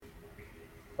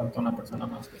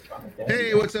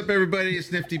Hey, what's up, everybody? It's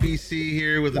NiftyBC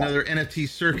here with another NFT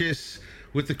Circus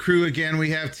with the crew again.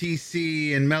 We have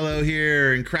TC and Mello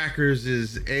here, and Crackers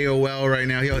is AOL right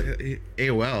now.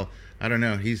 AOL. I don't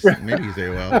know. Maybe he's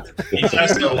AOL. He's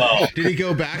SOL. Did he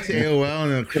go back to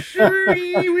AOL? And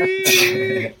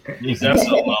He's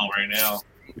SOL right now.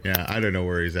 Yeah, I don't know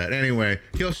where he's at. Anyway,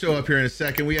 he'll show up here in a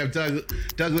second. We have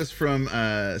Douglas from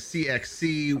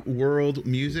CXC World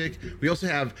Music. We also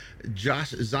have Josh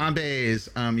Zombies.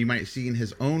 You might have seen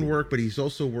his own work, but he's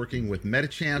also working with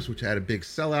MetaChamps, which had a big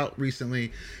sellout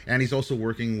recently. And he's also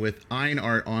working with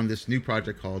Einart on this new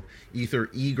project called Ether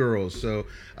E-Girls. So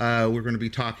we're going to be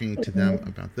talking to them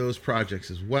about those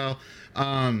projects as well.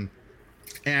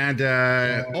 And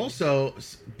also,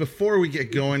 before we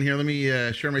get going here, let me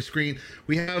share my screen.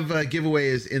 We have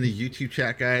giveaways in the YouTube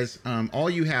chat, guys. All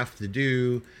you have to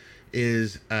do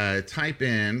is type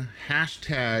in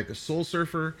hashtag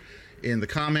SoulSurfer in the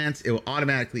comments. It will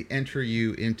automatically enter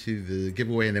you into the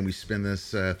giveaway, and then we spin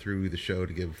this through the show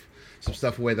to give some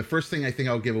stuff away. The first thing I think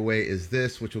I'll give away is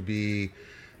this, which will be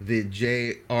the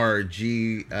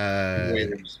JRG.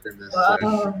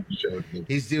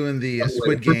 He's doing the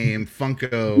Squid Game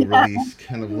Funko release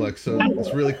kind of look, so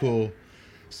it's really cool.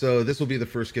 So this will be the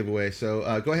first giveaway.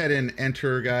 So go ahead and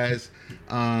enter, guys,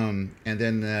 and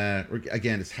then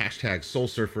again, it's hashtag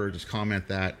SoulSurfer. Just comment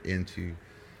that into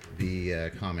the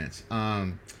comments.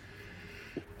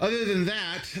 Other than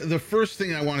that, the first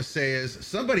thing I want to say is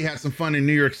somebody had some fun in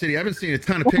New York City. I've been seeing a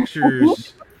ton of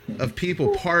pictures of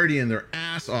people partying their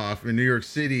ass off in New York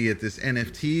City at this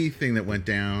NFT thing that went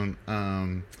down.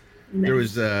 There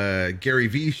was Gary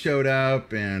V showed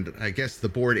up, and I guess the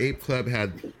Bored Ape Club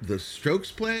had the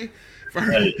Strokes play.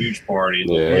 Had a huge party.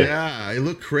 Yeah, it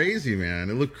looked crazy, man.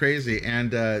 It looked crazy.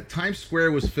 And Times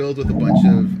Square was filled with a bunch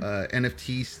of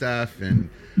NFT stuff, and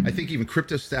I think even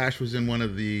Crypto Stash was in one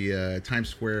of the Times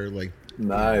Square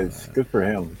nice, good for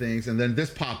him things. And then this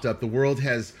popped up. The world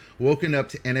has woken up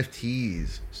to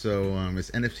NFTs, so it's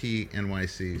NFT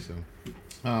NYC. So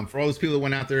for all those people that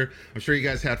went out there, I'm sure you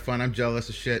guys had fun. I'm jealous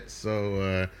as shit,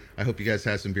 so I hope you guys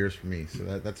had some beers for me.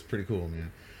 So that's pretty cool,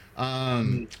 man.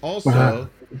 Also,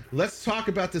 let's talk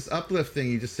about this uplift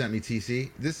thing you just sent me, TC.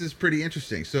 This is pretty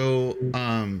interesting. So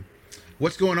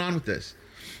what's going on with this?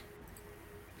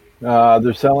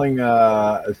 They're selling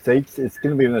estates. It's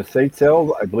going to be an estate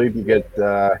sale. I believe you get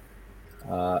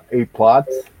 8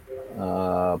 plots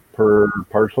per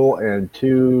parcel and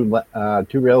two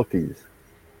rail keys.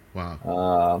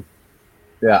 Wow.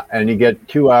 Yeah, and you get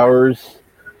 2 hours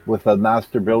with a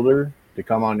master builder to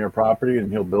come on your property,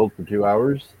 and he'll build for 2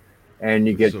 hours. And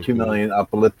you get 2 million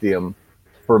uplithium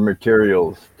for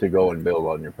materials to go and build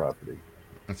on your property.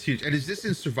 That's huge. And is this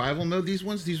in survival mode, these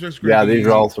ones? These ones? Yeah, these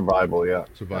are all survival, yeah.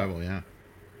 Survival, yeah.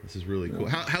 This is really cool.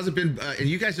 How's it been? And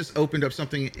you guys just opened up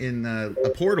something in a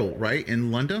portal, right? In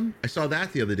London? I saw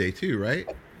that the other day too, right?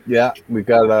 Yeah, we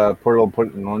got a portal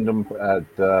put in London at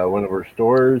one of our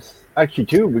stores. Actually,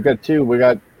 2. We got 2. We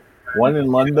got one in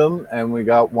London, and we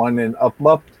got one in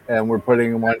Uplift, and we're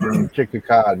putting one in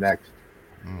Chicago next.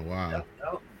 Oh, wow.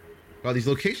 Wow, these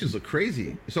locations look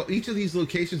crazy. So each of these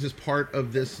locations is part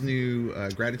of this new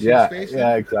gratitude space?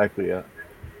 Yeah, exactly, yeah.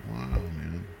 Wow,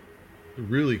 man.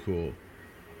 Really cool.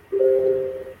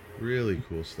 Really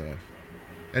cool stuff.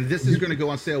 And this is going to go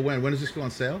on sale when? When does this go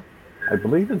on sale? I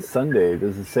believe it's Sunday.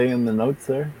 Does it say in the notes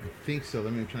there? I think so.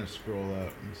 Let me try to scroll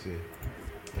up. Let me see.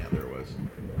 Yeah, there it was.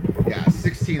 Yeah,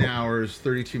 16 hours,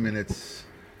 32 minutes,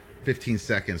 15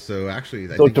 seconds. So actually,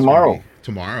 I think tomorrow.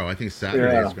 Tomorrow. I think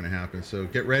Saturday is going to happen. So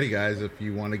get ready, guys, if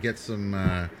you want to get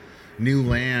some new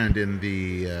land in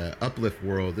the uplift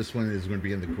world. This one is going to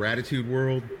be in the gratitude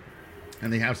world.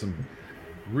 And they have some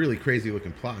really crazy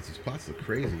looking plots. These plots look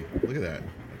crazy. Look at that.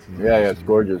 That's nice. Yeah, it's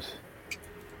gorgeous.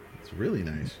 It's really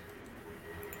nice.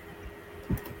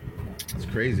 That's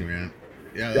crazy, man.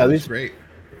 Yeah, that's great.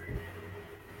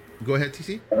 Go ahead,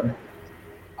 TC.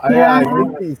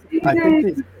 I think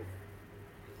these.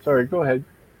 Sorry, go ahead.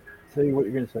 Say what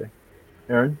you're going to say.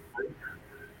 Aaron?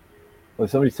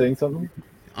 Was somebody saying something?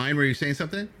 Ian, were you saying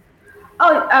something?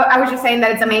 Oh, I was just saying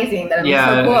that it's amazing. That it looks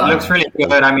so cool. It looks really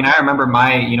good. I mean, I remember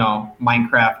my,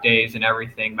 Minecraft days and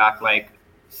everything back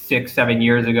 6-7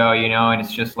 years ago, and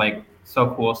it's just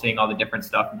so cool seeing all the different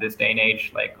stuff in this day and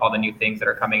age, all the new things that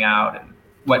are coming out and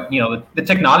what, the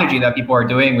technology that people are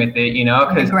doing with it,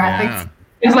 because graphics.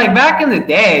 It's back in the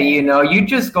day, you'd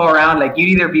just go around, you'd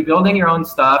either be building your own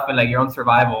stuff and your own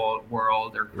survival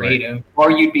world or creative, or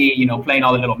you'd be, playing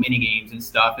all the little mini games and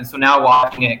stuff. And so now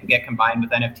watching it get combined with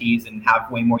NFTs and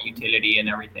have way more utility and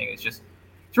everything,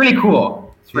 it's really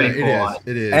cool. It's really cool.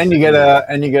 It is. And you get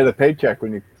a paycheck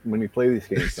when you play these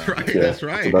games. That's right. Yeah. That's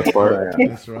right. That's part.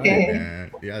 That's right,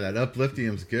 man. Yeah, that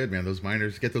upliftium's good, man. Those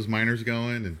miners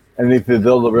going, And if you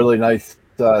build a really nice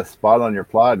spot on your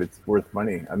plot, it's worth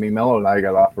money. I mean, Mello and I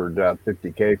got offered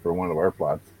 $50K for one of our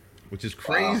plots. which is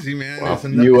crazy, man. Wow. It's a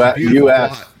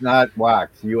US, plot. not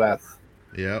wax. US.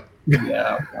 Yep.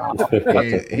 Yeah.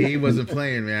 he wasn't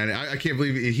playing, man. I can't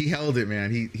believe he held it,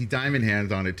 man. He diamond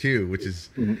hands on it too, which is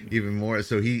even more.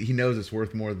 So he knows it's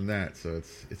worth more than that. So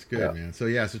it's good, man. So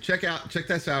yeah, so check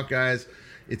this out, guys.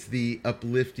 It's the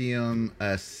Upliftium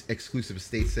exclusive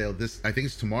estate sale. This, I think,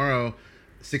 it's tomorrow,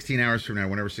 16 hours from now,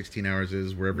 whenever 16 hours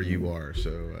is, wherever you are.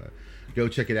 So go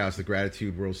check it out. It's the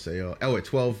Gratitude World Sale. Oh, at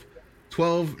 12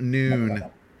 noon.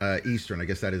 Eastern, I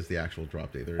guess that is the actual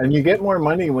drop day. And you get more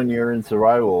money when you're in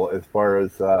survival as far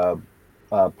as play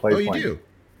Oh, you points. do?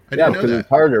 I Yeah, didn't know because that. it's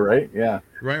harder, right? Yeah.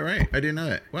 Right. I didn't know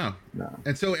that. Wow. No.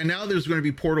 And now there's going to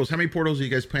be portals. How many portals are you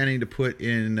guys planning to put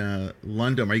in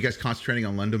London? Are you guys concentrating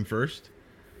on London first?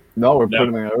 No, we're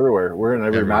putting them everywhere. We're in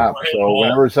every map. So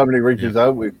whenever somebody reaches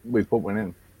out, we put one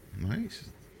in. Nice.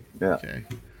 Yeah. Okay.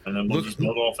 And then we'll just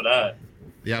build off of that.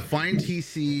 Yeah, find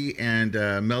TC and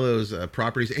Mello's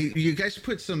properties. Hey, you guys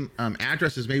put some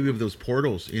addresses maybe of those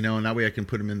portals, and that way I can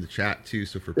put them in the chat too.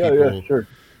 So for people sure.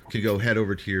 can go head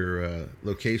over to your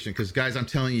location. Because guys, I'm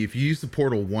telling you, if you use the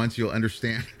portal once, you'll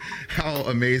understand how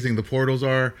amazing the portals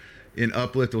are. In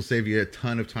Uplift, it'll save you a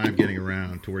ton of time getting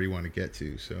around to where you want to get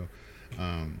to. So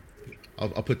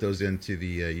I'll put those into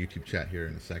the YouTube chat here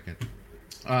in a second.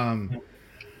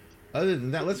 Other than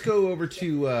that, let's go over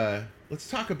to let's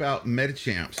talk about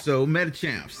MetaChamps. So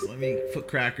MetaChamps, let me put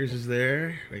Crackers is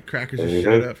there. Wait, Crackers just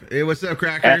showed up. Hey, what's up,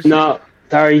 Crackers? No,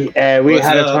 sorry, we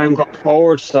had a time got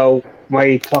forward, so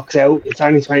my clock's out. It's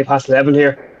only 20 past 11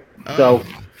 here, so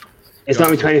it's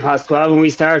only 20 past 12 when we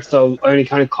start. So I only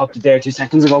kind of copped it there 2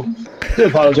 seconds ago. I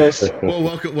apologize. Well,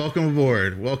 welcome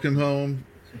aboard. Welcome home.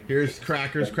 Here's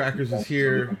Crackers. Crackers is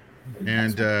here,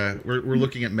 and we're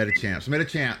looking at MetaChamps.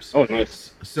 MetaChamps. Oh,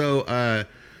 nice.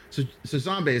 So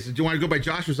Zombies, do you want to go by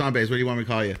Josh or Zombies? What do you want me to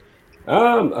call you?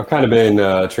 I've kind of been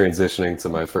transitioning to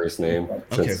my first name.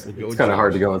 Since we'll go it's kind of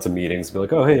hard to go into meetings and be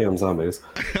like, oh, hey, I'm Zombies.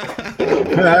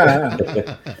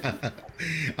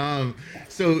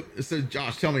 So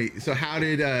Josh, tell me, so how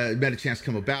did MetaChamps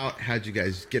come about? How did you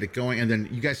guys get it going? And then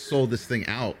you guys sold this thing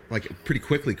out like pretty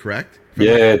quickly, correct?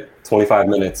 Yeah, 25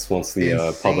 minutes once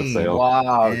the public sale.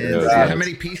 Wow. How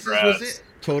many pieces was it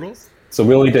total? So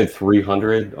we only did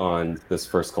 300 on this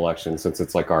first collection since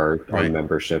it's like our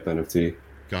membership NFT.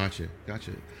 Gotcha.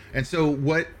 And so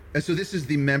so this is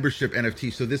the membership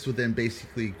NFT. So this would then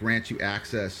basically grant you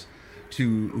access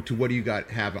to what do you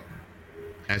have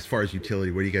as far as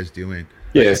utility? What are you guys doing?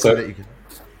 Yeah, so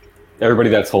everybody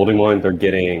that's holding one, they're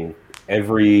getting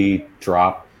every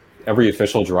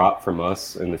official drop from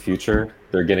us in the future.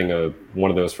 They're getting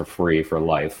one of those for free for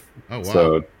life. Oh, wow.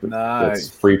 So nice.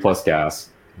 It's free plus gas.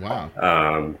 Wow.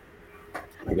 I'm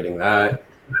getting that.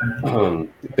 Then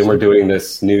we're doing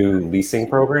this new leasing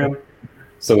program.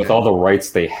 So with all the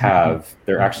rights they have,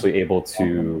 they're actually able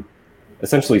to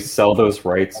essentially sell those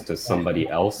rights to somebody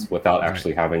else without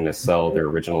actually having to sell their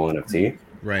original NFT.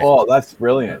 Right. Oh, that's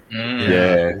brilliant.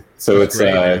 Yeah. So That's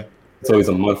great, it's always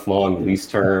a month-long lease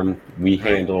term. We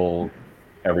handle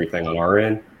everything on our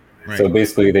end. Right. So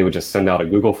basically, they would just send out a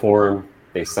Google form.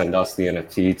 They send us the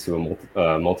NFT to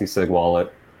a multi-sig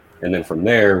wallet. And then from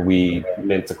there, we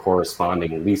mint a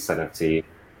corresponding lease NFT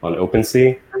on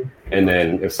OpenSea. And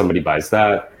then if somebody buys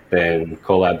that, then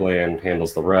Collabland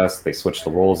handles the rest. They switch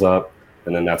the roles up.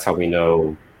 And then that's how we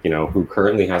know, who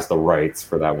currently has the rights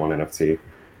for that one NFT.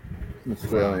 That's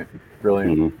brilliant.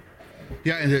 Brilliant. Mm-hmm.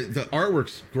 Yeah, and the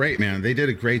artwork's great, man. They did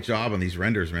a great job on these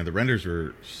renders, man. The renders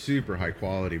are super high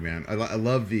quality, man. I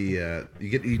love the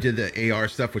you did the AR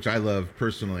stuff, which I love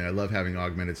personally. I love having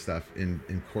augmented stuff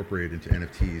incorporated into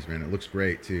NFTs, man. It looks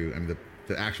great too. I mean,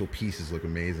 the actual pieces look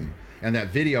amazing. And that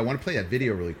video, I want to play that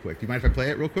video really quick. Do you mind if I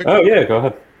play it real quick? Oh yeah, go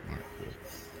ahead.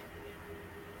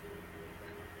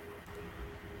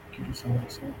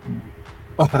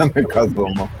 All right, cool.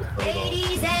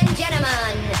 Ladies and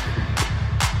gentlemen,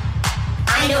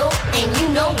 I know and you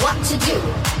know what to do.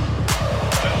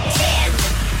 10,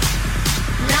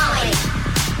 9,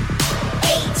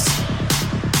 8,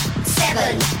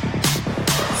 7,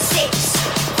 6,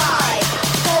 5,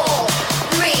 4,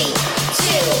 3,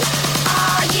 2.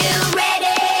 Are you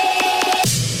ready?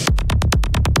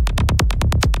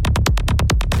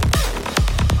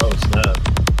 Oh, snap.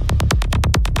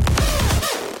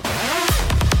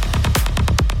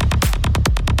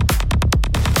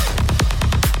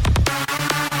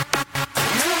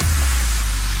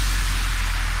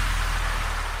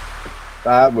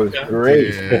 That was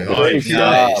great. Yeah. Great Nice.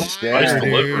 job. Nice Dan.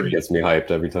 delivery. Gets me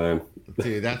hyped every time.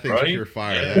 Dude, that thing's Right? pure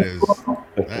fire. Yeah.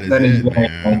 That is That is it, very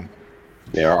man.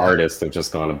 Yeah, our artists have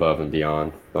just gone above and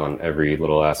beyond on every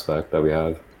little aspect that we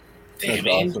have. Damn, That's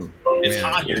man. awesome. It's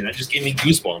hot here. That just gave me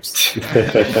goosebumps.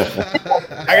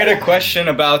 I got a question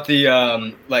about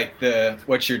the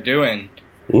what you're doing.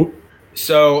 Hmm?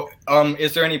 So,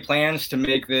 is there any plans to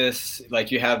make this,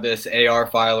 like you have this AR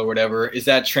file or whatever, is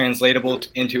that translatable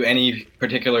into any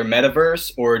particular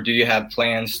metaverse, or do you have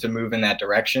plans to move in that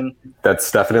direction?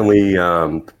 That's definitely,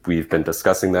 we've been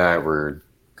discussing that. We're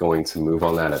going to move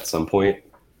on that at some point.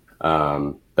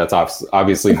 That's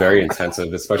obviously very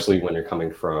intensive, especially when you're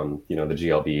coming from, the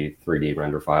GLB 3D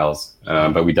render files.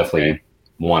 But we definitely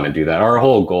want to do that. Our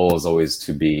whole goal is always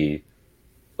to be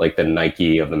like the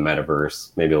Nike of the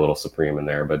metaverse, maybe a little Supreme in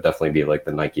there, but definitely be like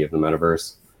the Nike of the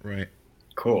metaverse. Right.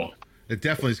 Cool. It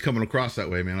definitely is coming across that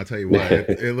way, man. I'll tell you what.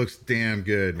 It looks damn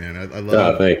good, man. I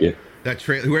love Oh, thank you. that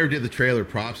trailer. Whoever did the trailer,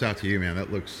 props out to you, man.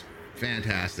 That looks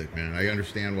fantastic, man. I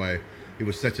understand why it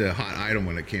was such a hot item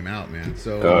when it came out, man.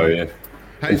 So. Oh, yeah.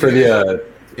 how And did for you guys- the,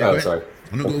 Yeah, go ahead. sorry.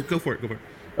 Oh, no, go for it. Go for it.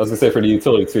 I was gonna say for the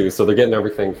utility too. So they're getting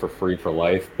everything for free for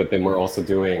life, but then we're also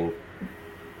doing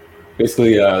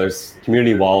basically there's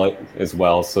community wallet as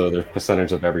well. So the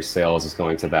percentage of every sales is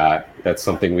going to that. That's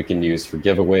something we can use for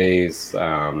giveaways,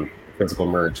 physical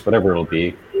merch, whatever it'll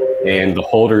be. And the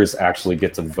holders actually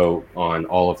get to vote on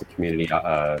all of the community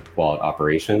wallet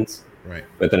operations. Right.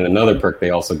 But then another perk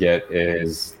they also get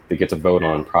is they get to vote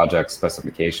on project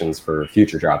specifications for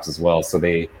future drops as well. So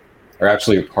they are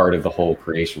actually a part of the whole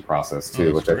creation process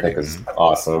too, which that's I think great, is man.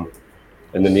 awesome.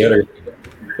 And then the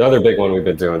other big one we've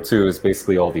been doing too is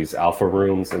basically all these alpha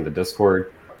rooms in the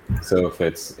Discord. So if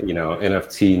it's,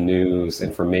 NFT news,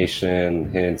 information,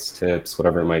 hints, tips,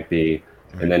 whatever it might be,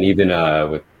 and then even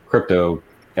with crypto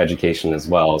education as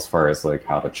well, as far as like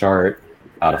how to chart,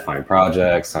 how to find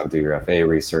projects, how to do your FA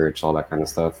research, all that kind of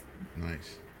stuff.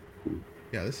 Nice.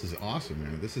 Yeah, this is awesome,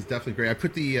 man. This is definitely great. I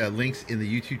put the links in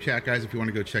the YouTube chat, guys, if you want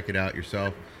to go check it out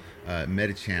yourself.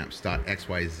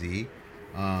 Metachamps.xyz.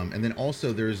 And then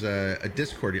also there's a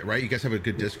Discord, right? You guys have a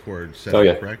good Discord set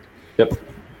up, correct? Yep.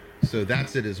 So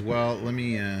that's it as well. Let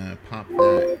me pop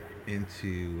that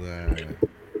into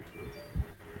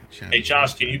chat. Hey,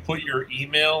 Josh, can you put your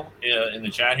email in the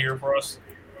chat here for us?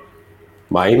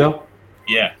 My email?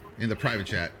 Yeah, In the private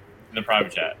chat. in the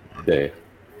private chat. Yeah.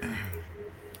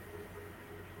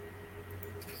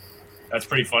 That's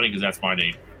pretty funny because that's my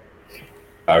name.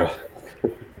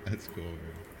 That's cool, man.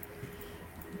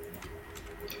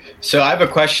 So I have a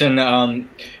question.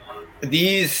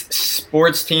 These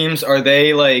sports teams, are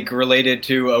they like related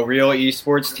to a real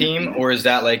esports team, or is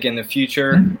that like in the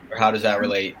future, or how does that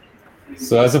relate?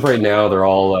 So as of right now, they're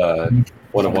all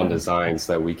one-on-one designs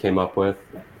that we came up with.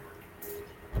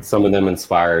 Some of them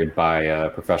inspired by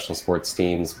professional sports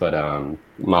teams, but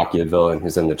Machiavellian,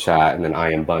 who's in the chat, and then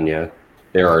I Am Bunya,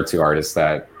 there are two artists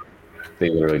that they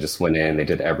literally just went in, they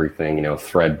did everything,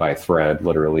 thread by thread,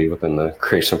 literally within the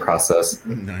creation process.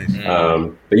 Nice.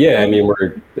 But yeah, I mean,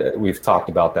 we've talked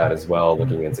about that as well,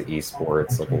 looking into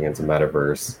esports, looking into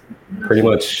metaverse, pretty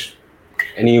much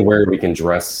anywhere we can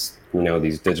dress,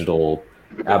 these digital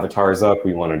avatars up,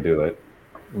 we want to do it.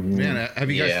 Man,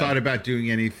 have you guys thought about doing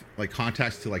any like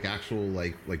contacts to like actual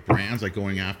like brands, like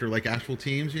going after like actual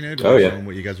teams, to show them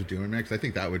what you guys are doing next? I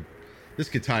think this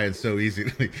could tie in so easy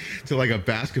to like a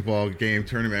basketball game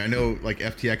tournament. I know like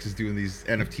FTX is doing these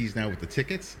NFTs now with the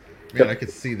tickets. Man, I could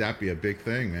see that be a big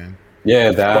thing, man.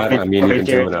 Yeah, that, I mean, even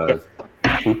doing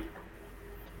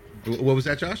What was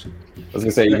that, Josh? I was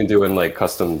gonna say, even doing like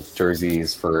custom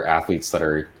jerseys for athletes that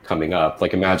are coming up.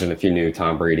 Like, imagine if you knew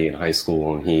Tom Brady in high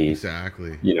school and he,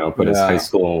 put his high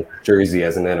school jersey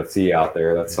as an NFT out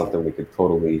there. That's something we could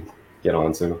totally get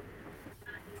onto.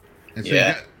 And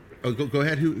so go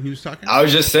ahead. Who's talking? I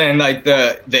was just saying, like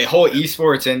the whole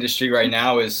esports industry right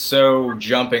now is so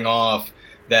jumping off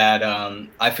that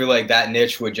I feel like that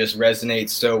niche would just resonate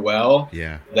so well.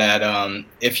 Yeah. That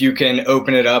if you can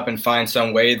open it up and find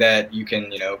some way that you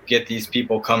can, get these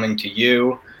people coming to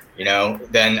you,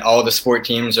 then all the sport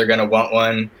teams are going to want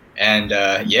one. And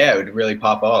it would really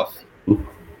pop off.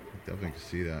 Definitely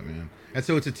see that, man. And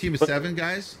so it's a team of 7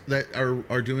 guys that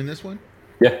are doing this one?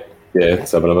 Yeah,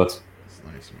 7 of us. That's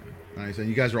nice, man. Nice. And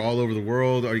you guys are all over the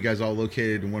world. Are you guys all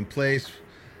located in one place?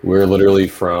 We're literally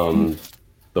from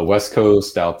the West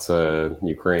Coast out to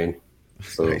Ukraine,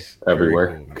 so nice.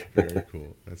 everywhere. Very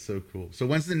cool. That's so cool. So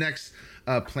when's the next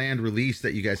planned release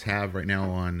that you guys have right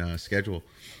now on schedule?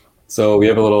 So we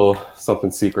have a little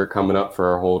something secret coming up for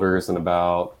our holders in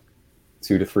about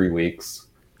 2 to 3 weeks.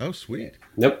 Oh, sweet.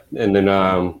 Yep. And then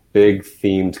big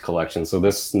themed collection. So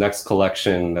this next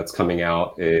collection that's coming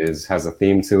out has a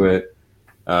theme to it.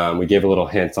 We gave a little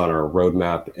hint on our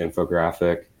roadmap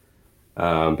infographic.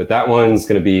 But that one's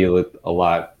going to be a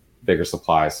lot bigger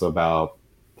supply, so about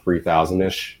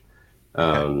 3,000-ish.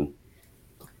 But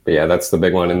yeah, that's the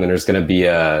big one. And then there's going to be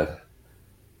a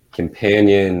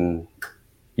companion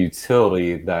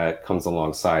utility that comes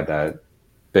alongside that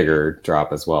bigger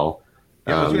drop as well.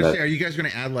 Yeah, I was going to say, are you guys going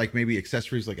to add like maybe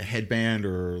accessories like a headband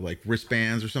or like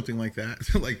wristbands or something like that?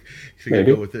 Like if you could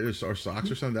go with it, or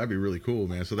socks or something, that'd be really cool,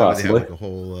 man. So that way they have like a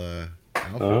whole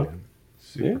outfit.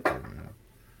 Super cool, man.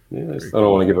 Yeah, I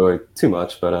don't want to give away too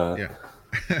much, but yeah.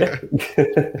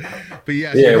 But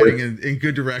yeah, so you're heading in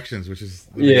good directions, which is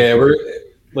we're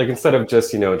like, instead of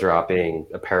just dropping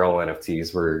apparel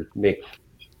NFTs, we're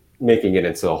making it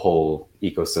into a whole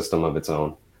ecosystem of its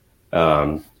own.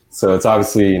 So it's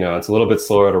obviously, it's a little bit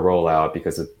slower to roll out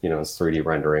because it's 3D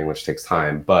rendering, which takes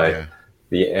time. But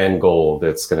the end goal,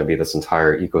 that's going to be this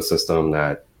entire ecosystem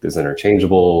that is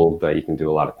interchangeable, that you can do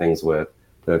a lot of things with.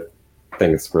 That I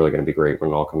think it's really going to be great when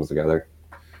it all comes together.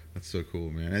 That's so cool,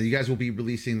 man. And you guys will be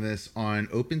releasing this on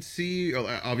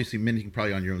OpenSea, obviously minting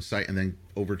probably on your own site, and then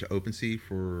over to OpenSea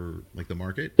for like the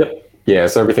market? Yep. Yeah,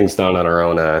 so everything's done on our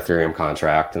own Ethereum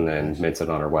contract and then minted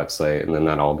on our website, and then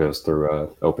that all goes through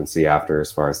OpenSea after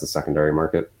as far as the secondary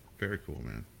market. Very cool,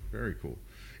 man. Very cool.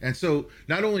 And so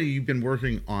not only you've been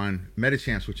working on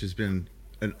MetaChamps, which has been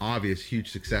an obvious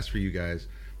huge success for you guys,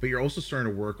 but you're also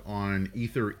starting to work on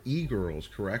Ether e-girls,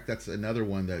 correct? That's another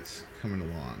one that's coming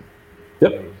along.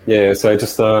 Yep. Yeah, so I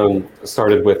just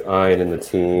started with Ian and the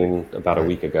team about a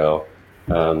week ago.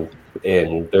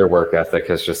 And their work ethic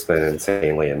has just been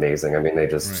insanely amazing. I mean, they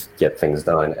just get things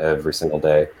done every single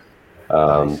day.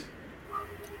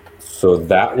 So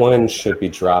that one should be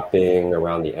dropping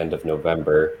around the end of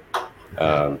November.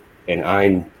 And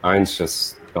Ian's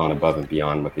just gone above and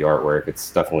beyond with the artwork.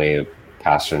 It's definitely a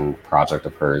passion project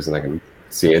of hers, and I can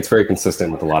see it's very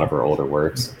consistent with a lot of her older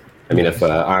works. I mean, if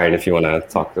Ian, if you want to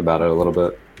talk about it a little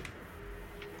bit.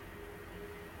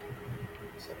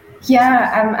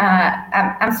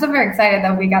 Yeah, I'm super excited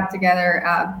that we got together,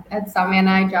 at Sami and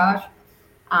I, Josh,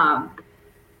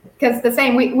 because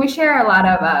we share a lot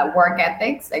of work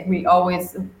ethics. Like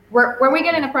when we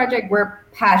get in a project, we're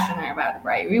passionate about it,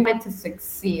 right? We want to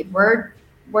succeed. We're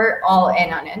all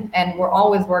in on it, and we're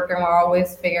always working. We're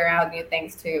always figuring out new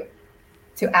things to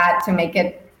add to make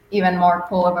it even more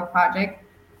cool of a project.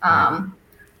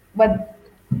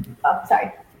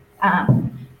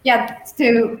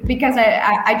 Because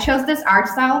I chose this art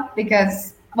style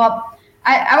because, well,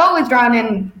 I've always drawn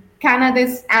in kind of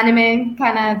this anime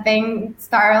kind of thing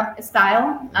style since I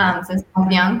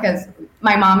was young, because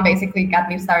my mom basically got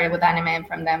me started with anime, and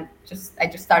from them I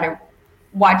just started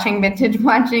vintage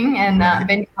watching and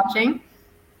binge watching.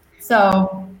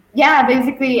 So yeah,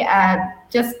 basically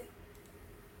just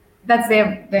that's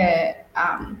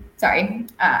sorry,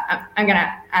 I'm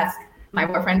gonna ask my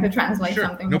boyfriend to translate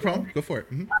something. No problem. Go for it.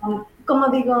 Como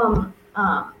digo,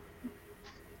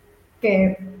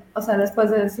 que, o sea,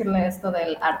 después de decirle esto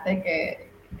del arte, que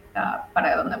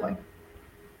para dónde voy.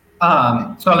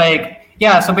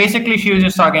 So basically she was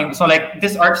just talking, so like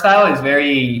this art style is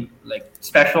very like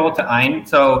special to Ein.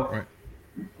 So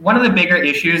one of the bigger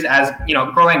issues as,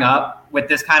 growing up with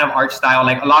this kind of art style,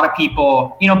 like a lot of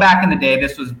people, back in the day,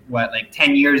 this was like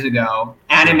 10 years ago,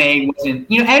 anime wasn't,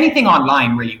 anything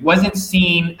online really wasn't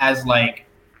seen as like,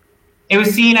 it was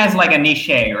seen as like a niche,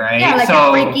 right? Yeah, like a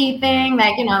freaky thing,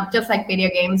 like, just like video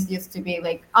games used to be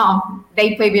like, oh,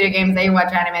 they play video games, they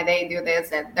watch anime, they do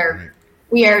this, and they're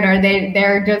weird, or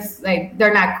they're just like,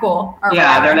 they're not cool. Or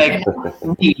whatever, they're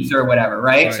like thieves or whatever,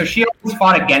 right? So she always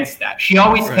fought against that. She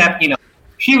always kept,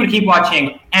 she would keep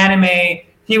watching anime,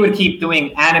 he would keep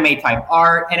doing anime type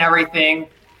art and everything.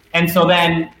 And so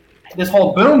then this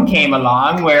whole boom came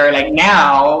along where like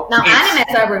now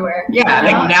anime's everywhere. Yeah,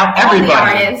 like now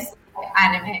everybody.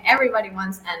 Anime. Everybody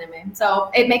wants anime. So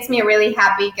it makes me really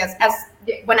happy because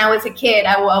when I was a kid,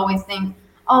 I would always think,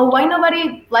 oh, why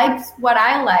nobody likes what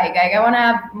I like? Like, I want to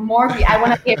have more. I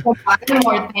want to be able to buy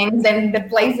more things and the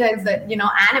places that,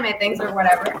 anime things or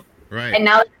whatever. Right. And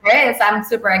now that there is, I'm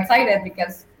super excited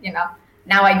because,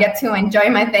 now I get to enjoy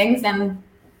my things and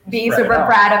be super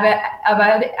proud of it,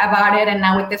 about it. And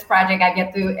now with this project, I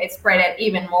get to spread it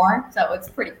even more. So it's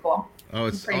pretty cool. Oh,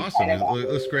 it's awesome. It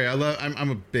looks great.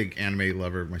 I'm a big anime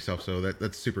lover myself, so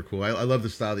that's super cool. I love the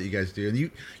style that you guys do. And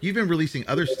you've been releasing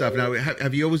other stuff now.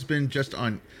 Have you always been just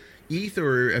on ETH,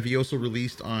 or have you also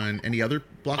released on any other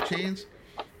blockchains?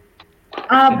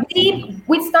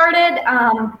 We started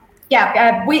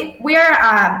Yeah, we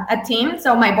are a team.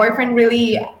 So my boyfriend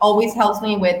really always helps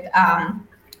me with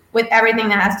everything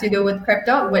that has to do with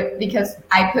crypto, because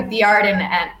I put the art in,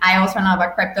 and I also know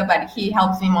about crypto, but he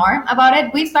helps me more about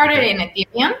it. We started in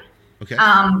Ethereum. Okay.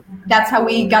 That's how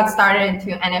we got started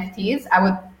into NFTs. I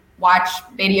would watch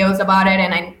videos about it,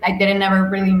 and I didn't never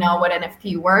really know what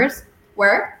NFT were.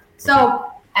 So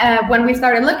when we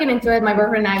started looking into it, my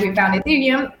boyfriend and I, we found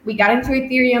Ethereum. We got into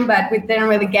Ethereum, but we didn't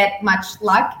really get much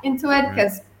luck into it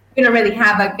because we don't really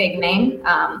have a big name.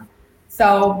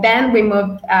 So then we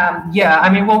moved. I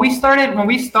mean, when we started,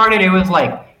 it was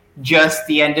like just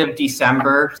the end of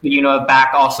December. So,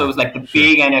 back also was like the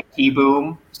big NFT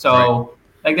boom. So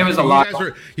like there was a lot.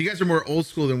 You guys are more old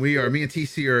school than we are. Me and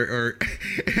TC are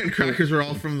and Crackers are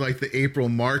all from like the April,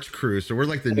 March crew. So we're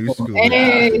like the new school.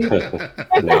 Hey.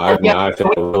 I feel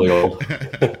really old.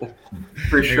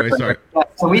 For sure. Anyway, sorry.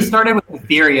 So we started with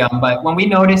Ethereum, but when we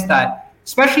noticed that,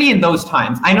 especially in those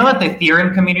times, I know that the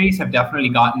Ethereum communities have definitely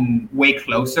gotten way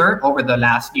closer over the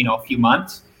last, few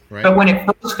months. Right. But when it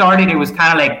first started, it was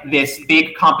kind of like this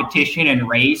big competition and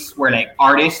race where like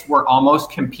artists were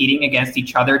almost competing against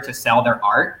each other to sell their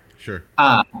art. Sure.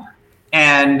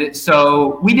 And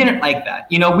so we didn't like that.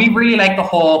 We really like the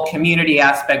whole community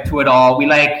aspect to it all. We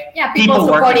like people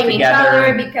supporting each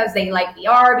other because they like the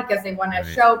art, because they want to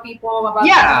show people about.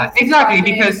 Yeah, exactly.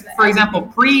 Because, for example,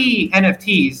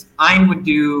 pre-NFTs, I would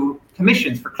do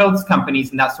commissions for clothes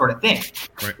companies and that sort of thing.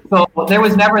 Right. So there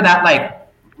was never that like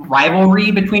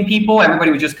rivalry between people.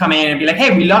 Everybody would just come in and be like,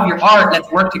 hey, we love your art.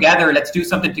 Let's work together. Let's do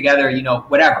something together,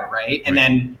 whatever. Right. And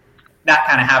then that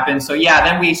kind of happened. So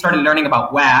then we started learning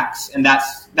about wax, and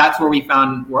that's where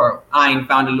Ayn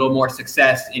found a little more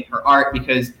success in her art,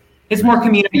 because it's more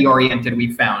community oriented.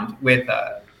 We found with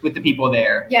the people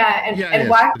there. Yeah, and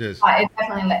wax it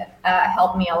definitely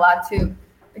helped me a lot to,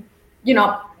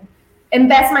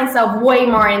 invest myself way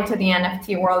more into the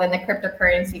NFT world and the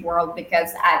cryptocurrency world, because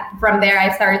from there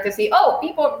I started to see,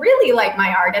 people really like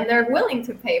my art and they're willing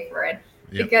to pay for it.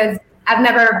 Yep. Because I've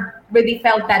never really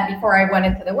felt that before I went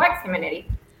into the wax community.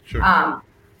 Sure.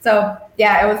 So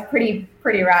it was pretty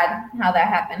rad how that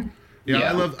happened.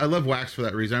 Yeah, I love wax for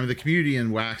that reason. I mean, the community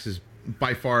in wax is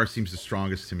by far seems the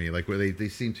strongest to me. Like where they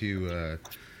seem to,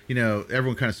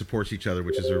 everyone kind of supports each other,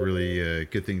 which is a really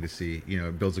good thing to see.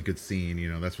 It builds a good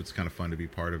scene. That's what's kind of fun to be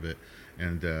part of it.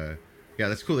 And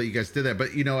that's cool that you guys did that. But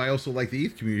I also like the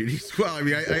ETH community as well. I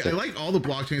mean, I like all the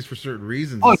blockchains for certain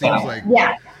reasons. It seems like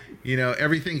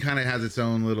everything kind of has its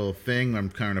own little thing. I'm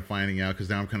kind of finding out because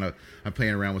now I'm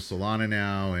playing around with Solana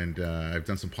now, and I've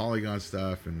done some Polygon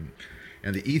stuff, and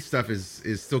the ETH stuff is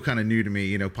still kind of new to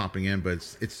me, popping in, but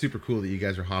it's super cool that you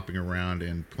guys are hopping around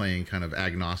and playing kind of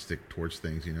agnostic towards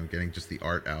things, getting just the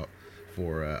art out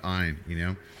for Ayn,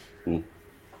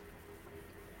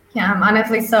 Yeah, I'm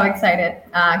honestly so excited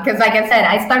because, like I said,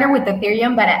 I started with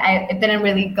Ethereum, but it didn't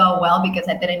really go well because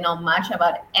I didn't know much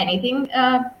about anything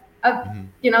of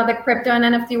the crypto and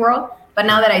NFT world. But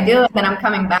now that I do, and I'm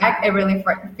coming back, it really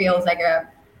feels like a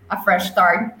fresh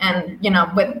start. And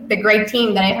with the great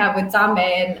team that I have with Zombie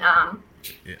and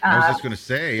I was just going to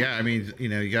say, I mean,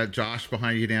 you got Josh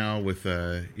behind you now with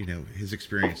his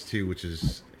experience too, which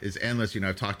is endless.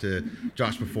 I've talked to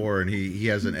Josh before, and he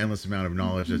has an endless amount of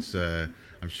knowledge that's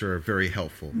I'm sure very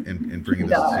helpful in bringing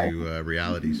this to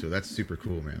reality. So that's super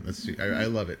cool, man. I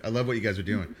love it. I love what you guys are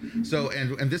doing. So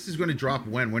and this is going to drop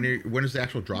when is the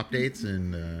actual drop dates,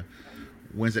 and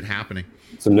when's it happening?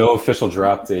 So no official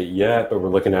drop date yet, but we're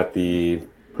looking at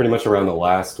pretty much around the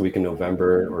last week in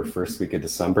November or first week of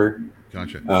December.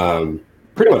 Gotcha.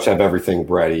 Pretty much have everything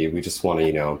ready. We just want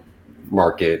to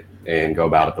market and go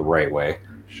about it the right way.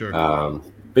 Sure.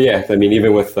 But yeah, I mean,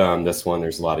 even with this one,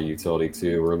 there's a lot of utility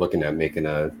too. We're looking at making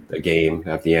a game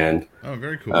at the end. Oh,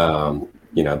 very cool.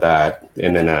 That,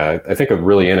 and then I think a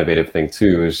really innovative thing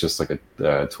too is just like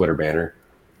a Twitter banner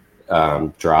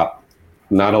drop.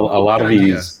 Not a lot of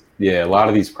these. Yeah, a lot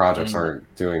of these projects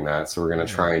aren't doing that, so we're gonna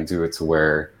try and do it to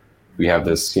where we have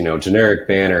this, generic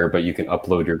banner, but you can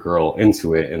upload your girl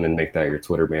into it and then make that your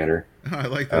Twitter banner. Oh, I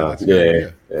like that. That's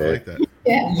I like that.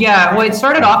 Yeah, well, it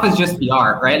started off as just the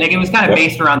art, right? Like it was kind of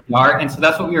based around the art, and so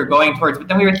that's what we were going towards. But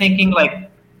then we were thinking,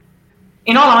 like,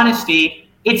 in all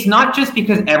honesty, it's not just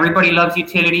because everybody loves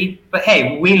utility, but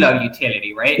hey, we love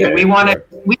utility, right? Yeah, and we want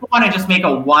to just make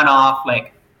a one-off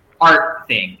like art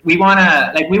thing. We want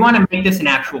to make this an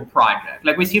actual project.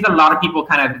 Like we see that a lot of people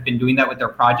kind of have been doing that with their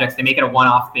projects. They make it a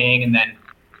one-off thing, and then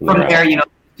from there,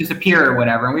 disappear or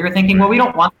whatever. And we were thinking, well, we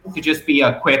don't want it to just be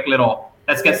a quick little,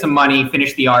 let's get some money,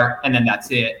 finish the art, and then that's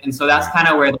it. And so that's kind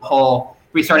of where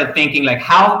we started thinking, like,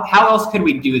 how else could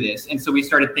we do this? And so we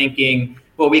started thinking,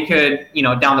 well, we could,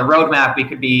 down the roadmap, we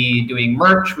could be doing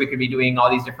merch, we could be doing all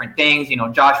these different things.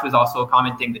 Josh was also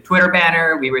commenting the Twitter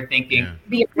banner. We were thinking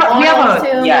VR models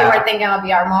too. We were thinking of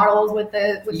VR models with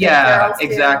the girls too.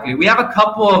 Exactly. We have a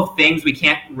couple of things we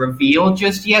can't reveal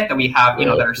just yet that we have, that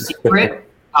are secret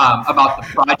about the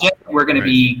project we're going to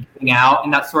be getting out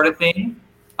and that sort of thing.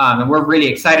 And we're really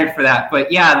excited for that.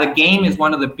 But yeah, the game is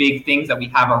one of the big things that we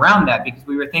have around that, because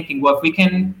we were thinking, well,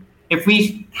 if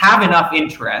we have enough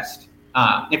interest,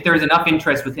 if there's enough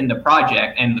interest within the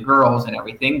project and the girls and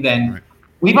everything, then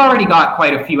we've already got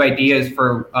quite a few ideas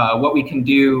for what we can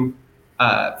do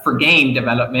for game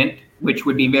development, which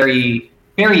would be very,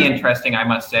 very interesting, I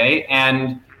must say.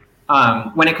 And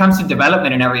when it comes to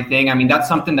development and everything, I mean, that's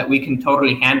something that we can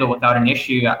totally handle without an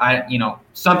issue.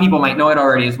 Some people might know it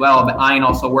already as well, but Ian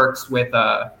also works with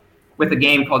a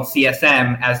game called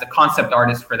CSM as the concept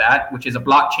artist for that, which is a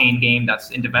blockchain game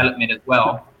that's in development as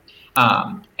well.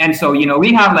 And so,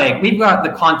 we've got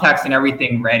the contacts and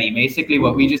everything ready. Basically,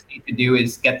 what we just need to do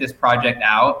is get this project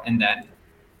out, and then,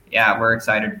 we're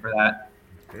excited for that.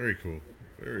 Very cool.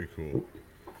 Very cool.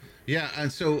 Yeah,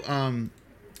 and so,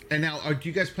 and now, do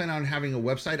you guys plan on having a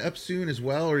website up soon as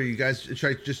well, or you guys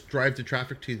try to just drive the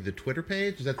traffic to the Twitter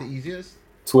page? Is that the easiest?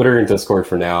 Twitter and Discord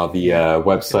for now. The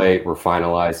website we're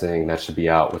finalizing. That should be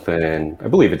out within, I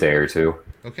believe, a day or two.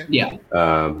 Okay. Yeah.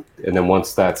 And then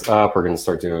once that's up, we're going to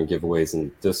start doing giveaways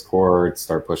in Discord,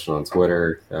 start pushing on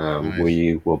Twitter. Nice.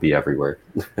 We will be everywhere.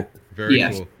 Very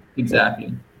cool.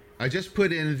 Exactly. I just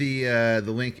put in the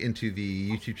link into the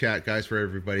YouTube chat, guys, for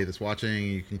everybody that's watching.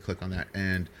 You can click on that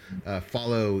and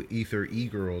follow Ether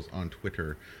E-Girls on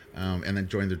Twitter, and then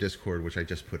join their Discord, which I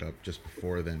just put up just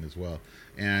before then as well.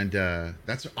 And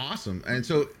that's awesome. And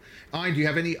so, Ian, do you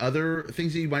have any other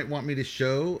things that you might want me to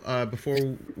show before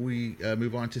we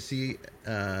move on to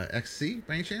CXC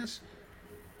by any chance?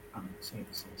 I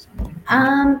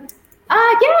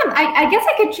guess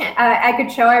I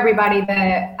could show everybody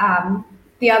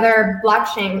the other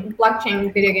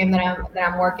blockchain video game that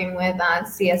I'm working with,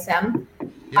 CSM.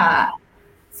 Yeah.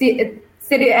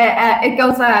 It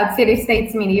goes City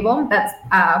States Medieval. That's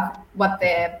what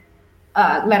the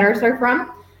letters are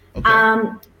from.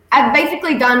 Okay. I've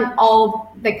basically done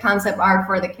all the concept art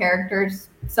for the characters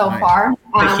so far,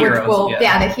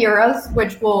 the heroes,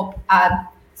 which will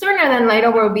sooner than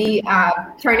later will be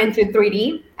turned into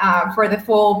 3D for the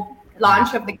full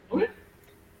launch of the game.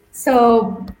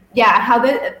 So yeah,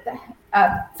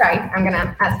 sorry, I'm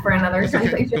gonna ask for another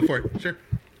translation. Go for it. Sure.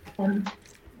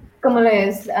 Como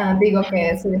les digo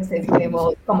que City States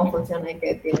Medieval, cómo funciona y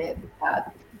que tiene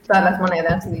todas las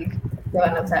monedas y se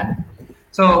van a usar.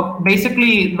 So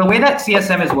basically, the way that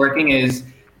CSM is working is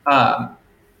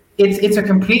it's a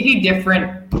completely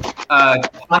different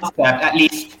concept, at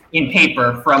least in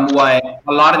paper, from what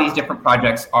a lot of these different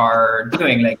projects are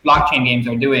doing, like blockchain games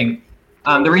are doing.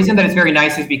 The reason that it's very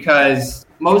nice is because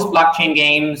most blockchain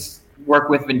games work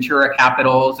with Ventura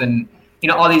Capitals and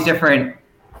all these different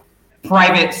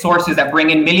private sources that bring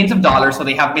in millions of dollars. So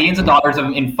they have millions of dollars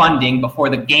in funding before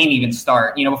the game even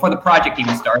starts, before the project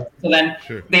even starts. So then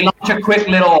they launch a quick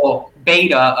little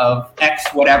beta of X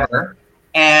whatever,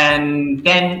 and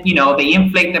then they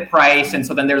inflate the price, and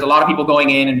so then there's a lot of people going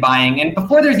in and buying. And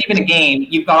before there's even a game,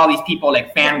 you've got all these people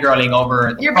like fangirling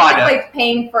over the product. You're basically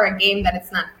paying for a game that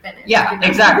it's not finished. Yeah,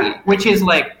 exactly. Which is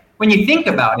like, when you think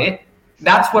about it,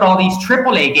 that's what all these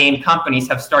AAA game companies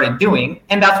have started doing,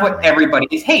 and that's what everybody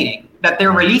is hating, that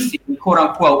they're releasing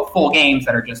quote-unquote full games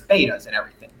that are just betas and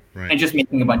everything, and just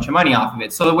making a bunch of money off of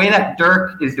it. So the way that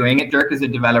Dirk is doing it, Dirk is a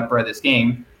developer of this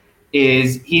game,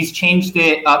 is he's changed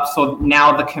it up so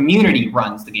now the community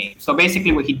runs the game. So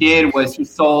basically what he did was he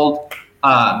sold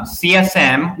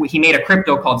CSM. He made a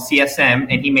crypto called CSM,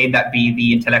 and he made that be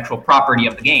the intellectual property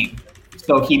of the game.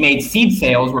 So he made seed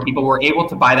sales where people were able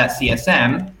to buy that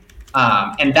CSM,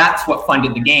 and that's what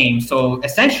funded the game. So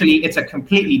essentially, it's a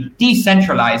completely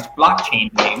decentralized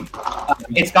blockchain game.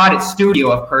 It's got its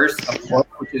studio, of course,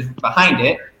 which is behind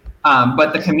it,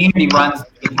 but the community runs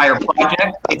the entire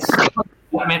project. It's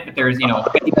development, but there's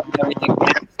everything.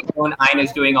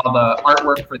 Ina's doing all the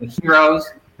artwork for the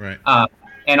heroes,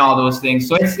 and all those things.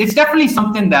 So it's definitely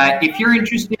something that if you're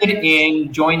interested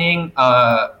in joining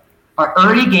an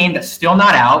early game that's still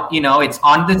not out, it's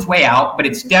on its way out, but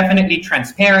it's definitely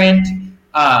transparent.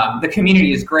 The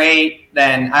community is great.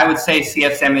 Then I would say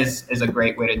CSM is a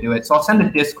great way to do it. So I'll send the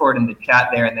Discord in the chat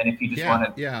there, and then if you just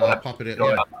want to, I'll pop it in.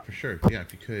 Yeah, for sure. Yeah,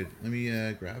 if you could, let me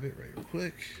grab it right real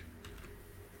quick.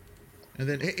 And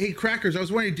then, hey, Crackers, I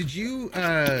was wondering, did you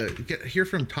hear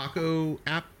from Taco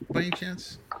App by any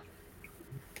chance?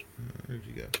 Where did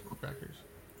you go, Crackers?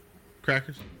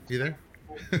 Crackers, you there?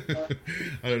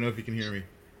 I don't know if you can hear me.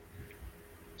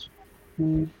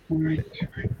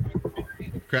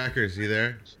 Crackers, you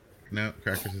there? No,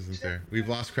 Crackers isn't there. We've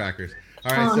lost Crackers.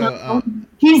 All right, so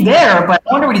he's there, but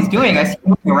I wonder what he's doing. I see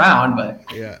him moving around, but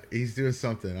yeah, he's doing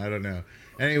something. I don't know.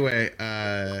 Anyway,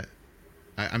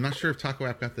 I'm not sure if Taco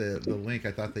App got the link.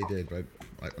 I thought they did, but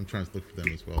I'm trying to look for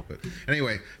them as well. But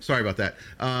anyway, sorry about that.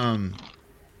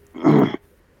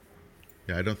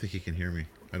 Yeah, I don't think he can hear me.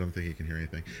 I don't think he can hear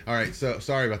anything. All right, so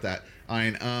sorry about that.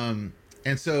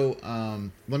 And so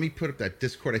let me put up that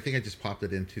Discord. I think I just popped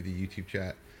it into the YouTube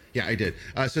chat. Yeah, I did.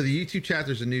 So the YouTube chat,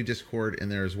 there's a new Discord in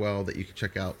there as well that you can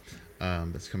check out.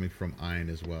 That's coming from Ein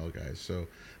as well, guys. So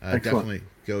definitely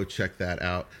go check that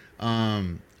out.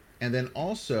 And then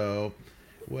also,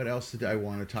 what else did I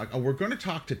want to talk? Oh, we're going to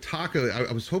talk to Taco.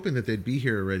 I was hoping that they'd be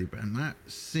here already, but I'm not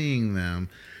seeing them.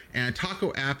 And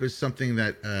Taco App is something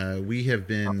that we have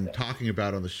been talking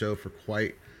about on the show for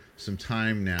quite some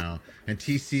time now. And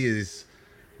TC is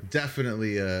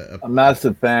definitely a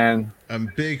massive fan. I'm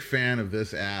a big fan of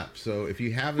this app. So if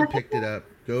you haven't picked it up,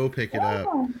 go pick it up.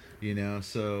 You know,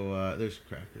 so there's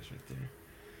Crackers right there.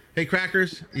 Hey,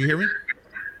 Crackers, you hear me?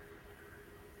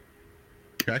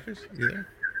 Crackers, you there?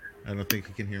 I don't think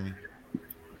he can hear me.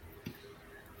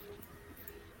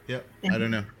 Yep, I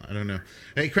don't know.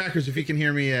 Hey, Crackers, if you can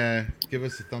hear me, give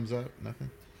us a thumbs up. Nothing?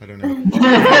 I don't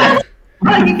know.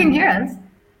 Oh, you can hear us,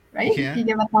 right? You can? You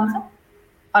give a thumbs up?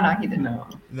 Oh no, he didn't.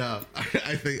 No,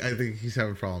 I think he's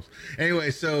having problems.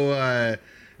 Anyway, so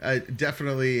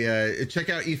definitely check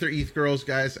out ETH Girls,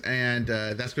 guys, and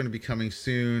that's going to be coming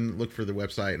soon. Look for the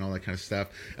website and all that kind of stuff.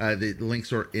 The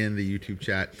links are in the YouTube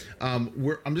chat. I'm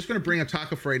just going to bring up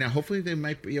Taco for right now. Hopefully they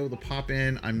might be able to pop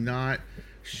in. I'm not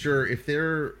sure if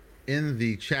they're in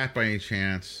the chat by any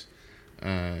chance.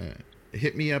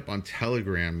 Hit me up on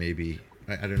Telegram, maybe.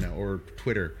 I don't know, or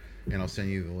Twitter, and I'll send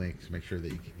you the link to make sure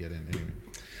that you can get in anyway.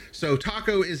 So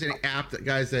Taco is an app that,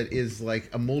 guys, that is like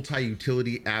a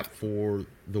multi-utility app for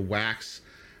the Wax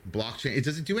blockchain.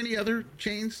 Does it do any other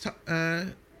chains,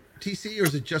 TC, or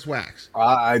is it just Wax?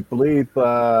 I believe,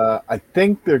 I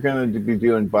think they're going to be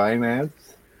doing Binance,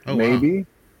 maybe.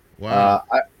 Wow.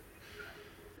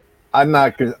 I'm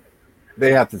not going to,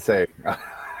 they have to say. Yeah,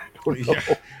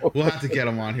 we'll have to get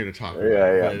them on here to talk about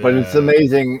it. But it's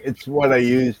amazing. It's what I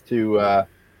use to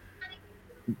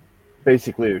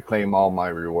basically to claim all my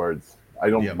rewards.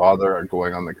 I don't bother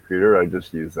going on the computer. I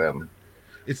just use them.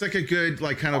 It's like a good,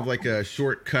 like, kind of like a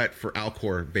shortcut for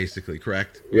Alcor, basically,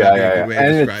 correct? Yeah.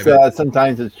 And it's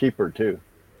sometimes it's cheaper too.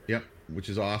 Yep, which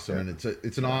is awesome, and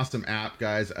it's an awesome app,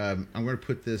 guys. I'm going to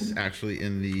put this actually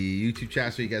in the YouTube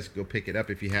chat so you guys can go pick it up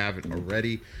if you haven't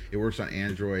already. It works on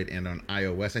Android and on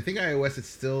iOS. I think iOS it's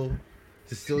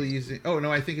still using. Oh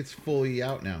no, I think it's fully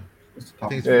out now. I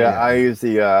think it's I use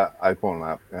the iPhone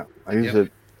app. Yeah, I use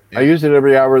it. I use it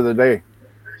every hour of the day.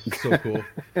 It's so cool.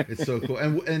 It's so cool,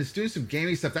 and it's doing some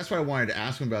gaming stuff. That's what I wanted to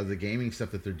ask them about, the gaming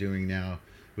stuff that they're doing now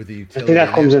with the utility. I think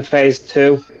that comes in phase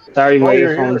 2. Sorry, my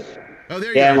earphones. Oh,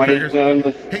 there you go.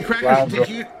 Crackers. Hey, Crackers,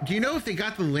 do you know if they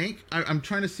got the link? I'm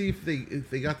trying to see if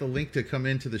they got the link to come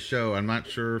into the show. I'm not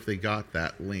sure if they got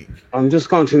that link. I'm just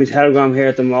going through my Telegram here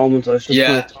at the moment. I was just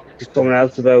going to talk to someone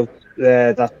else about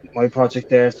my project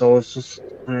there. So it's just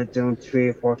kind of doing 3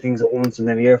 or 4 things at once, and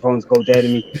then the earphones go dead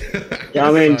in me. Yeah,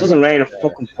 I mean, it doesn't rain, it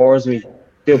fucking pours me.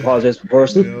 Do apologize for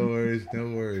person. No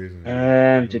worries.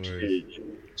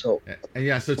 So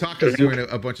Taco's doing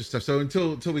a bunch of stuff. So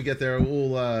until we get there,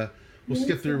 we'll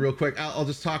skip through real quick. I'll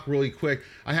just talk really quick.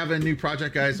 I have a new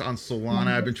project, guys, on Solana.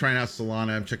 I've been trying out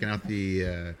Solana. I'm checking out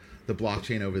the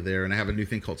blockchain over there, and I have a new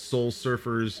thing called Soul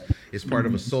Surfers. It's part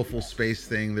of a Soulful Space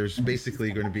thing. There's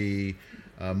basically going to be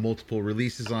multiple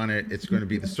releases on it. It's going to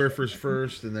be the surfers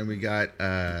first, and then we got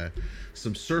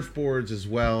some surfboards as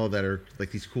well that are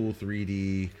like these cool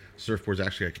 3D surfboards.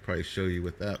 Actually, I could probably show you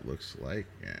what that looks like.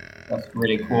 Yeah, that's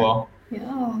pretty cool.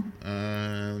 Yeah.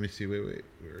 Let me see. Wait.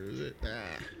 Where is it?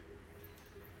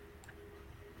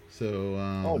 So.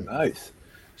 Oh, nice.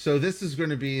 So this is going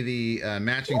to be the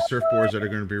matching surfboards that are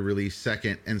going to be released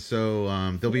second. And so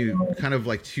there'll be kind of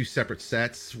like 2 separate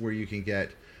sets where you can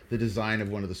get the design of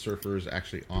one of the surfers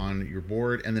actually on your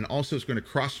board. And then also it's going to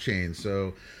cross-chain.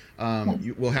 So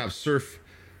we'll have Soul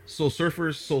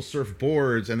Surfers, Soul Surf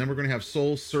boards, and then we're going to have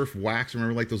Soul Surf Wax.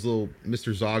 Remember like those little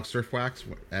Mr. Zog surf wax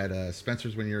at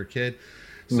Spencer's when you were a kid?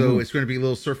 So it's going to be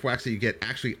little surf wax that you get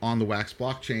actually on the Wax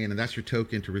blockchain, and that's your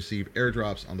token to receive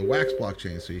airdrops on the Wax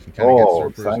blockchain. So you can kind of get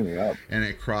surfers, sign me up. and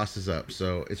it crosses up.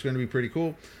 So it's going to be pretty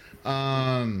cool.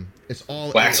 It's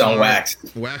all wax on wax.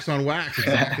 Wax on wax,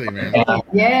 exactly, man.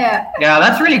 Yeah. Yeah,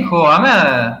 that's really cool. I'm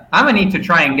gonna need to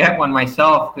try and get one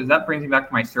myself because that brings me back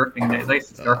to my surfing days. I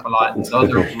used to surf a lot. And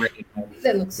those are really nice.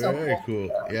 They look so Very cool.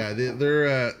 cool. Yeah,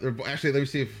 they're actually. Let me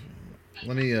see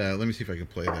if I can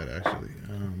play that actually.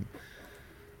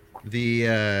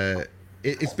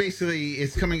 It's basically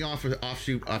it's coming off of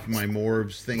offshoot off of my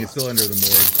Morbs thing. It's still under the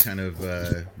Morbs kind of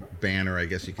banner, I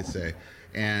guess you could say.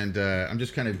 And I'm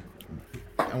just kind of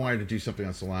I wanted to do something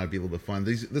on Solana, be a little bit fun.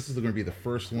 This is going to be the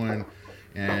first one,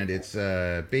 and it's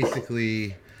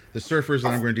basically the surfers, and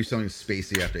I'm going to do something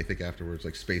spacey afterwards,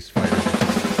 like space fighters.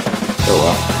 Oh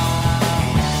wow.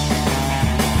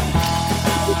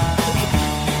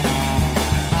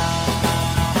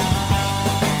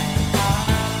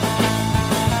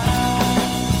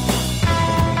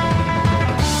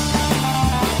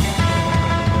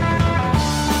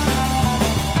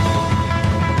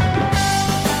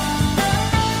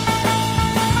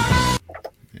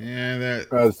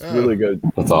 That's really good.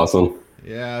 That's awesome.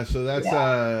 Yeah, so that's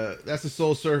the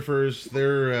Soul Surfers.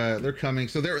 They're coming.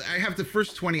 So I have the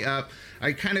first 20 up.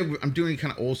 I'm doing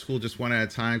kind of old school, just one at a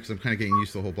time because I'm kind of getting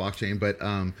used to the whole blockchain. But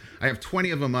I have 20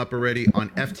 of them up already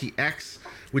on FTX,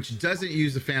 which doesn't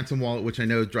use the Phantom Wallet, which I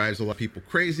know drives a lot of people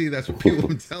crazy. That's what people have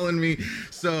been telling me.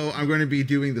 So I'm going to be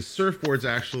doing the surfboards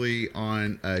actually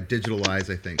on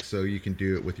Digitalize, I think. So you can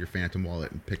do it with your Phantom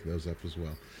Wallet and pick those up as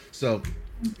well. So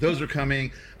those are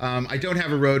coming. I don't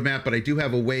have a roadmap, but I do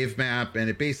have a wave map, and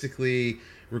it basically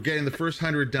we're getting the first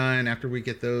 100 done. After we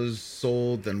get those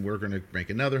sold, then we're going to make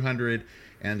another 100,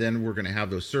 and then we're going to have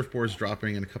those surfboards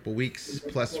dropping in a couple weeks.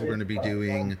 Plus, we're going to be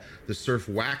doing the Surf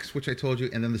Wax, which I told you,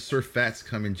 and then the Surf Vets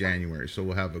come in January. So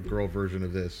we'll have a girl version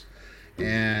of this,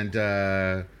 and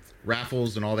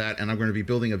raffles and all that. And I'm going to be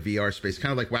building a VR space,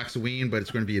 kind of like Waxoween, but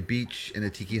it's going to be a beach and a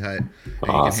tiki hut, and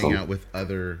awesome. you can hang out with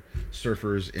other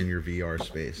surfers in your VR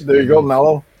space. There you go,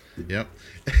 Mello. Yep.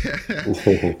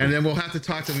 And then we'll have to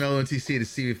talk to Mello and TC to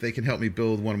see if they can help me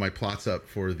build one of my plots up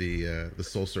for the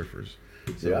Soul Surfers.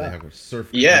 So they have a surf.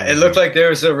 Yeah, it looked like there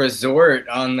was a resort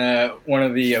on one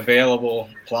of the available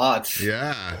plots.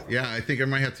 Yeah. I think I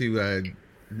might have to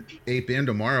ape in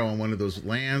tomorrow on one of those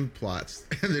land plots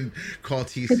and then call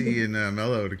TC and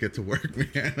Mello to get to work,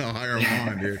 man. I'll hire them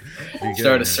on, dude.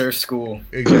 Start a surf school.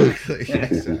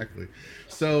 Exactly.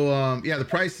 So the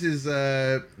price is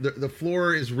the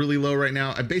floor is really low right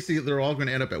now. Basically, they're all going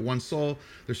to end up at 1 Sol.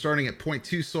 They're starting at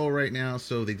 0.2 Sol right now,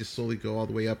 so they just slowly go all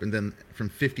the way up, and then from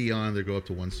 50 on, they go up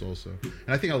to 1 Sol. So, and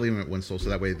I think I'll leave them at 1 Sol, so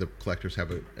that way the collectors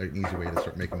have an easy way to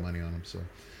start making money on them. So,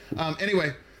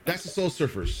 anyway, that's the Soul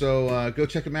Surfers. So go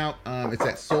check them out. It's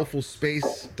at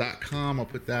soulfulspace.com. I'll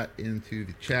put that into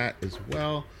the chat as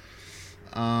well.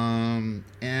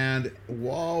 And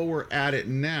while we're at it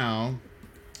now,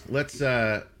 let's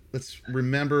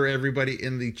remember everybody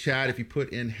in the chat. If you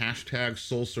put in hashtag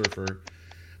Soul Surfer,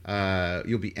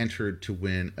 you'll be entered to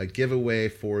win a giveaway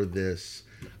for this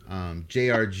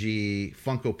JRG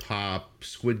Funko Pop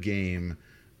Squid Game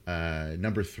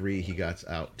number 3 he got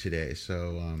out today.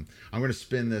 So I'm going to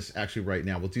spin this actually right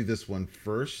now. We'll do this one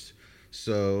first.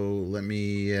 So let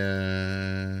me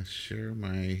share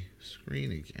my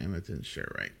screen again. It didn't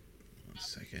share right. 1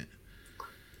 second.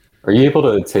 Are you able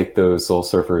to take those Soul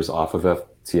Surfers off of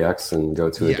FTX and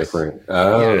go to a different?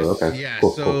 Oh, yes. Okay. Yeah.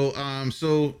 Cool, so cool.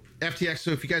 So FTX.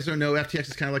 So if you guys don't know, FTX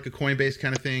is kind of like a Coinbase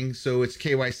kind of thing. So it's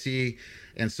KYC.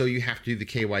 And so you have to do the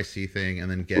KYC thing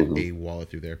and then get a wallet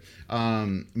through there.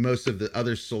 Most of the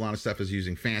other Solana stuff is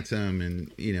using Phantom,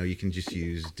 and you can just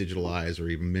use Digitalize or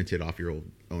even mint it off your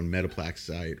own Metaplex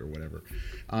site or whatever.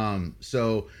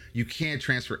 So you can't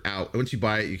transfer out. Once you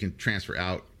buy it, you can transfer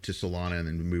out to Solana and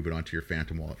then move it onto your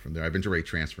Phantom wallet from there. I've been already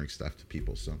transferring stuff to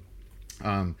people, so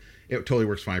it totally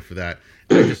works fine for that.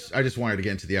 I just wanted to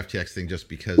get into the FTX thing just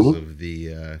because of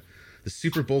the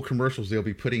Super Bowl commercials they'll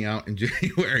be putting out in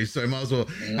January. So I might as well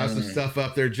have some stuff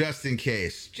up there just in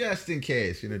case, do some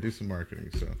marketing.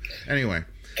 So anyway,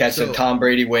 catch a Tom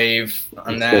Brady wave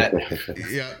on that.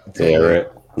 Yeah, totally, right.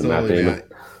 Totally.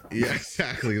 Yeah,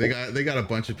 exactly. They got a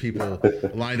bunch of people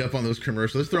lined up on those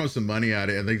commercials. They're throwing some money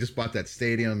at it, and they just bought that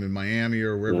stadium in Miami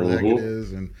or wherever the heck it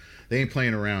is, and they ain't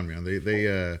playing around, man.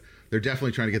 They're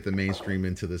definitely trying to get the mainstream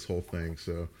into this whole thing.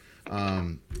 So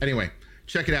anyway.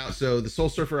 Check it out. So the Soul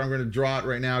Surfer, I'm going to draw it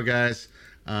right now, guys.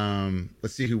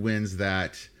 Let's see who wins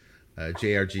that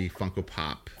JRG Funko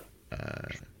Pop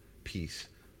piece.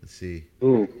 Let's see.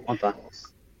 Ooh, want that.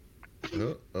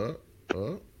 The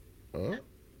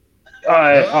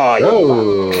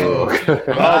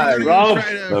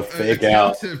fake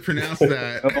out. To pronounce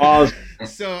that.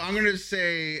 So I'm going to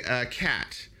say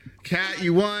Cat. Cat,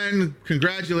 you won.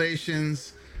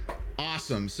 Congratulations.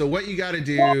 Awesome. So what you got to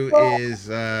do is,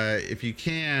 if you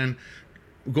can,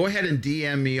 go ahead and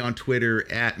DM me on Twitter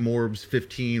at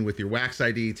Morbs15 with your wax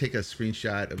ID. Take a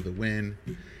screenshot of the win,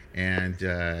 and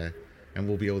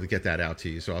we'll be able to get that out to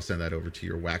you. So I'll send that over to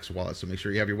your wax wallet. So make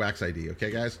sure you have your wax ID.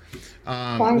 Okay, guys.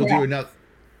 We'll do another.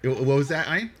 What was that,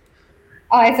 Ian?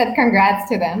 Oh, I said congrats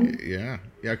to them. Yeah,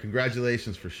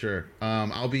 congratulations for sure.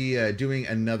 I'll be doing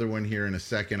another one here in a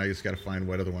second. I just got to find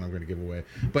what other one I'm going to give away.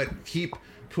 But keep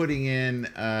putting in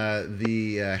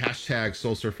the hashtag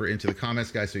Soul Surfer into the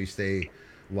comments, guys, so you stay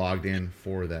logged in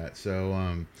for that.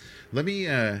 So let me,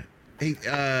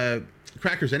 hey,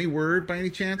 Crackers, any word by any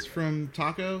chance from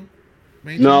Taco?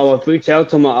 No, I've reached out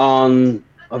to the admin,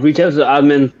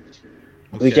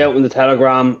 reached out in the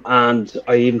Telegram, and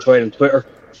I even tried on Twitter.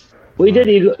 Well, he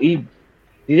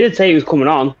did say he was coming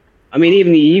on. I mean,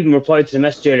 he even replied to the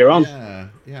message earlier on. Yeah.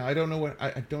 I don't know what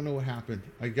happened.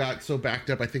 I got so backed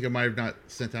up. I think I might have not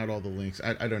sent out all the links.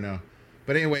 I don't know.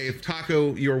 But anyway, if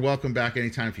Taco, you're welcome back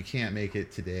anytime if you can't make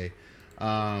it today.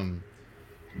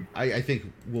 I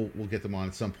think we'll get them on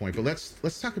at some point. But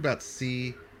let's talk about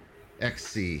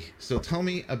CXC. So tell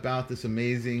me about this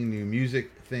amazing new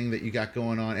music thing that you got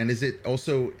going on. And is it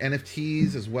also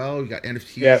NFTs as well? You got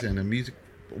NFTs and a music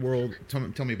world.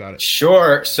 Tell me about it.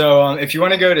 Sure. So if you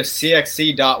want to go to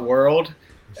cxc.world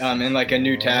in like a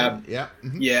new tab. Yeah.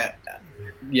 Mm-hmm.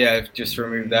 Yeah, just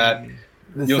remove that.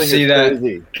 You'll see that.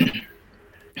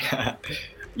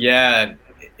 Yeah,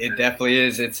 it definitely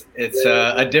is. It's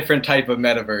a different type of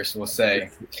metaverse, we'll say.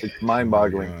 It's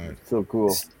mind-boggling. It's so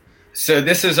cool. So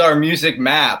this is our music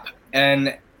map,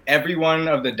 and every one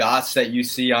of the dots that you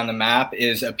see on the map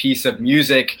is a piece of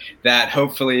music that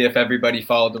hopefully, if everybody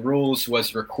followed the rules,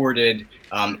 was recorded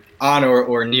on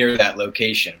or near that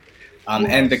location.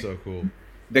 And so cool.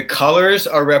 The colors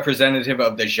are representative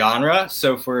of the genre.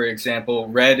 So, for example,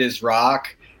 red is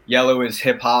rock, yellow is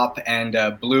hip hop, and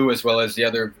blue, as well as the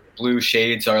other blue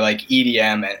shades, are like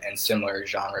EDM and similar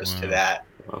genres to that.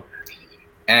 Wow.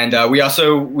 And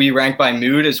we rank by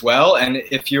mood as well. And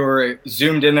if you're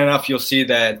zoomed in enough, you'll see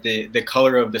that the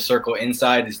color of the circle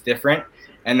inside is different,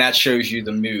 and that shows you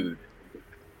the mood.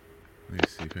 Let me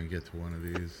see if I can get to one of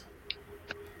these.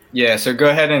 Yeah, so go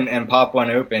ahead and pop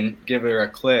one open, give it a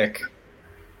click.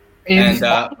 Is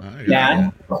all the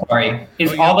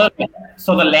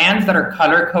lands that are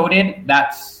color coded?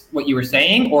 That's what you were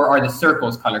saying, or are the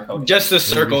circles color coded? Just the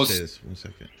circles. 1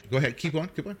 second. Go ahead. Keep on.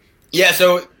 Yeah.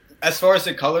 So as far as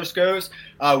the colors goes,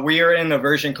 we are in a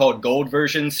version called gold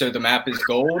version. So the map is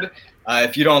gold.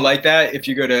 If you don't like that, if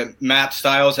you go to map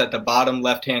styles at the bottom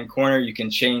left-hand corner, you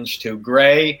can change to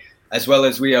gray, as well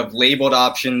as we have labeled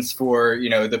options for,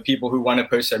 the people who want to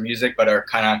post their music but are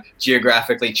kind of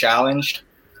geographically challenged.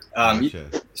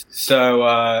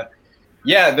 The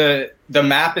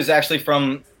map is actually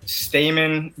from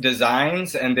Stamen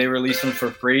Designs, and they release them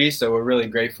for free, so we're really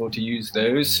grateful to use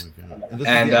those.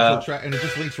 And it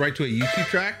just links right to a YouTube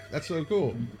track. That's so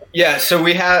cool. Yeah, so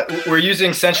we're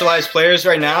using centralized players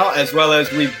right now, as well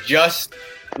as we've just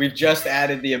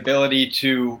added the ability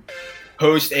to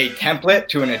post a template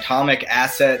to an Atomic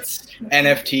Assets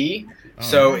NFT.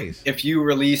 So nice. If you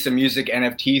release a music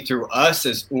NFT through us,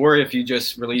 or if you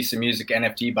just release a music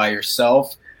NFT by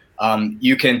yourself,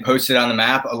 you can post it on the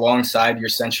map alongside your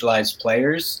centralized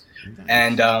players.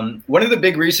 Nice. And one of the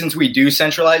big reasons we do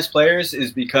centralized players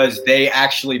is because they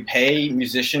actually pay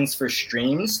musicians for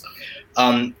streams.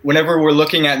 Whenever we're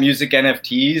looking at music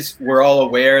NFTs, we're all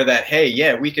aware that, hey,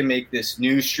 yeah, we can make this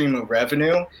new stream of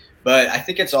revenue. But I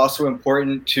think it's also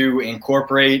important to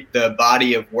incorporate the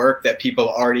body of work that people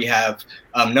already have.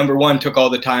 Number one, took all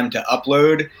the time to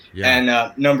upload. Yeah.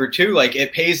 And number two,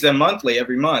 it pays them monthly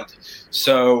every month.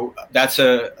 So that's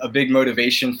a big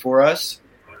motivation for us,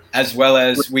 as well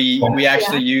as we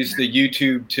actually use the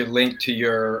YouTube to link to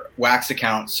your Wax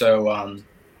account. So,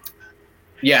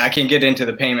 I can get into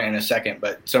the payment in a second,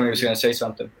 but somebody was going to say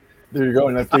something. There you go,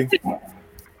 Nifty.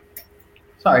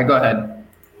 Sorry, go ahead.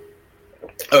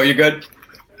 Oh, you're good.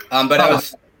 But I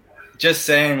was just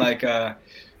saying,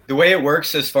 the way it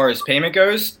works as far as payment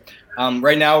goes,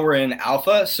 right now we're in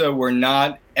alpha, so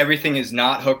everything is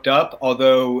not hooked up,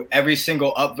 although every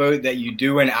single upvote that you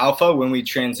do in alpha, when we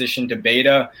transition to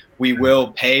beta, we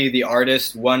will pay the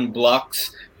artist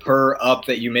 $1 per up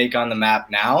that you make on the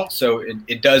map now. So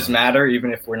it does matter,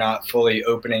 even if we're not fully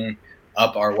opening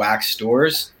up our Wax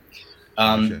stores.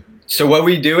 So what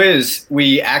we do is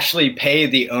we actually pay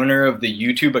the owner of the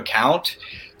YouTube account.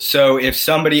 So if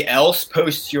somebody else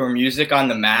posts your music on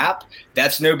the map,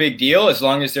 that's no big deal as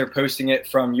long as they're posting it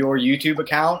from your YouTube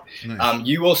account. Nice.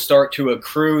 You will start to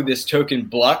accrue this token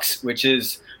Blux, which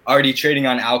is already trading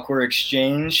on Alcor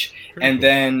Exchange. Pretty cool.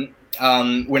 Then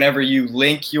whenever you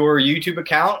link your YouTube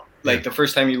account, like the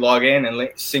first time you log in and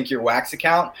sync your Wax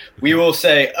account, we will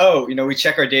say, oh, we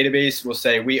check our database. We'll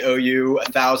say we owe you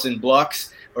 1,000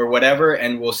 blocks or whatever,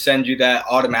 and we'll send you that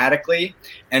automatically.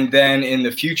 And then in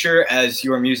the future, as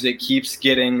your music keeps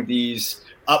getting these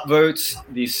upvotes,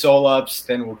 these soul ups,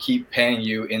 then we'll keep paying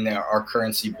you in our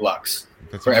currency blocks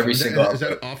for every single upvote. Is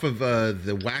that off of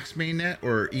the Wax mainnet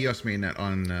or EOS mainnet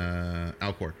on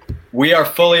Alcor? We are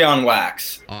fully on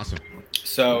Wax. Awesome.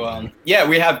 So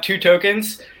we have 2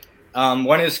 tokens.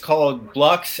 One is called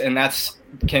Blux, and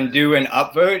can do an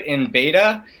upvote in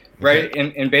beta. Right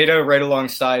in beta, right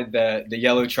alongside the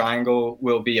yellow triangle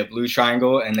will be a blue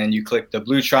triangle, and then you click the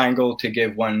blue triangle to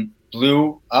give one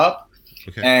blue up,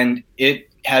 and it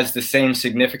has the same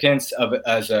significance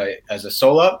as a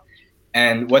soul up.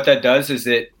 And what that does is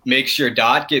it makes your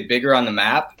dot get bigger on the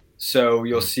map, so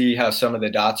you'll see how some of the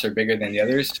dots are bigger than the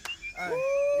others.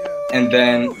 And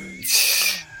then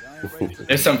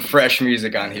there's some fresh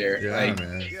music on here. Yeah,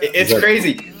 man. It's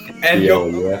crazy, and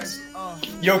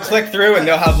you'll click through and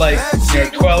they'll have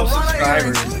 12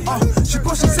 subscribers. She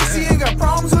pushing 60 ain't got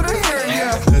problems with her hair.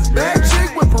 Yeah, bad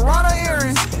chick with piranha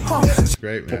earrings. That's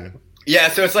great, man. Yeah,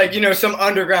 so it's like some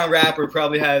underground rapper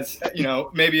probably has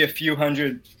maybe a few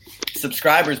hundred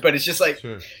subscribers, but it's just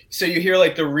so you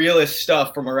hear the realest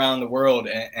stuff from around the world,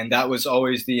 and that was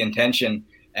always the intention,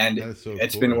 and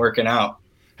it's been working out.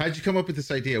 How did you come up with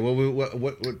this idea?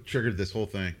 What triggered this whole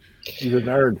thing? He's a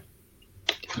nerd.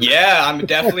 Yeah, I'm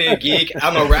definitely a geek.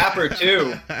 I'm a rapper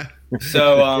too.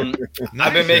 So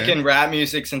I've been making rap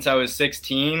music since I was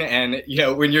 16. And,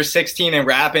 when you're 16 and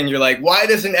rapping, you're like, why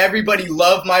doesn't everybody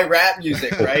love my rap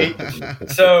music, right?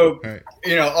 So,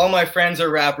 all my friends are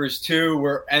rappers too.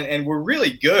 We're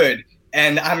really good.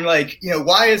 And I'm like,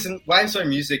 why is our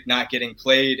music not getting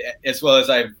played, as well as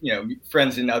I've,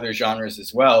 friends in other genres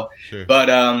as well. Sure. But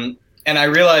and I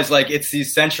realized it's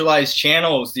these centralized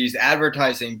channels, these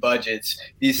advertising budgets,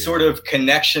 these sort of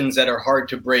connections that are hard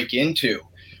to break into.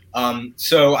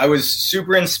 So I was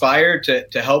super inspired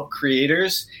to help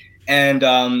creators. And,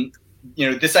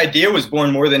 this idea was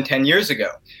born more than 10 years ago.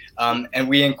 And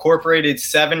we incorporated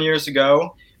 7 years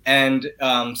ago. And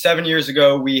 7 years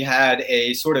ago, we had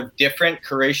a sort of different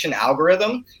curation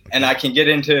algorithm. And I can get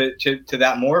into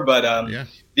that more. But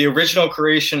the original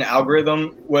curation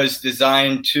algorithm was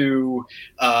designed to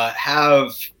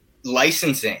have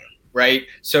licensing, right?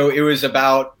 So it was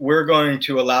about, we're going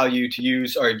to allow you to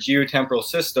use our geotemporal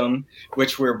system,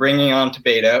 which we're bringing on to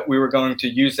beta. We were going to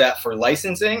use that for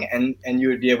licensing, and you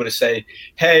would be able to say,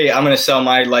 hey, I'm going to sell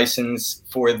my license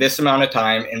for this amount of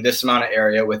time in this amount of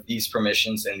area with these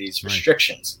permissions and these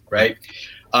restrictions, right?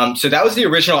 So that was the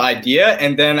original idea.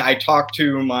 And then I talked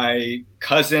to my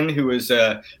cousin, who is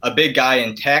a big guy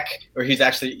in tech, or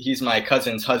he's my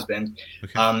cousin's husband.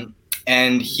 Okay.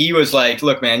 And he was like,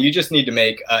 look, man, you just need to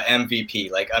make a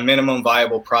MVP, like a minimum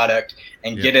viable product,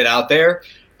 and get it out there.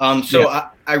 So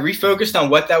I refocused on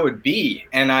what that would be.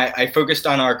 And I focused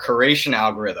on our curation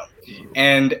algorithm.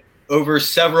 And over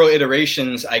several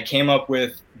iterations, I came up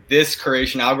with this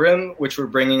curation algorithm, which we're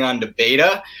bringing on to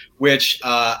beta, which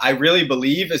I really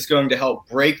believe is going to help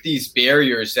break these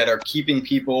barriers that are keeping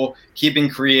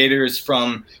creators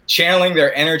from channeling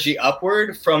their energy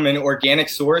upward from an organic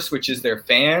source, which is their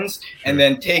fans, and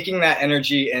then taking that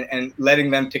energy and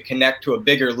letting them to connect to a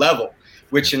bigger level,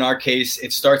 which in our case,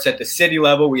 it starts at the city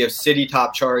level. We have city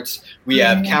top charts, we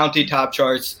have county top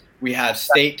charts, we have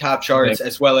state top charts,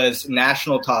 as well as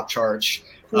national top charts.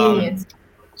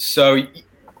 So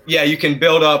yeah, you can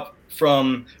build up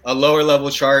from a lower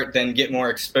level chart, then get more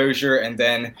exposure, and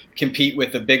then compete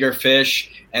with the bigger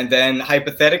fish. And then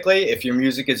hypothetically, if your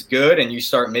music is good and you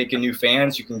start making new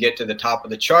fans, you can get to the top of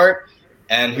the chart,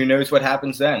 and who knows what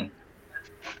happens then.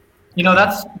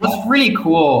 That's really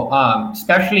cool,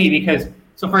 especially because,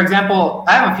 so for example,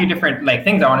 I have a few different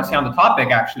things I want to say on the topic,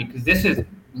 actually, because this is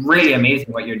really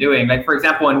amazing what you're doing. Like, for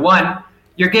example, in one,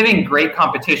 you're giving great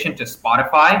competition to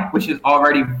Spotify, which is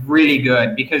already really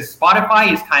good, because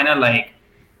Spotify is kind of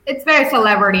it's very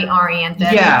celebrity oriented.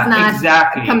 Yeah, it's not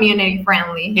exactly. Community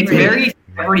friendly. It's very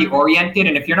celebrity oriented,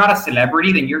 and if you're not a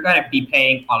celebrity, then you're going to be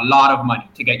paying a lot of money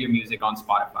to get your music on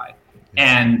Spotify.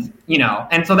 And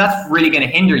and so that's really going to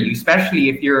hinder you, especially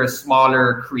if you're a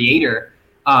smaller creator,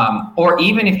 or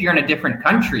even if you're in a different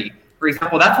country. For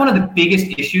example, that's one of the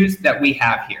biggest issues that we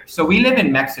have here. So we live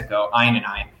in Mexico, Ian and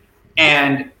I.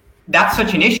 And that's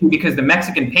such an issue because the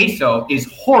Mexican peso is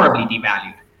horribly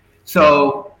devalued.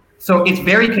 So it's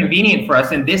very convenient for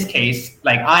us in this case,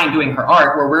 like I'm doing her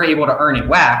art, where we're able to earn in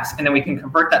wax, and then we can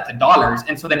convert that to dollars.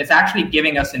 And so then it's actually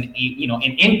giving us an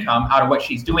income out of what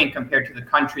she's doing compared to the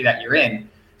country that you're in.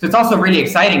 So it's also really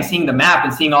exciting seeing the map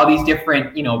and seeing all these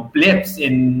different, blips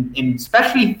in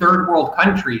especially third world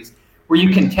countries where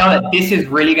you can tell that this is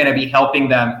really going to be helping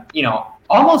them,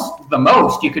 almost the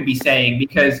most, you could be saying,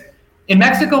 because in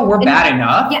Mexico, we're bad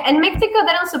enough. Yeah, in Mexico,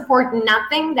 they don't support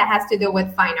nothing that has to do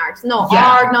with fine arts. No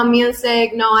art, no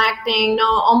music, no acting, no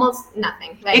almost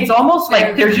nothing. It's almost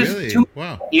like there's just too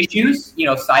many issues,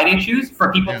 side issues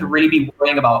for people to really be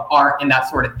worrying about art and that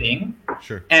sort of thing.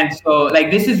 Sure. And so,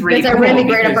 this is really cool. It's a really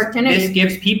great opportunity. This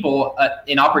gives people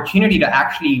an opportunity to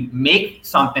actually make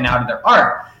something out of their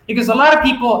art. Because a lot of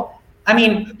people,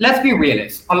 let's be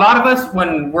realists. A lot of us,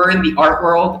 when we're in the art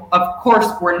world, of course,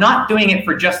 we're not doing it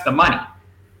for just the money.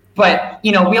 But,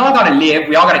 we all got to live.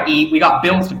 We all got to eat. We got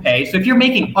bills to pay. So if you're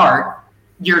making art,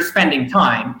 you're spending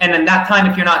time. And then that time,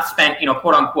 if you're not spent,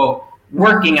 quote unquote,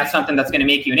 working at something that's going to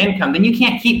make you an income, then you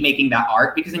can't keep making that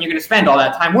art because then you're going to spend all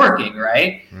that time working,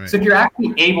 right? So if you're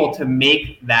actually able to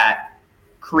make that,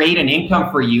 create an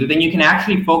income for you, then you can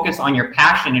actually focus on your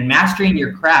passion and mastering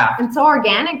your craft. And so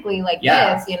organically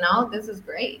this, this is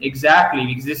great. Exactly,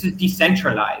 because this is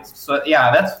decentralized. So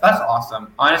that's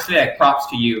awesome. Honestly, props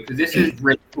to you, because this is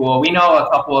really cool. We know a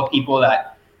couple of people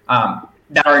that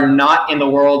that are not in the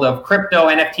world of crypto,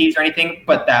 NFTs or anything,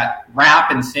 but that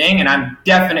rap and sing, and I'm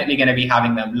definitely going to be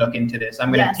having them look into this.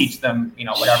 I'm going to teach them,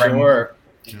 whatever. Sure.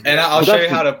 And I'll show you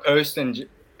how to post and...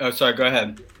 Oh, sorry, go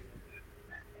ahead.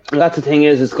 That's the thing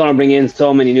is, it's going to bring in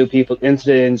so many new people into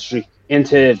the industry,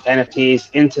 into NFTs,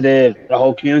 into the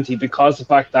whole community, because the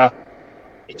fact that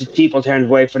it's a cheap alternative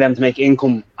way for them to make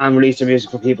income and release their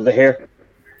music for people to hear.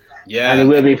 Yeah. And it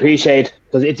will be appreciated,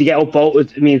 because if you get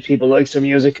upvoted, it means people like their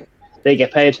music, they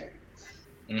get paid.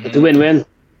 Mm-hmm. It's a win-win.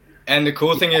 And the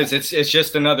cool thing is, it's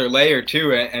just another layer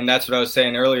too, and that's what I was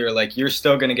saying earlier. Like, you're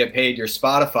still going to get paid your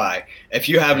Spotify. If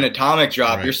you have an atomic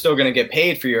drop, you're still going to get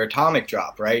paid for your atomic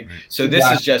drop, right? So this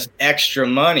is just extra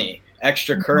money,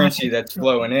 extra currency that's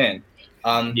flowing in.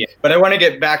 But I want to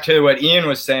get back to what Ian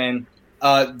was saying.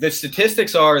 The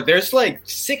statistics are there's like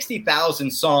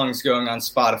 60,000 songs going on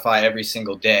Spotify every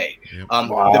single day.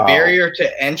 The barrier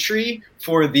to entry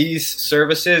for these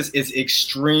services is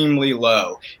extremely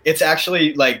low. It's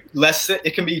actually like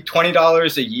it can be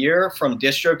 $20 a year from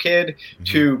DistroKid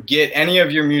to get any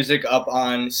of your music up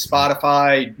on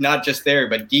Spotify, not just there,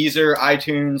 but Deezer,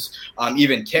 iTunes,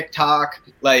 even TikTok.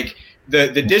 Like,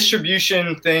 the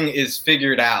distribution thing is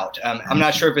figured out. I'm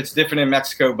not sure if it's different in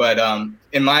Mexico, but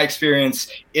in my experience,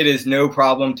 it is no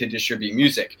problem to distribute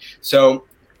music. So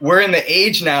we're in the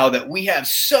age now that we have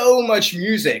so much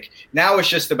music. Now it's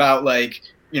just about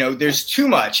there's too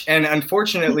much. And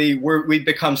unfortunately, we've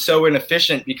become so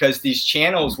inefficient because these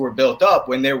channels were built up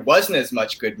when there wasn't as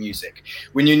much good music,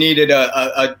 when you needed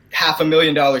a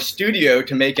 $500,000 studio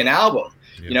to make an album.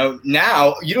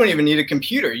 Now you don't even need a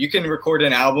computer. You can record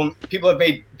an album. People have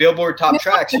made Billboard top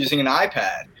tracks using an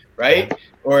iPad, right?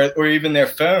 Or even their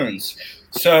phones.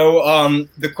 So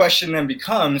the question then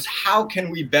becomes, how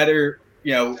can we better,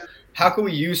 how can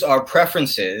we use our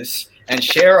preferences and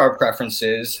share our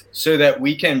preferences so that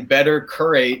we can better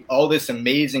curate all this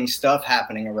amazing stuff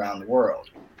happening around the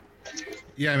world?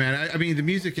 Yeah, man. I mean, the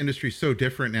music industry is so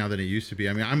different now than it used to be.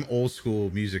 I mean, I'm old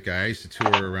school music guy. I used to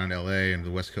tour around LA and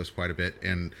the West Coast quite a bit,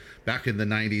 and back in the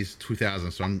 90s,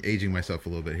 2000s. So I'm aging myself a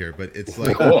little bit here, but it's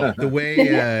like the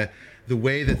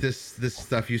way that this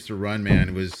stuff used to run, man,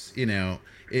 it was,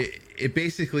 it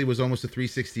basically was almost a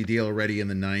 360 deal already in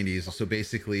the 90s. So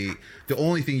basically, the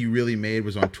only thing you really made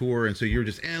was on tour, and so you're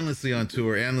just endlessly on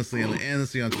tour, endlessly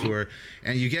on tour,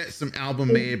 and you get some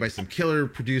album made by some killer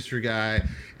producer guy,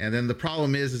 and then the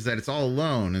problem is that it's all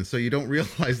alone, and so you don't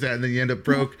realize that, and then you end up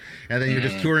broke, and then you're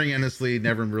just touring endlessly,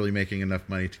 never really making enough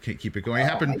money to keep it going. It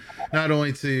happened not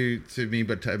only to me,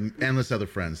 but to endless other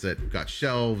friends that got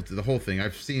shelved, the whole thing.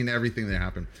 I've seen everything that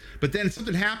happened. But then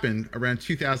something happened around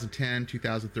 2010,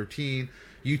 2013.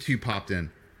 YouTube popped in.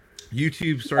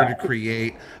 YouTube started to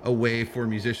create a way for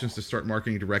musicians to start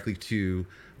marketing directly to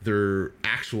their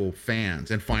actual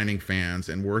fans and finding fans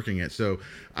and working it. So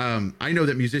I know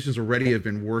that musicians already have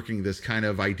been working this kind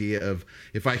of idea of,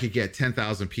 if I could get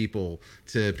 10,000 people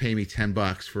to pay me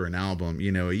 $10 for an album,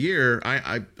 a year,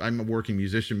 I'm a working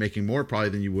musician making more probably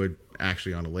than you would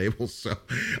actually on a label. So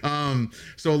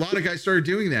so a lot of guys started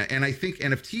doing that, and I think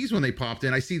NFTs, when they popped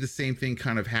in, I see the same thing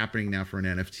kind of happening now for an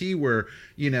NFT, where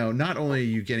not only are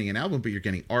you getting an album, but you're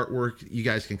getting artwork. You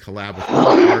guys can collab with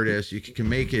artists. You can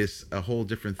make it a whole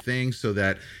different thing so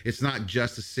that it's not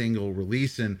just a single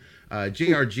release. And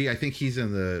JRG, I think he's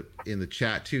in the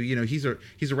chat too. He's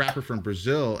a rapper from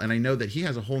Brazil, and I know that he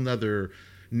has a whole nother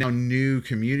now new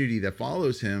community that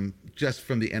follows him just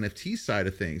from the NFT side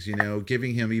of things, you know,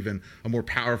 giving him even a more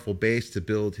powerful base to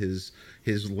build his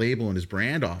label and his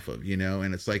brand off of, you know.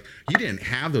 And it's like, you didn't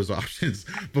have those options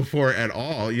before at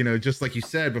all, you know. Just like you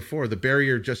said before, the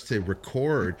barrier just to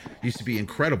record used to be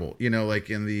incredible, you know, like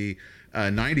in the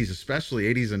 90s, especially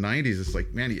 80s and 90s. It's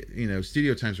like, man, you know,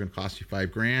 studio times are gonna cost you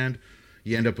 $5,000.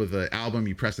 You end up with an album,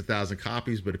 you press 1,000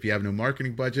 copies, but if you have no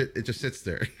marketing budget, it just sits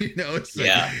there. You know, it's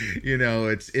like, you know,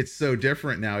 it's so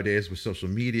different nowadays with social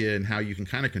media and how you can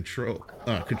kind of control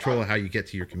how you get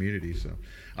to your community. So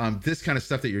this kind of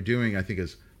stuff that you're doing, I think,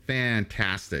 is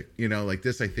fantastic. You know, like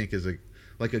this, I think, is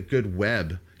like a good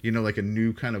web, you know, like a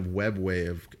new kind of web way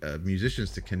of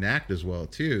musicians to connect as well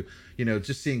too. You know,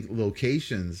 just seeing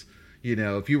locations, you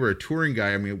know, if you were a touring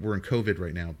guy, I mean, we're in COVID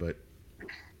right now, but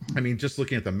I mean, just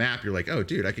looking at the map, you're like, oh,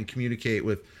 dude, I can communicate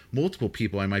with multiple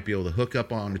people I might be able to hook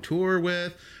up on a tour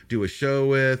with, do a show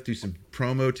with, do some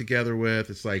promo together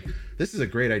with. It's like, this is a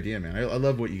great idea, man. I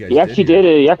love what you guys did. You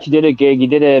actually did a gig. You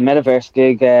did a Metaverse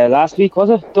gig last week,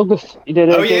 was it, Douglas? You did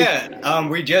a gig? Yeah.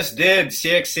 We just did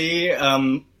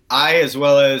CXC. I, as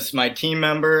well as my team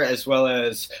member, as well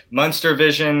as Munster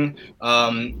Vision,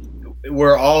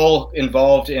 we're all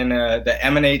involved in the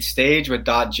Emanate stage with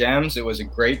 .gems. It was a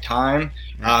great time.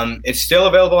 It's still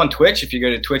available on Twitch. If you go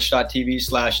to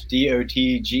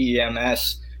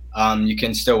twitch.tv/DOTGEMS, you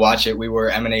can still watch it. We were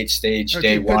Emanate stage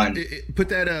day one. Put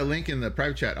that link in the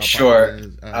private chat. Sure,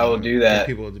 I will do that.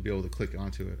 For people to be able to click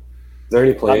onto it. Is there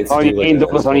any plans to do like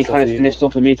Douglas only kind of finished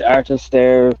up to meet the artists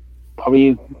there,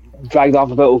 probably dragged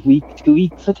off about a week, 2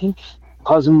 weeks, I think.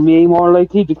 Because of me, more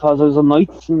likely, because I was on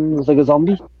nights and was like a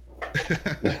zombie.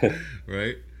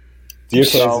 Right. Do you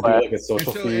plan to do like a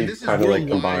social feed, this is kind of like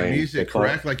worldwide combine music, TikTok?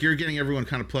 correct? Like you're getting everyone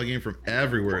kind of plugging in from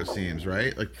everywhere, it seems,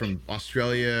 right? Like from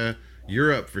Australia,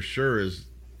 Europe for sure is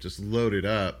just loaded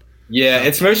up. Yeah, so,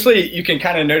 it's mostly, you can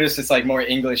kind of notice it's like more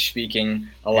English speaking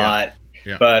a lot,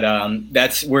 but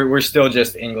that's we're still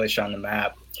just English on the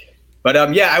map. But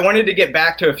I wanted to get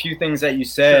back to a few things that you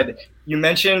said. Sure. You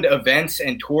mentioned events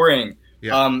and touring.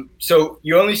 Yeah. So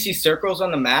you only see circles on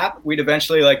the map. We'd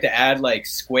eventually like to add like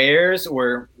squares,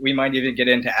 or we might even get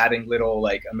into adding little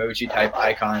like emoji type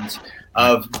icons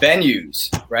of venues,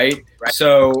 right?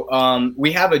 So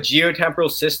we have a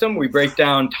geotemporal system. We break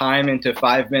down time into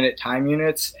 5-minute time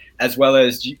units, as well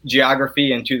as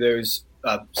geography into those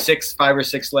 5 or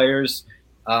 6 layers,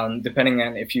 depending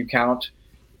on if you count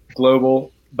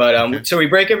global. But so we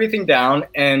break everything down,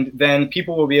 and then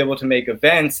people will be able to make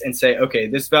events and say, okay,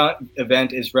 this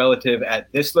event is relative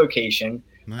at this location.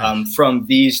 Nice. From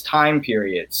these time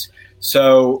periods.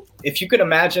 So if you could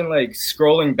imagine like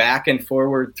scrolling back and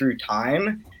forward through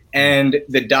time, and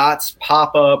the dots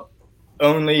pop up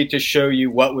only to show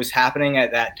you what was happening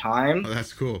at that time. Oh,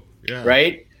 that's cool. Yeah.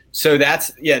 Right. So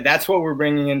that's what we're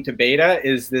bringing into beta,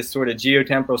 is this sort of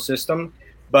geotemporal system.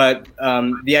 But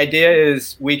the idea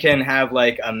is we can have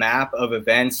like a map of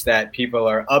events that people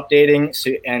are updating,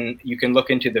 and you can look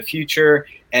into the future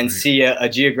and see a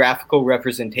geographical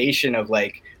representation of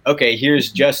like, okay,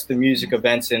 here's just the music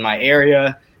events in my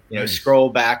area. You know, scroll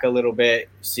back a little bit,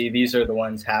 see these are the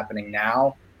ones happening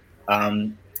now.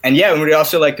 And we'd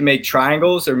also like to make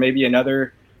triangles, or maybe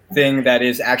another thing that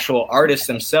is actual artists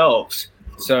themselves.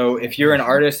 So if you're an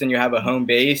artist and you have a home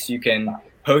base, you can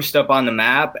post up on the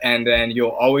map, and then you'll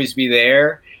always be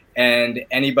there, and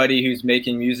anybody who's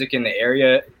making music in the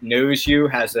area knows you,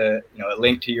 has a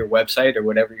link to your website or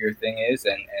whatever your thing is,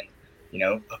 and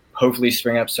hopefully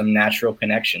spring up some natural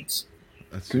connections.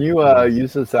 Can you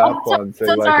use this app on say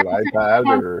like an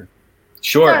iPad or?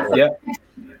 Sure. Yeah.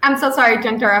 I'm so sorry to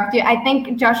interrupt you. I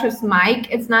think Josh's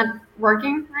mic is not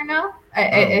working right now.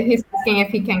 He's asking if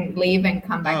he can leave and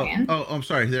come back in. Oh, I'm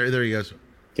sorry. There he goes.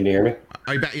 Can you hear me?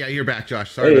 Yeah, you're back,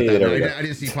 Josh. Sorry about that. I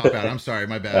didn't see you pop out. I'm sorry.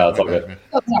 My bad. It's all good. Man.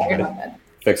 Oh, sorry about that.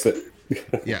 Fixed it.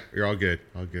 Yeah, you're all good.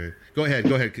 All good. Go ahead.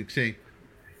 See.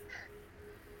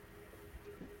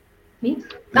 Me?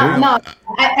 No.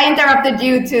 I interrupted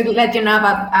you to let you know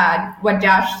about what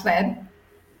Josh said.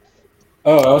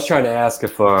 Oh, I was trying to ask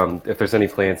if there's any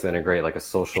plans to integrate like a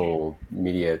social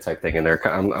media type thing in there.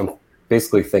 I'm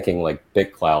basically thinking like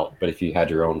BitClout, but if you had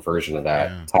your own version of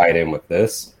that tied in with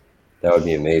this, that would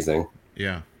be amazing.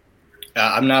 Yeah.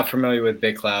 I'm not familiar with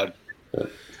BitClout. So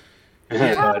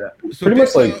pretty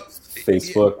much like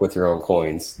Facebook with your own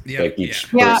coins. Yeah. Like each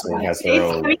person has their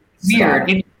own.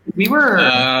 Weird. We were.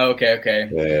 Okay.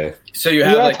 Yeah. So you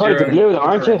have tied to blue,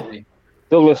 aren't you,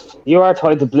 Douglas? You are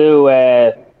tied to blue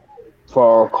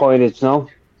for coinage, no?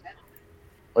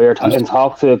 Or you're in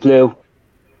talk to blue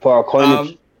for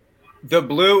coinage. The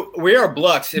blue, we are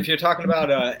Blux. If you're talking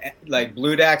about like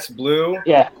Blue Dax Blue,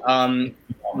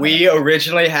 we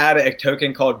originally had a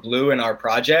token called Blue in our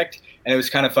project, and it was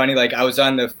kind of funny. Like I was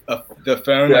on the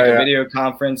phone, a video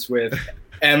conference with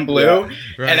M Blue,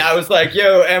 and I was like,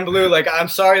 "Yo, M Blue, like I'm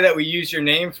sorry that we used your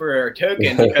name for our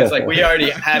token because like we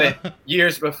already had it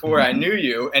years before I knew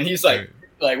you." And he's like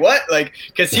what? Like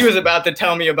because he was about to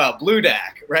tell me about Blue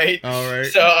DAC, right? All right.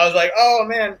 So I was like, "Oh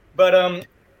man," but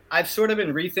I've sort of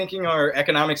been rethinking our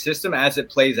economic system as it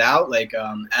plays out, like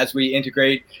as we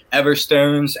integrate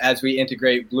Everstones, as we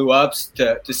integrate Blue Ups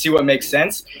to see what makes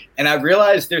sense. And I've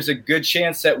realized there's a good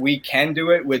chance that we can do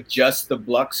it with just the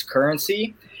Blux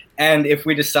currency. And if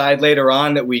we decide later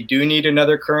on that we do need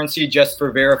another currency just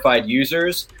for verified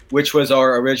users, which was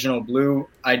our original Blue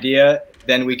idea,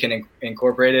 then we can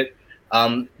incorporate it.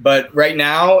 But right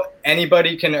now,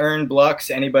 anybody can earn Blux,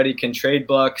 anybody can trade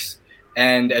Blux.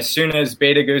 And as soon as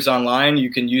beta goes online, you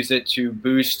can use it to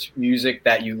boost music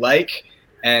that you like.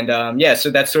 And so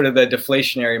that's sort of the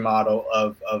deflationary model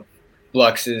of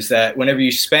Blux, is that whenever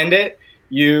you spend it,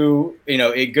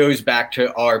 it goes back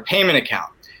to our payment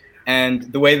account.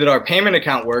 And the way that our payment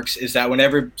account works is that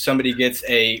whenever somebody gets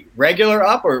a regular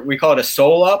up, or we call it a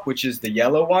soul up, which is the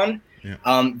yellow one,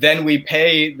 then we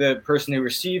pay the person who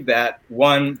received that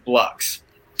 1 Blux.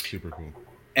 Super cool.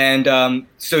 And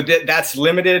so that's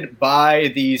limited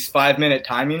by these 5-minute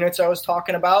time units I was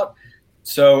talking about.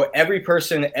 So every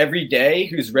person every day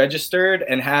who's registered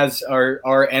and has our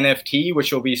NFT,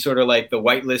 which will be sort of like the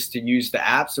whitelist to use the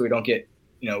app so we don't get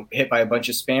hit by a bunch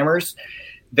of spammers,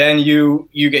 then you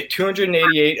get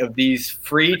 288 of these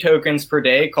free tokens per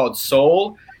day called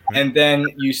Soul. And then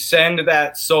you send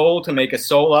that soul to make a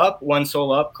soul up. 1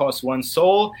 soul up costs 1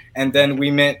 soul. And then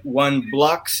we mint 1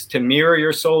 Blux to mirror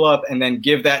your soul up and then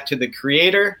give that to the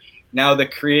creator. Now the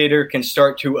creator can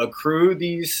start to accrue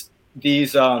these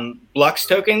Blux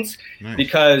tokens. Nice.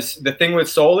 Because the thing with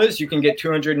soul is you can get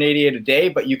 288 a day,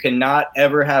 but you cannot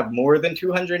ever have more than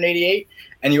 288.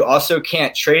 And you also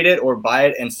can't trade it or buy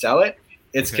it and sell it.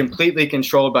 It's completely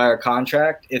controlled by our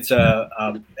contract. It's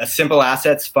a simple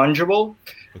assets fungible.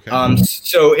 Okay.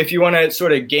 So if you want to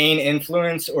sort of gain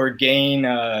influence or gain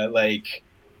you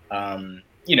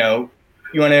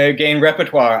want to gain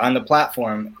repertoire on the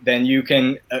platform, then you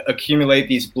can accumulate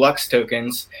these Blux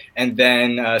tokens and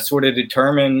then sort of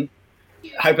determine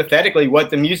hypothetically what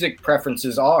the music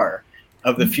preferences are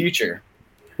of the future.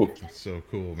 That's so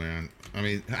cool, man. I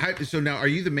mean, so now are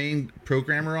you the main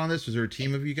programmer on this? Was there a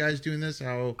team of you guys doing this?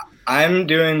 How? I'm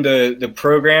doing the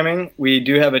programming. We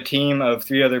do have a team of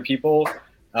 3 other people.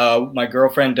 My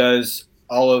girlfriend does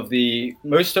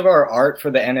most of our art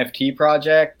for the NFT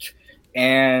project.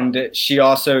 And she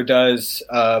also does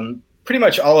pretty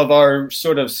much all of our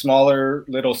sort of smaller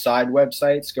little side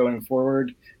websites going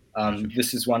forward.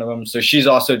 This is one of them. So she's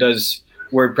also does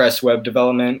WordPress web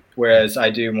development, whereas I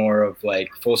do more of like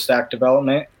full stack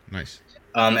development. Nice.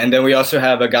 And then we also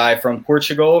have a guy from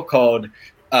Portugal called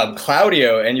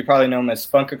Claudio, and you probably know him as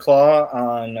Funkaclaw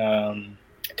on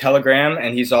Telegram,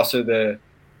 and he's also the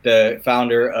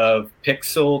founder of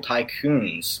Pixel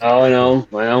Tycoons. Oh, I know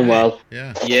well.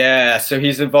 Yeah, so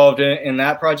he's involved in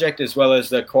that project as well as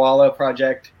the Koala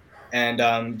project,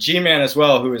 and G-Man as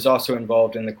well, who is also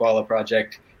involved in the Koala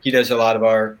project. He does a lot of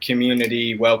our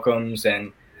community welcomes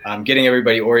and getting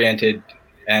everybody oriented,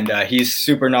 and he's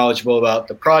super knowledgeable about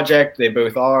the project. They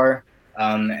both are,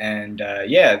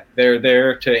 they're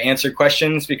there to answer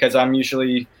questions because I'm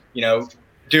usually,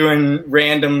 doing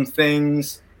random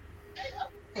things.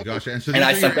 Gotcha. And so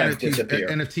I sometimes disappear.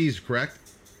 NFTs, correct?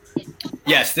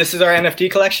 Yes, this is our NFT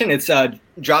collection. It's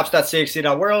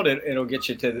drops.cxc.world. It'll get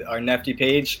you to our Nifty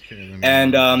page.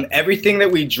 And everything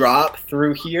that we drop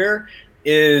through here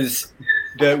is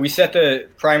we set the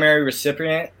primary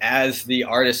recipient as the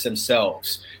artists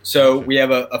themselves. So we have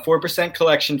a 4%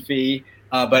 collection fee.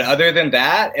 But other than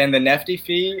that and the Nifty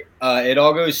fee, it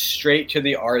all goes straight to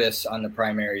the artists on the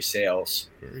primary sales.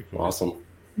 Very cool. Awesome.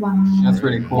 Wow. That's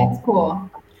really cool. That's cool.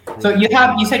 So you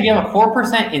said you have a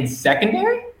 4% in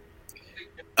secondary?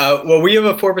 Well, we have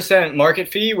a 4% market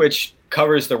fee, which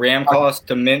covers the RAM cost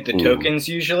to mint the tokens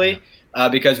usually,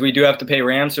 because we do have to pay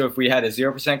RAM. So if we had a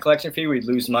 0% collection fee, we'd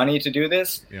lose money to do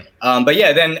this.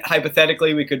 Yeah. Then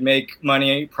hypothetically, we could make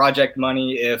money, project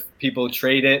money, if people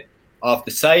trade it off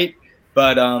the site.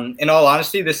 But in all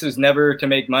honesty, this is never to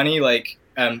make money. Like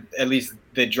at least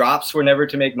the drops were never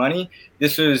to make money.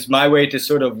 This was my way to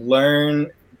sort of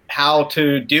learn how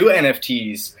to do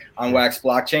NFTs on Wax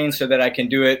blockchain so that I can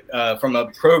do it from a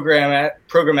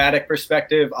programmatic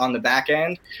perspective on the back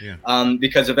end. Yeah.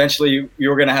 Because eventually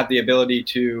you're going to have the ability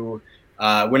to,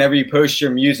 whenever you post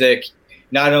your music,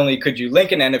 not only could you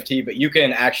link an NFT, but you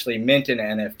can actually mint an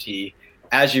NFT.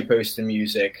 as you post the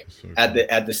music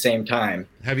at the same time.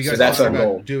 Have you guys that's thought our about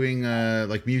goal. doing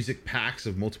like music packs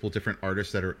of multiple different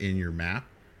artists that are in your map?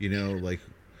 You know, like,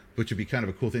 which would be kind of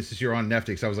a cool thing since you're on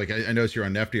Nifty. So I was like, I noticed you're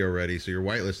on Nifty already, so you're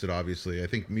whitelisted, obviously. I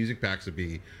think music packs would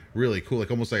be really cool, like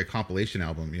almost like a compilation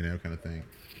album, you know, kind of thing.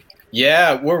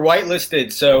 Yeah, we're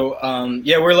whitelisted. So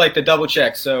we're like the double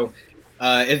check. So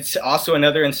it's also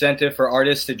another incentive for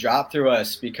artists to drop through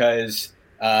us because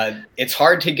it's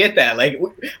hard to get that. Like,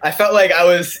 I felt like I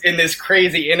was in this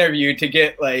crazy interview to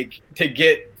get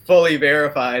fully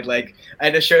verified. Like, I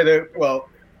had to show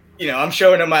I'm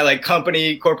showing them my like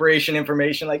company, corporation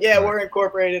information. Like, yeah, we're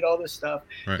incorporated, all this stuff.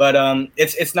 Right. But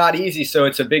it's not easy. So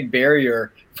it's a big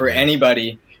barrier for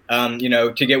anybody, to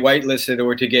get whitelisted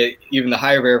or to get even the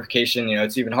higher verification. You know,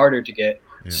 it's even harder to get.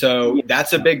 Yeah. So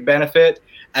that's a big benefit,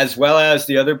 as well as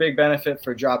the other big benefit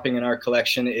for dropping in our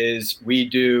collection is we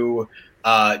do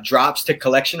drops to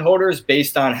collection holders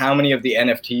based on how many of the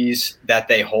NFTs that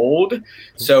they hold.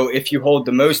 So if you hold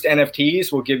the most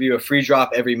NFTs, we'll give you a free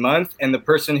drop every month. And the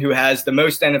person who has the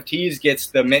most NFTs gets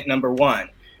the mint number 1.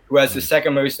 Who has the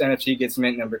second most NFT gets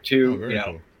mint number 2,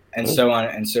 cool. And so on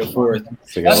and so forth.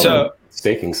 So you got a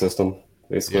staking system,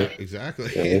 basically. Yeah,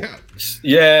 exactly.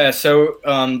 Yeah. So,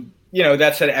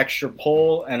 that's an extra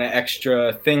pull and an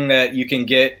extra thing that you can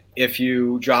get if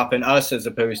you drop in us as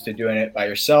opposed to doing it by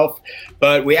yourself.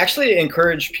 But we actually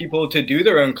encourage people to do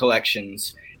their own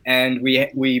collections. And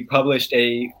we published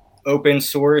a open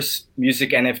source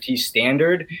music NFT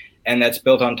standard, and that's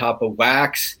built on top of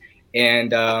Wax.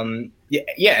 And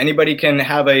anybody can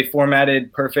have a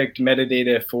formatted, perfect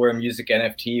metadata for a music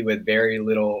NFT with very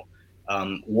little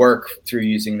work through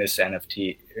using this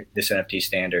NFT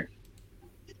standard.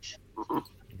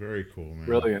 Very cool, man.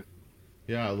 Brilliant.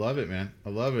 Yeah, I love it, man. I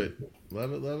love it.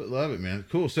 Love it, man.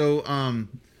 Cool. So,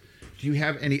 do you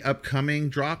have any upcoming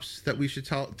drops that we should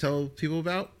tell people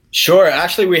about? Sure.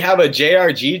 Actually, we have a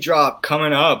JRG drop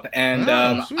coming up, and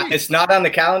it's not on the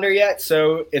calendar yet,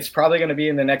 so it's probably going to be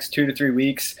in the next 2 to 3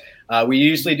 weeks. We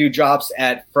usually do drops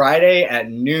at Friday at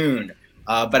noon,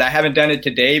 but I haven't done it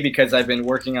today because I've been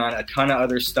working on a ton of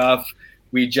other stuff.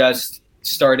 We just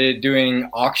started doing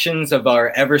auctions of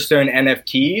our Everstone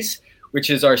NFTs, which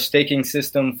is our staking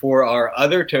system for our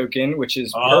other token, which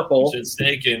is purple. It's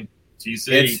staking.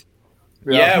 TC.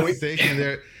 Staking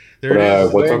there. There it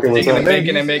is. What token was that? And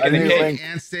making the cake.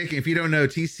 And staking. If you don't know,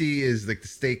 TC is like the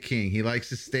steak king. He likes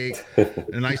to steak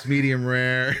a nice medium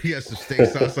rare. He has some steak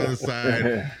sauce on the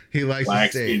side. He likes Black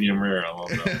to steak. medium rare. I love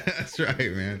that. That's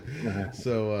right, man.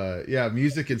 So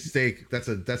music and steak. That's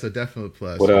a definite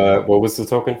plus. What was the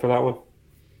token for that one?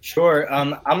 Sure.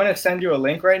 I'm going to send you a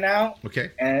link right now.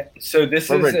 Okay. And so this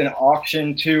is an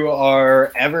auction to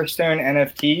our Everstone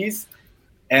NFTs.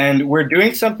 And we're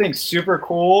doing something super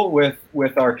cool with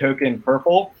our token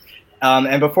Purple.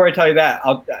 And before I tell you that,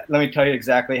 let me tell you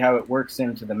exactly how it works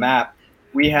into the map.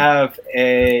 We have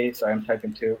we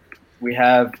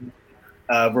have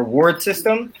a reward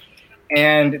system,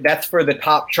 and that's for the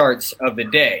top charts of the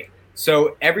day.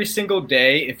 So every single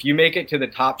day, if you make it to the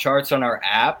top charts on our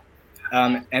app,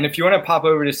 and if you want to pop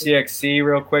over to CXC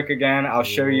real quick again, I'll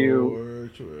show you.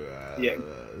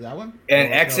 That one?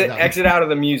 And exit out of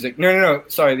the music. No.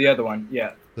 Sorry, the other one.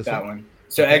 Yeah, that one.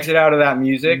 So exit out of that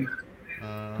music.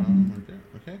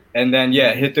 Okay. And then,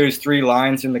 hit those 3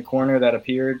 lines in the corner that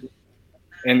appeared.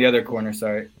 In the other corner,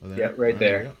 sorry. Right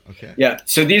there. Okay. Yeah,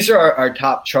 so these are our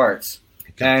top charts.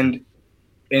 Okay. And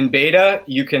in beta,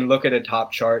 you can look at a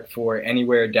top chart for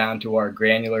anywhere down to our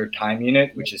granular time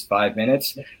unit, which is 5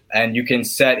 minutes. And you can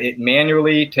set it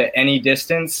manually to any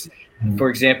distance.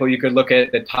 For example, you could look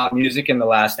at the top music in the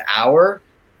last hour.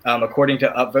 According to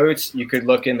upvotes, you could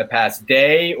look in the past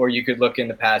day, or you could look in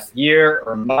the past year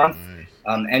or month,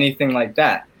 anything like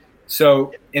that.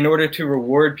 So in order to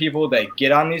reward people that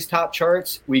get on these top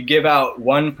charts, we give out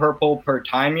 1 purple per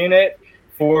time unit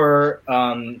for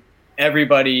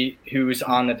everybody who's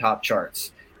on the top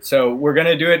charts. So we're going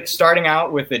to do it starting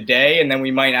out with the day, and then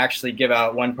we might actually give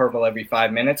out 1 purple every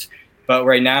 5 minutes. But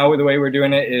right now, the way we're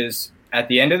doing it is at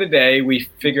the end of the day, we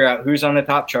figure out who's on the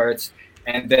top charts,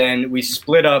 and then we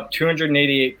split up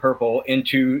 288 purple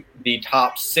into the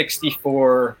top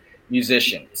 64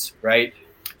 musicians, right?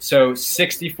 So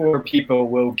 64 people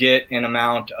will get an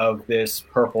amount of this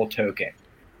purple token.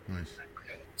 Nice.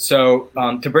 So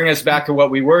to bring us back to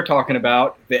what we were talking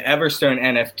about, the Everstone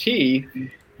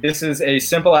NFT, this is a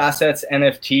simple assets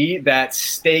NFT that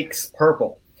stakes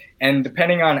purple. And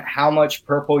depending on how much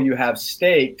purple you have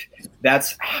staked,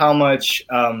 that's how much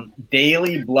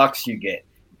daily Blux you get.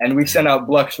 And we send out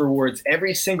Blux rewards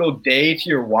every single day to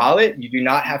your wallet. You do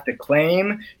not have to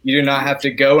claim. You do not have to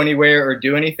go anywhere or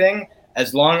do anything.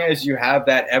 as long as you have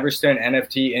that Everstone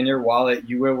NFT in your wallet,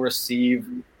 you will receive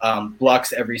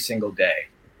blocks every single day.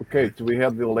 Okay, do we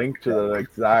have the link to the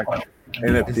exact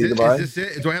NFT to buy? Is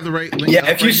this it? Do I have the right link? Yeah,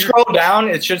 if you scroll down,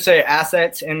 it should say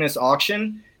assets in this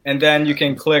auction, and then you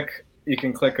can click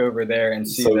over there and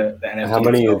see the NFT. How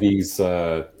many of these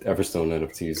Everstone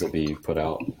NFTs will be put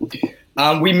out?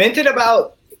 We minted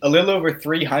about a little over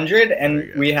 300,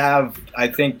 and we have, I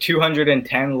think,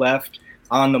 210 left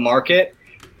on the market.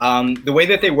 The way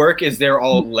that they work is they're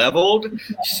all leveled.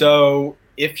 So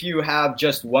if you have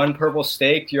just one purple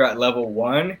stake, you're at level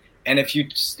 1. And if you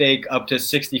stake up to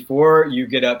 64, you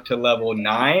get up to level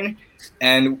 9.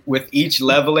 And with each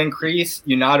level increase,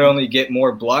 you not only get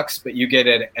more blocks, but you get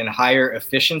a higher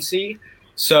efficiency.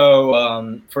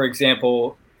 So, for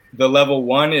example, the level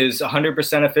 1 is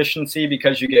 100% efficiency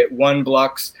because you get 1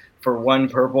 blocks for 1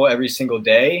 purple every single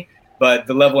day. But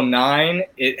the level 9,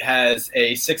 it has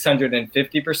a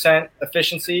 650%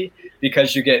 efficiency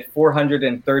because you get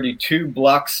 432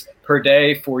 blocks per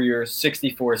day for your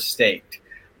 64 staked.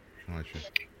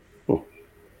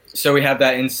 So we have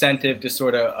that incentive to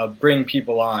sort of bring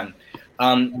people on.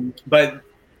 But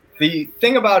the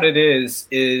thing about it is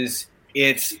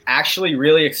it's actually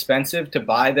really expensive to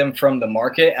buy them from the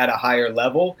market at a higher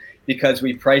level because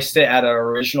we priced it at our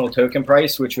original token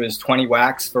price, which was 20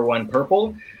 wax for 1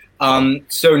 purple.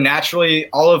 So naturally,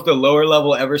 all of the lower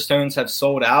level Everstones have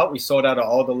sold out. We sold out of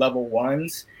all the level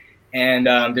 1s, and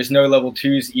there's no level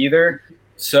 2s either.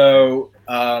 So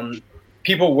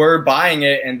people were buying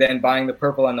it and then buying the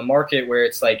purple on the market where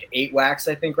it's like 8 wax,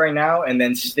 I think, right now, and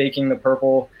then staking the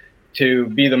purple to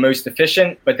be the most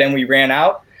efficient. But then we ran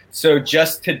out. So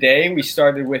just today, we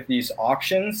started with these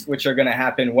auctions, which are going to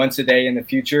happen once a day in the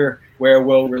future, where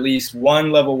we'll release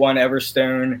 1 level 1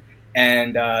 Everstone.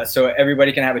 And so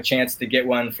everybody can have a chance to get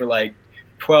one for like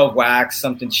 12 wax,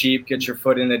 something cheap, get your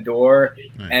foot in the door.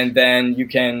 Nice. And then you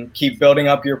can keep building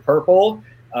up your purple.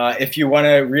 If you want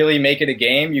to really make it a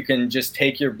game, you can just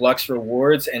take your Blux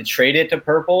rewards and trade it to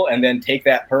purple and then take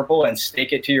that purple and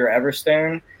stake it to your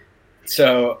Everstone.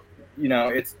 So, you know,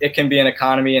 it can be an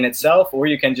economy in itself, or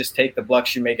you can just take the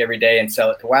Blux you make every day and sell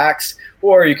it to wax,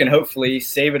 or you can hopefully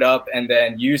save it up and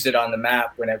then use it on the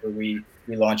map whenever we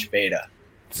launch beta.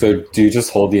 So do you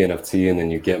just hold the NFT and then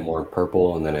you get more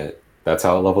purple and then that's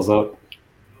how it levels up?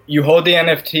 You hold the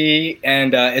NFT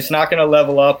and it's not going to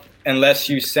level up unless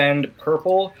you send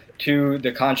purple to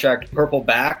the contract purple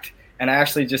backed. And I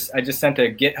just sent a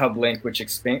GitHub link which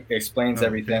explains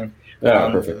everything.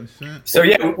 Yeah, perfect. So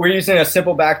yeah, we're using a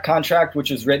simple back contract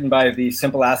which was written by the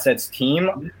Simple Assets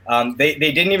team. They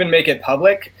didn't even make it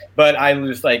public, but I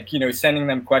was like, you know, sending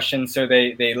them questions, so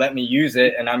they let me use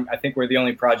it, and I think we're the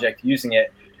only project using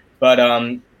it. But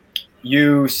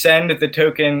you send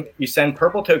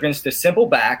purple tokens to Simple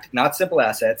Backed, not Simple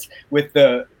Assets, with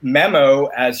the memo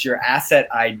as your asset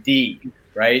ID,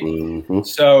 right? Mm-hmm.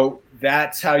 So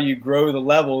that's how you grow the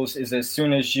levels, is as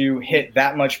soon as you hit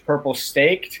that much purple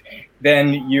staked,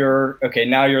 then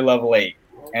now you're level 8.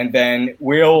 And then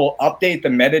we'll update the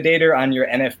metadata on your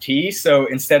NFT. So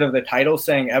instead of the title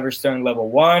saying Everstone level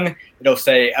 1, it'll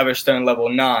say Everstone level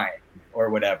 9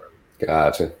 or whatever.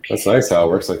 Gotcha. That's nice how it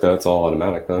works like that. It's all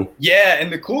automatic then. Yeah,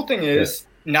 and the cool thing is,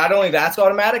 not only that's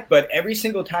automatic, but every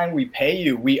single time we pay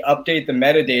you, we update the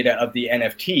metadata of the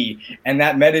NFT. And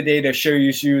that metadata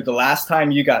shows you the last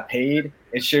time you got paid.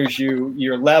 It shows you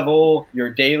your level, your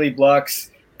daily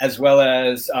Blux, as well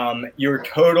as your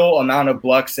total amount of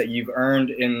Blux that you've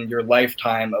earned in your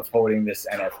lifetime of holding this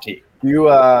NFT. Do you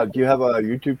have a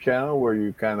YouTube channel where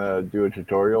you kind of do a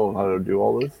tutorial on how to do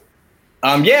all this?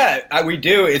 Yeah, we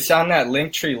do. It's on that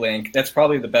Linktree link. That's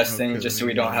probably the best thing, just so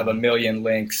we don't have a million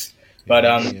links. But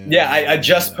I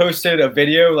just posted a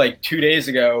video like 2 days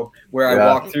ago where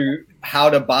I walked through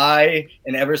how to buy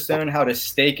an Everstone, how to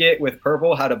stake it with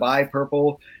purple, how to buy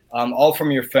purple, all from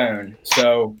your phone.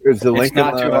 So it's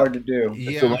not too hard to do.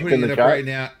 Yeah, I'm putting it up right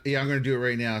now. Yeah, I'm going to do it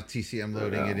right now. TC, I'm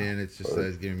loading it in. It's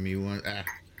just giving me one.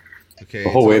 Okay, the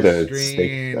whole way to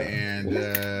stake, and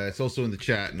it's also in the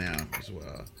chat now as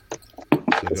well.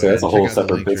 So that's a whole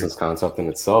separate business concept in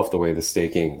itself, the way the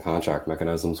staking contract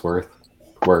mechanisms work.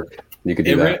 You could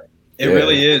do that. It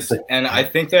really is. And I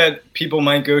think that people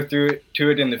might go through to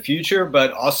it in the future,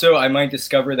 but also I might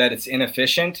discover that it's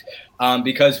inefficient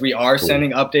because we are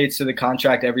sending updates to the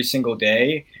contract every single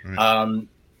day. Right.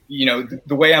 You know,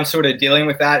 the way I'm sort of dealing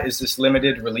with that is this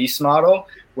limited release model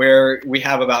where we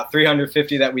have about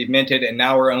 350 that we've minted, and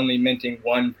now we're only minting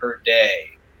 1 per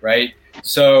day, right?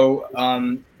 So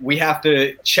we have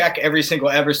to check every single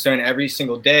Everstone every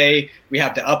single day. We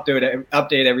have to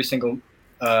update every single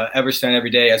Everstone every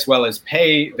day, as well as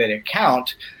pay the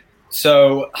account.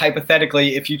 So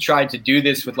hypothetically, if you tried to do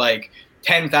this with like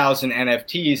 10,000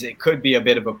 NFTs, it could be a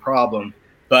bit of a problem.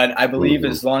 But I believe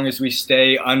as long as we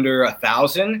stay under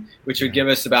 1,000, which would give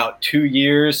us about 2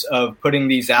 years of putting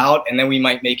these out, and then we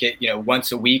might make it,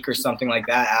 once a week or something like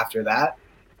that after that.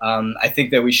 I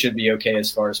think that we should be okay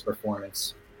as far as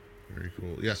performance. Very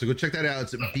cool. Yeah, so go check that out.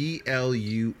 It's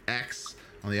BLUX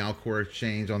on the Alcor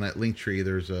exchange. On that link tree,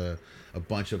 there's a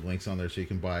bunch of links on there, so you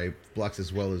can buy Blux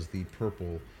as well as the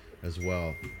purple as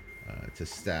well to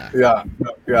stack. Yeah.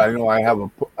 I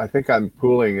know. I think I'm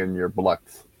pooling in your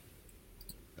Blux.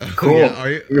 Cool. Yeah,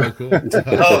 are you? Oh, cool.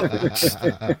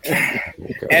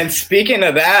 And speaking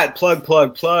of that, plug.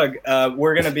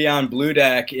 We're gonna be on Blue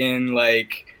Deck in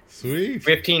like sweet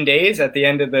 15 days at the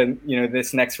end of the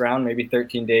this next round, maybe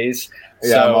 13 days. Yeah,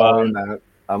 so, I'm all in that.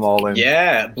 I'm all in.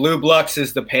 Yeah, Blue Blux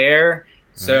is the pair.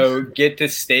 So get to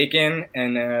staking,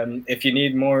 and if you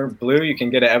need more blue, you can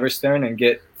get an Everstone and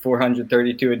get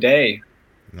 432 a day.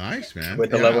 Nice, man. With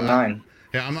the level 9.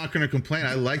 Yeah, I'm not going to complain.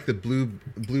 I like the blue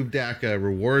DAC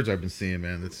rewards I've been seeing,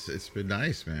 man. It's been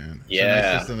nice, man. It's a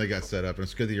nice system they got set up, and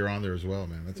it's good that you're on there as well,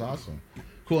 man. That's awesome.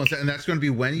 Cool. And that's going to be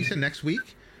when? You said next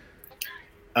week?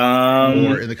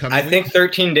 Or in the coming I think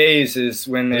 13 days is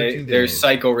when their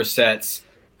cycle resets.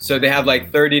 So they have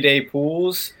like 30-day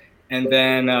pools, and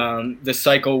then the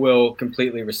cycle will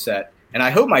completely reset. And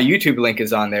I hope my YouTube link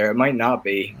is on there. It might not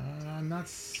be.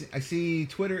 I see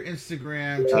Twitter,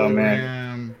 Instagram,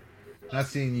 Telegram. Not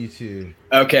seeing YouTube.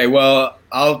 Okay, well,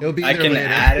 I can later.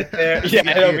 add it there. Yeah,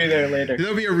 it'll be there later.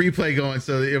 There'll be a replay going,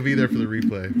 so it'll be there for the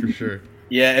replay for sure.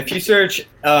 Yeah, if you search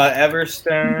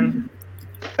Everstone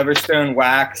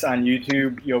Wax on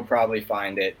YouTube, you'll probably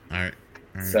find it. All right.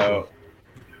 So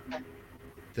cool.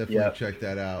 Definitely check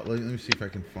that out. Let me see if I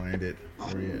can find it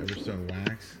for you. Everstone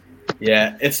Wax.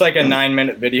 Yeah, it's like a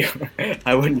 9-minute video.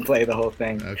 I wouldn't play the whole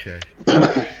thing. Okay.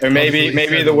 Or maybe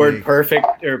the word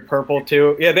perfect or purple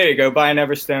too. Yeah, there you go. Buy an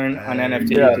Everstone on NFT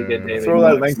to get daily. Throw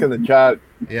that link in the chat.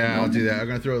 Yeah, I'll do that. I'm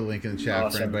gonna throw the link in the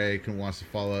chat for anybody who wants to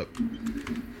follow up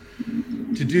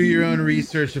to do your own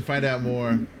research to find out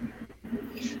more.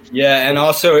 Yeah, and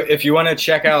also if you want to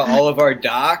check out all of our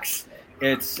docs,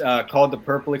 it's called the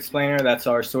Purple Explainer. That's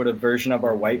our sort of version of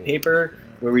our white paper,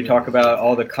 where we talk about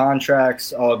all the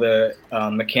contracts, all the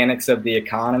mechanics of the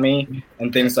economy,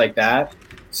 and things like that.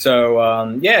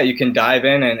 So, you can dive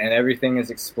in, and everything is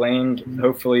explained,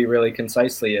 hopefully really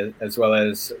concisely, as well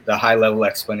as the high-level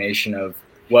explanation of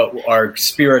what our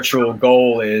spiritual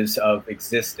goal is of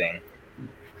existing.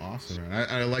 Awesome, man.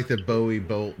 I like the Bowie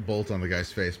bolt on the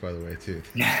guy's face, by the way, too.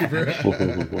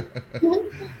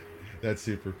 That's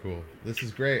super cool. This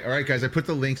is great. All right, guys, I put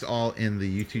the links all in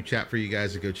the YouTube chat for you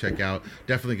guys to go check out.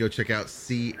 Definitely go check out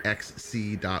CXC.world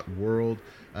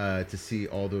to see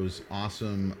all those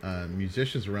awesome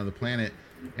musicians around the planet.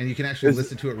 And you can actually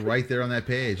listen to it right there on that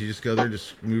page. You just go there,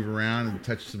 just move around and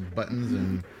touch some buttons,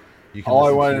 and you can all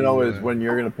I want to know is when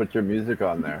you're going to put your music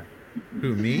on there.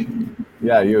 Who, me?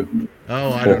 Yeah, you.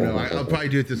 Oh, I don't know. I'll probably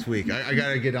do it this week. I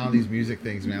gotta get on these music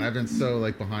things, man. I've been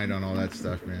so behind on all that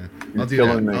stuff, man. I'll do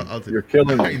that. You're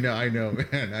killing me. I know,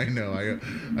 man. I know. I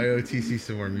owe TC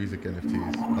some more music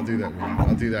NFTs. I'll do that, man.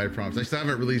 I'll do that. I promise. I still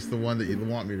haven't released the one that you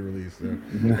want me to release, so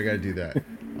I gotta do that.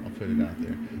 I'll put it out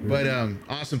there. But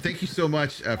awesome. Thank you so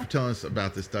much for telling us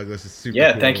about this, Douglas. It's super.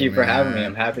 Yeah, cool, thank you for man. having me.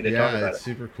 I'm happy to talk about it. Yeah, it's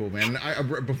super cool, man.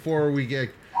 Before we get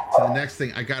to the next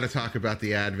thing, I got to talk about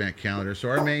the Advent calendar. So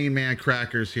our main man,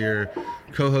 Crackers here,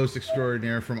 co-host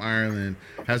extraordinaire from Ireland,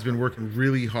 has been working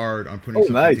really hard on putting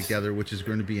something together, which is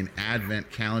going to be an Advent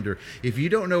calendar. If you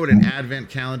don't know what an Advent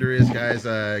calendar is, guys,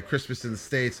 Christmas in the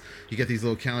States, you get these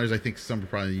little calendars. I think some are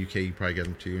probably in the UK. You probably get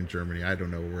them too in Germany. I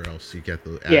don't know where else you get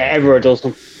the Advent everywhere does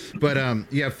them. But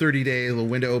you have 30-day, little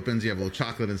window opens. You have a little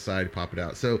chocolate inside. Pop it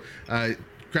out. So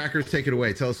Crackers, take it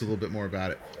away. Tell us a little bit more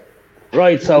about it.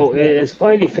 Right, so it's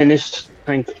finally finished,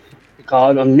 thank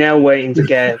God. I'm now waiting to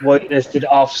get whitelisted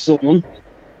off someone.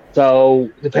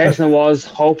 So the person I was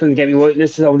hoping to get me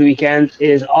whitelisted over the weekend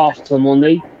is off till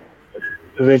Monday,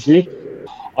 originally.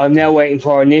 I'm now waiting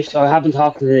for Nifty. I haven't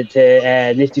talked to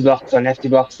NiftyBC's or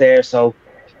NiftyBC's there, so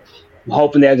I'm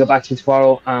hoping they'll get back to me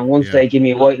tomorrow. And once they give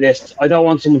me a whitelist, I don't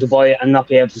want someone to buy it and not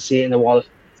be able to see it in the wallet.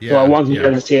 So I want them to be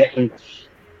able to see it in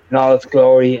all its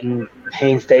glory and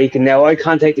painstaking. Now I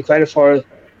can't take the credit for it.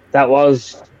 That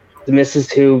was the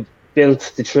missus who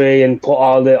built the tree and put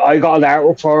I got all the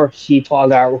artwork for her. She put all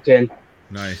the artwork in.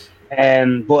 Nice.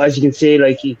 But as you can see,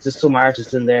 there's some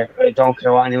artists in there. I don't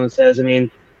care what anyone says. I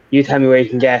mean, you tell me where you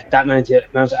can get that amount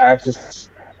of artists.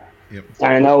 Yep.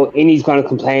 And I know Innie's going to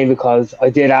complain because I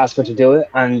did ask her to do it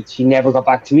and she never got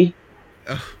back to me.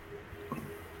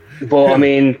 But I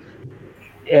mean,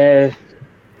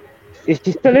 Is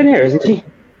she still in here, isn't she?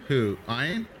 Who?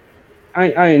 Ian?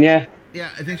 Ian, yeah. Yeah,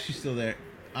 I think she's still there.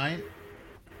 Ian?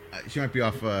 She might be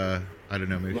off, I don't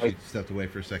know, maybe she stepped away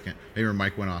for a second. Maybe her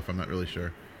mic went off, I'm not really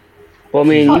sure. Well, I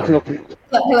mean, you can look.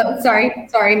 Hello. Sorry,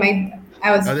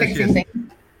 I was fixing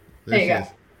things. There you go.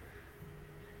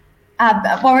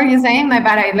 What were you saying? My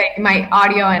bad. My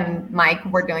audio and mic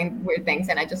were doing weird things,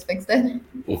 and I just fixed it.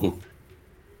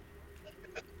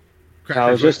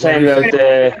 I was just saying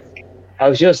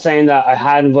that I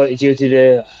had invited you to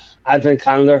the advent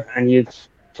calendar, and you've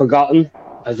forgotten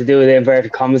how to do the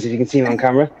inverted commas. If you can see me on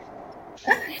camera.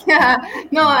 Yeah,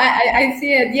 no, I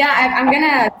see it. Yeah, I'm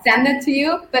gonna send it to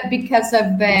you, but because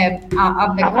of the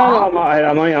call. No,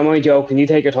 I'm only joking. You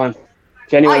take your time.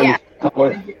 Genuinely. Oh,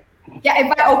 yeah. Yeah,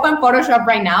 if I open Photoshop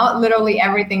right now, literally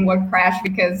everything would crash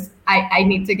because I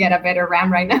need to get a better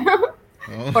RAM right now.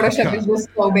 Photoshop is just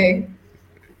so big.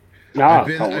 No, I've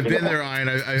been there, Ian.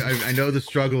 I know the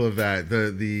struggle of that.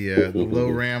 The low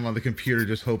RAM on the computer,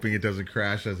 just hoping it doesn't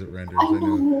crash as it renders. I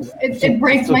know. It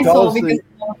breaks my soul because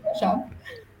of Photoshop.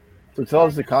 So tell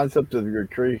us the concept of your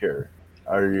tree here.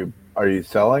 Are you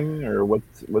selling or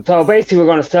what's? So basically, we're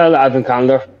going to sell the advent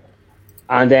calendar,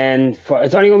 and then it's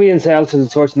only going to be in sale till the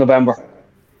 3rd of November.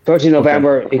 3rd of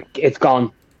November, it's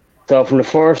gone. So from the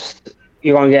 1st,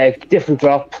 you're going to get a different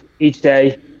drop each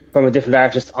day from a different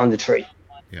artist on the tree.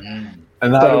 Yeah.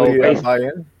 And how do we buy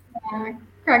in?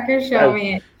 Cracker, show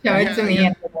it to me.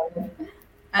 Yeah.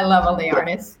 I love all the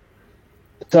artists.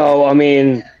 So I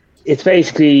mean, it's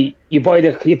basically you buy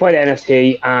the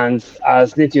NFT, and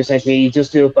as Nifty was saying to me, you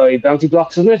just do it by bounty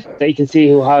blocks, isn't it? That you can see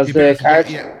who has the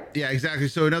cards. Yeah, exactly.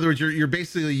 So in other words, you're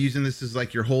basically using this as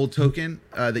like your hold token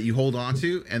that you hold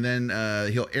onto, and then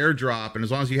he'll airdrop, and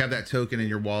as long as you have that token in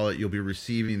your wallet, you'll be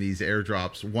receiving these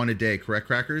airdrops one a day. Correct,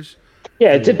 Crackers?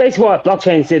 Yeah, it's basically what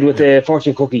blockchain did with the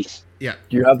fortune cookies. Yeah.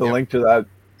 Do you have the link to that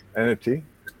NFT?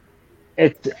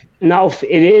 It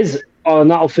is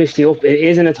not officially up. It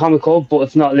is an atomic hub, but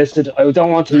it's not listed. I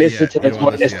don't want to list it till it's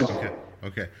more listed.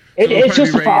 Okay. So it's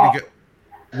just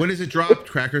when is it dropped,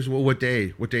 Crackers? What day?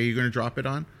 What day are you going to drop it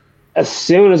on? As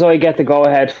soon as I get the go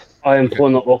ahead, I am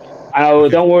pulling it up.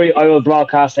 And don't worry, I will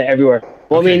broadcast it everywhere.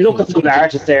 But I mean, look at some of the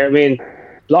artists there. I mean,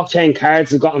 blockchain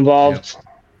cards have got involved.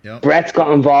 Yep. Brett's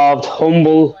got involved.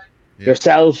 Humble,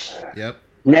 yourself. Yep.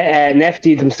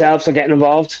 Nifty themselves are getting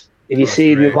involved. If you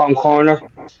see in the bottom corner.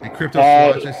 And Crypto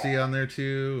Swatch I see on there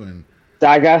too, and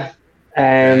Daga.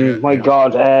 My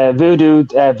God,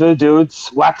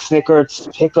 Voodoo's, Wax Snickers,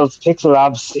 Pickles, Pixel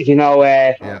Labs. If you know,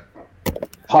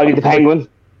 Polly the Penguin.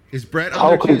 Is Brett on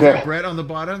there too? Is that Brett on the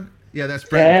bottom? Yeah, that's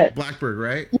Brett Blackbird,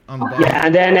 right? On the bottom. Yeah,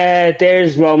 and then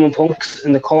there's Roman Punks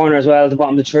in the corner as well, at the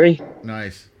bottom of the tree.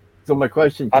 Nice. So my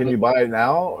question: can you buy it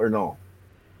now or no?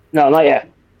 No, not yet.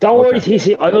 Don't worry,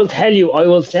 TC. I will tell you. I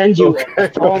will send you a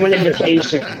formal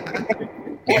invitation.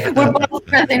 We're both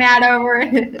stressing out over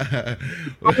it.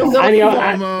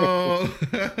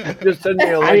 Just send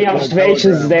me a link. Any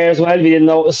observations there as well? If you didn't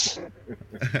notice.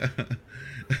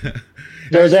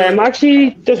 There's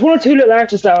there's one or two little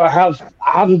artists that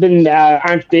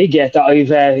aren't big yet that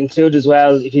I've included as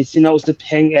well. If you notice the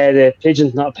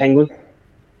pigeon, not a penguin,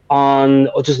 on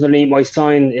just underneath my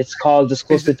sign, it's called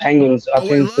Disgusted Penguins. I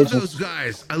love those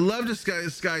guys. I love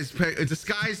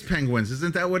disguised penguins.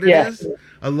 Isn't that what it is?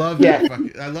 I love that.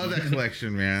 I love that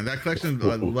collection, man. That collection,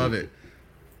 I love it.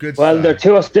 Good. Well, they're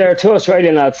two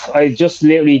Australian lads. I just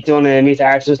literally done a meet the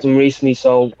artist with them recently,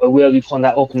 so I will be putting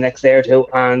that up next day or two.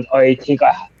 And I think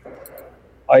I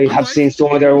have seen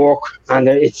some of their work, and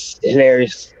it's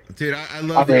hilarious. Dude, I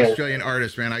love the Australian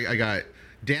artists, man. I got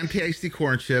Damn Tasty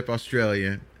Corn Chip,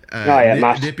 Australian.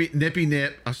 Nippy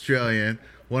Nip, Australian.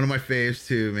 One of my faves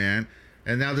too, man.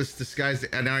 And now this guy's,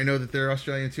 and now I know that they're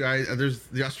Australian too. There's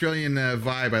the Australian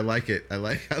vibe. I like it. I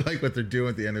like what they're doing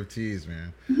with the NFTs,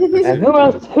 man.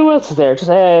 Who else is there?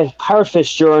 Just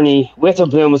Parrotfish Journey.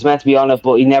 Witherbloom was meant to be on it,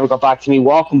 but he never got back to me.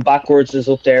 Walking Backwards is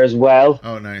up there as well.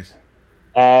 Oh, nice.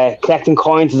 Collecting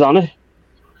Coins is on it.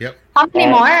 Yep. How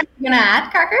many more are you gonna add,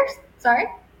 Crackers?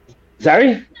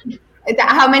 Sorry.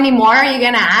 How many more are you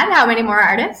gonna add? How many more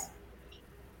artists?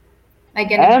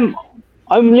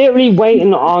 I'm literally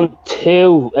waiting on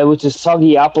two, which is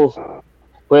Soggy Apple.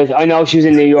 But I know she was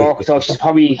in New York, so she's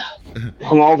probably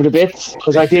hung over the bits,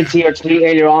 because I did see her tweet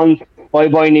earlier on,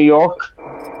 bye New York.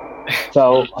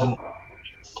 So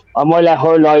I might let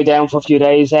her lie down for a few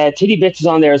days. Titty Bits is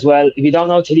on there as well. If you don't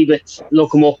know Titty Bits,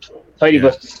 look him up. Titty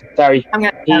Bits, sorry. I'm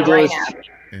gonna do right now.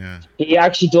 Yeah. He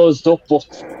actually does duck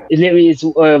butts. It literally is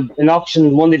an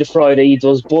auction Monday to Friday. He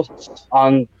does butts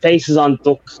on faces on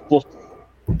ducks butts.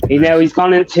 He's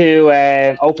gone into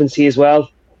OpenSea as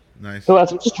well. Nice. Who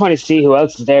else? I'm just trying to see who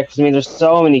else is there because I mean, there's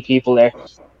so many people there.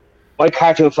 My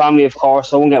cartoon family, of course.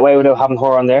 So I won't get away without having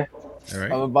her on there. All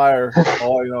right. I'm a buyer.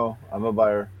 Oh, you know, I'm a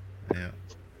buyer. Yeah.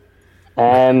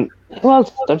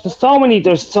 Well, there's so many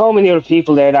other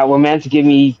people there that were meant to give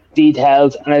me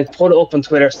details, and I put it up on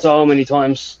Twitter so many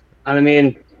times. And I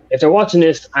mean, if they're watching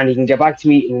this and you can get back to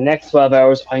me in the next 12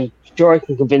 hours, I'm sure I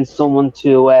can convince someone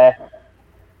to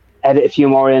edit a few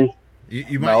more in.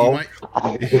 You might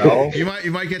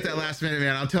get that last minute,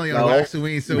 man. I'll tell you on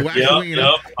Waxaween. So Waxaween,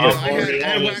 I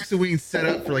had Waxaween set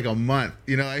up for like a month.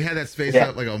 You know, I had that space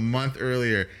up like a month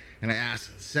earlier, and I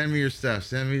asked, "Send me your stuff.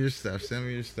 Send me your stuff. Send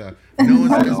me your stuff." No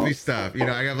one sends me stuff. You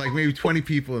know, I got like maybe 20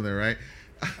 people in there, right?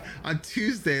 On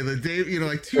Tuesday, the day, you know,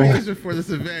 like 2 days before this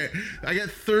event, I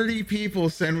got 30 people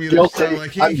send me their stuff.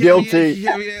 Like, I'm guilty.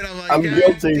 I'm like, I'm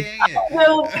guilty. Dang it.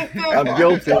 I'm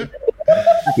guilty.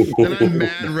 Then I'm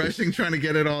mad rushing, trying to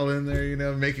get it all in there, you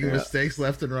know, making mistakes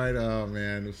left and right. Oh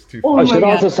man, it's too I should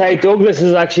also say Douglas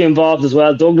is actually involved as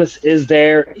well. Douglas is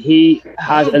there. He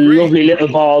has a lovely little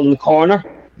ball in the corner.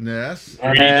 Yes.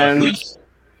 I'm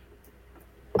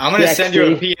going to send you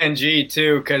a PNG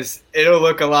too, because it'll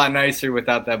look a lot nicer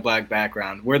without that black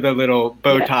background. We're the little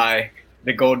bow tie,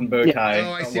 the golden bow tie.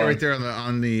 Oh, I see it right there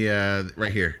on the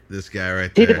right here. This guy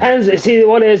right there.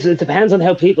 It depends on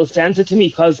how people send it to me,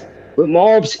 because with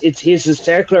Morbs, his is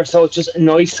circular, so it's just a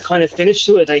nice kind of finish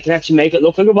to it. I can actually make it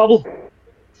look like a bubble.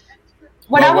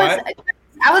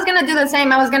 I was gonna do the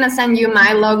same. I was gonna send you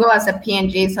my logo as a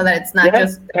PNG so that it's not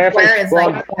just perfect. where it's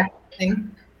like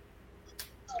thing.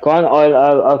 Go on,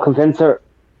 I'll convince her.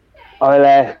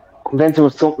 I'll convince her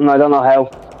with something I don't know how.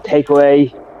 Take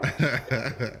away.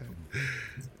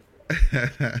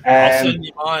 I'll send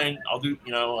you mine. I'll do,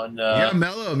 you know, and yeah,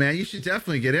 Mello, man, you should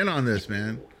definitely get in on this,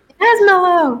 man. Yes,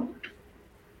 Mello.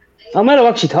 Oh, Mello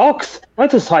actually talks. I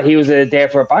just thought he was there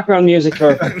for background music.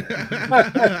 Or...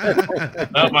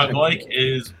 No, my mic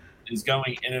is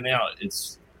going in and out.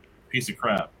 It's a piece of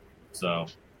crap. So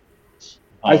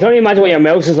I can only imagine what your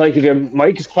mouse is like. If your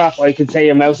mic is crap, I could say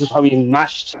your mouse is probably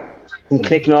mashed and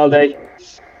clicking all day.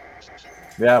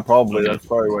 Yeah, probably. That's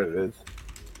probably what it is.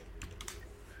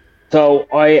 So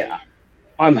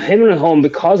I'm hammering home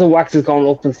because of wax is going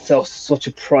up in such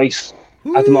a price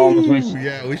at the moment. Which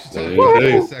yeah, we should talk about that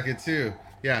in a second too.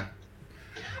 Yeah.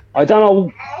 I don't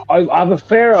know. I have a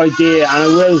fair idea,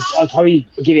 and I'll probably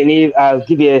give you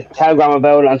a telegram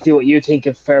about it and see what you think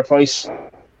of fair price.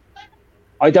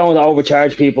 I don't want to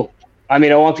overcharge people. I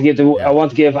mean, I want to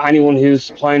give anyone who's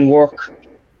supplying work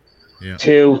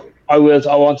I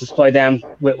want to supply them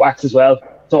with wax as well.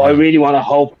 So I really want to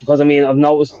hope, because I mean, I've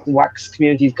noticed the wax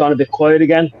community's gone a bit quiet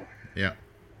again. Yeah.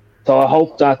 So I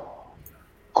hope that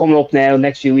coming up now,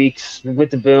 next few weeks,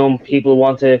 with the boom, people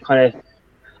want to kind of.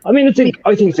 I mean, I think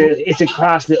it's a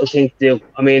class little thing to do.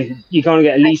 I mean, you're going to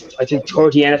get at least, I think,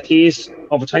 30 NFTs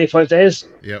over 25 days.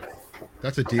 Yep.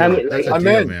 That's a deal. That's a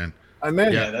deal, man. I'm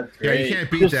in. Yeah, that's great. Yeah, you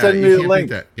can't beat Just that. send me You the can't link.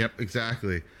 beat that. Yep,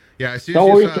 exactly. Yeah, as soon Don't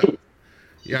as worry,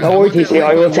 I want that link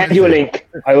I will on send you a Wednesday. link.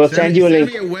 I will send you a link.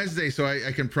 Send me a Wednesday so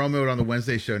I can promote on the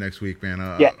Wednesday show next week, man.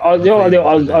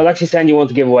 I'll actually send you one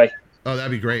to give away. Oh, that'd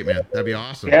be great, man. That'd be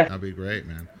awesome. Yeah. That'd be great,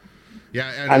 man.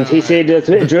 Yeah, And he said there's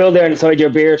a drill there inside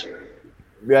your beard.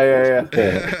 Yeah.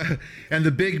 And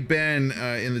the Big Ben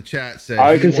in the chat said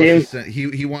I can see him.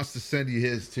 He wants to send you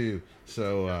his too.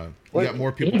 So we got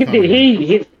more people He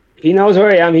coming. he knows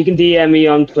where I am. He can DM me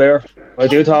on Twitter. I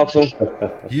do talk to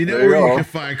him. You know where you can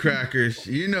find Crackers.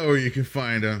 You know where you can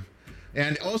find them.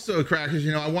 And also, Crackers,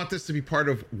 you know, I want this to be part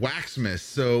of Waxmas.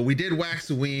 So we did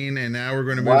Waxaween, and now we're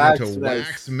going to move into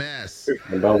Waxmas,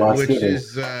 which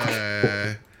is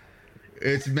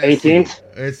it's messy. 18th?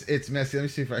 It's messy. Let me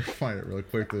see if I can find it really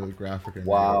quick. The graphic.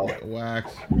 Wow.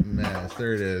 Waxmas.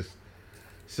 There it is.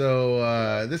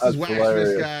 So this is Waxmas,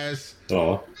 hilarious. guys.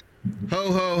 Oh.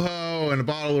 Ho, ho, ho, and a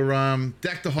bottle of rum.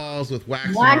 Deck the halls with wax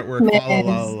and artwork.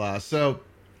 La. So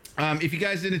if you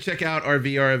guys didn't check out our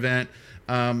VR event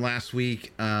last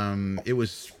week, it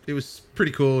was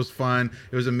pretty cool. It was fun.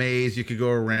 It was a maze. You could go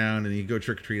around and you could go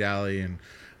Trick or Treat Alley, and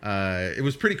it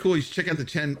was pretty cool. You should check out the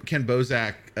Ken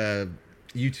Bozak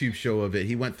YouTube show of it.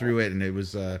 He went through it, and it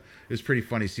was pretty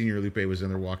funny. Senior Lupe was in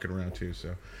there walking around too.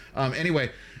 So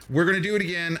anyway, we're going to do it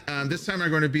again. This time I'm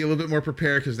going to be a little bit more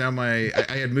prepared, because now I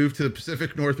had moved to the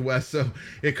Pacific Northwest, so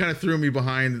it kind of threw me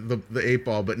behind the 8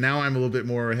 ball. But now I'm a little bit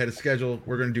more ahead of schedule.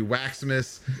 We're going to do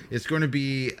Waxmas. It's going to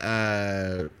be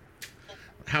how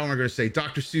am I going to say,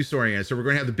 Dr. Seuss oriented. So we're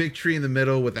going to have the big tree in the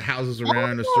middle with the houses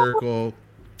around a circle,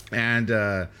 and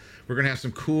We're gonna have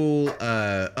some cool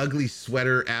ugly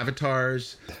sweater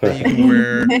avatars that you can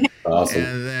wear. Awesome.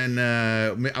 And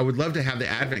then I would love to have the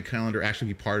advent calendar actually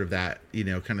be part of that,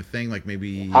 kind of thing. Like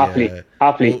maybe happily.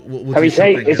 We'll Can we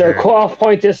say, is there a cut-off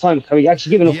point this time? Can we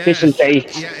actually give an official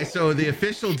date? Yeah, so the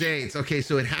official dates. Okay,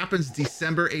 so it happens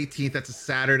December 18th. That's a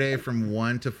Saturday from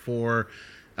 1 to 4.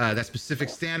 That's Pacific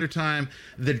Standard Time.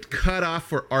 The cutoff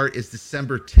for art is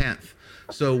December 10th.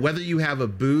 So whether you have a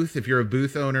booth, if you're a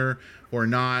booth owner or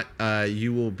not,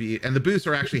 you will be. And the booths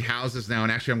are actually houses now.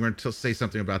 And actually, I'm going to say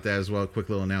something about that as well. A quick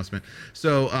little announcement.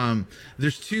 So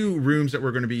there's 2 rooms that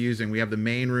we're going to be using. We have the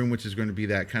main room, which is going to be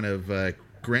that kind of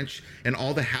Grinch, and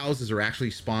all the houses are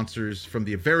actually sponsors from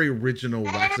the very original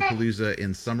Waxapalooza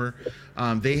in summer.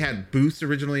 They had booths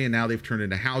originally, and now they've turned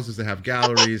into houses that have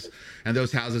galleries, and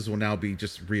those houses will now be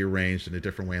just rearranged in a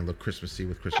different way and look Christmassy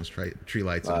with Christmas tree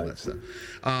lights and all that stuff.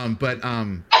 But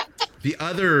the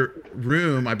other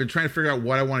room, I've been trying to figure out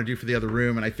what I want to do for the other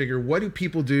room, and I figure, what do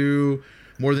people do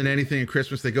more than anything in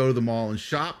Christmas? They go to the mall and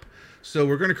shop. So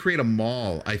we're going to create a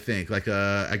mall, I think, like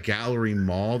a gallery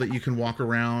mall that you can walk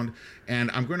around. And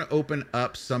I'm going to open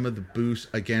up some of the booths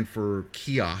again for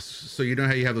kiosks. So you know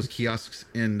how you have those kiosks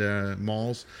in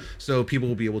malls? So people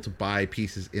will be able to buy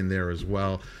pieces in there as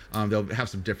well. They'll have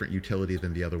some different utility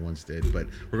than the other ones did. But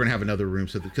we're going to have another room.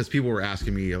 So because people were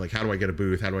asking me, like, how do I get a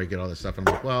booth? How do I get all this stuff? And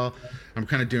I'm like, well, I'm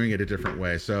kind of doing it a different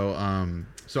way. So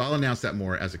I'll announce that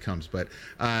more as it comes. But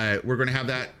we're going to have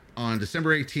that on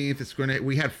December 18th.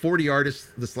 We had 40 artists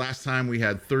this last time. We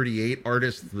had 38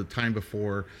 artists the time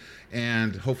before,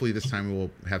 and hopefully this time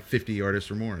we'll have 50 artists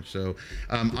or more. So,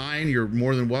 Ayn, you're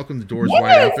more than welcome. The door's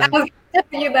wide open. I was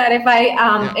telling you that if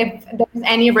there's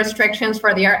any restrictions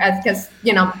for the art, because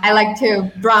I like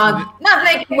to draw not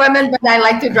like women, but I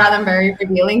like to draw them very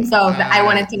revealing. So I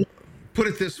wanted to. Put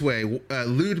it this way,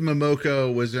 Lewd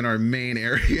Momoko was in our main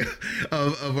area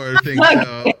of our thing.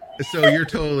 So you're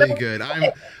totally good.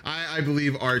 I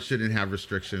believe art shouldn't have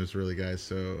restrictions, really, guys.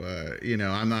 So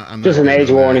I'm not just an age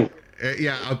warning.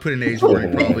 Yeah, I'll put an age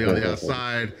warning probably on the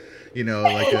outside.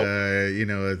 Like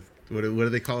what do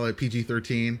they call it?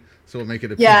 PG-13. So we'll make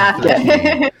it a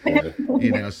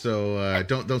PG-13. So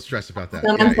don't stress about that.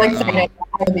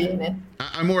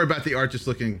 I'm more about the art just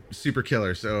looking super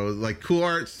killer. So like cool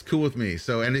art's cool with me.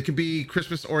 So, and it can be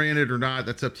Christmas oriented or not.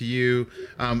 That's up to you.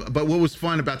 But what was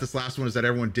fun about this last one is that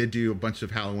everyone did do a bunch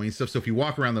of Halloween stuff. So if you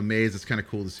walk around the maze, it's kind of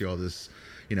cool to see all this,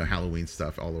 Halloween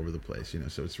stuff all over the place,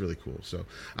 so it's really cool. So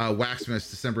Waxmas,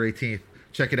 December 18th.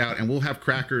 Check it out. And we'll have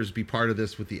Crackers be part of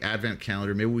this with the Advent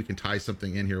calendar. Maybe we can tie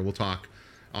something in here. We'll talk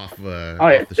off the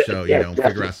show,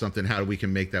 figure out something, how we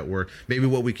can make that work. Maybe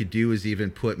what we could do is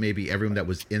even put maybe everyone that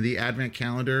was in the Advent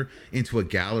calendar into a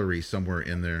gallery somewhere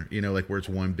in there, like where it's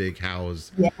one big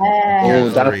house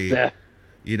gallery,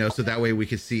 so that way we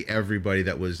could see everybody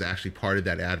that was actually part of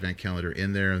that Advent calendar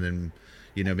in there, and then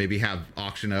maybe have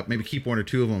auction up, maybe keep 1 or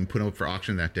 2 of them and put them up for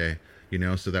auction that day,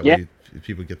 so that way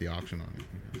people get the auction on it.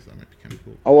 So that might be kind of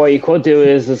cool. Or what you could do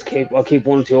is I'll keep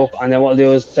 1 or 2 up, and then what I'll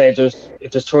do is say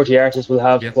if there's 30 artists, we'll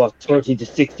have 30 to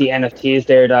 60 NFTs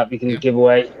there that we can give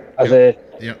away as a.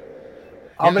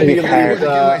 How many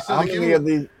of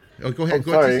these? Oh, go ahead.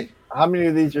 Sorry. How many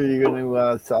of these are you going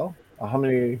to sell? How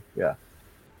many? Yeah.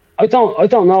 I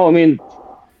don't know. I mean,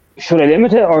 should I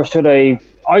limit it or should I?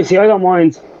 I don't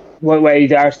mind what way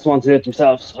the artists want to do it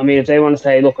themselves. I mean, if they want to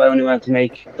say, look, I only want to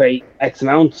create X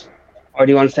amount, or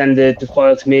do you want to send the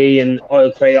file to me and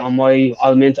I'll create it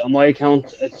I'll mint it on my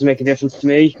account, it doesn't make a difference to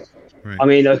me. Right. I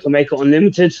mean, I can make it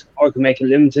unlimited or I can make it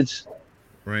limited.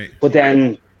 Right. But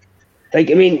then,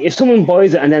 if someone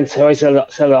buys it and then sell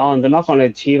it on, they're not going to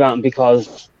achieve it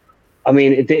because,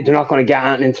 they're not going to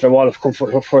get it into their wallet come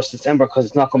for 1st December because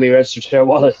it's not going to be registered to their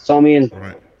wallet. So,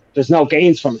 there's no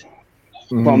gains from it.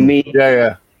 From me.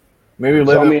 Yeah. Maybe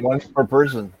limit one per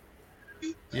person.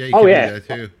 Yeah, you could do that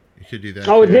too. You could do that.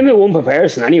 I would limit 1 per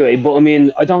person anyway, but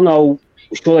I don't know,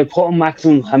 should I put a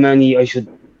maximum how many I should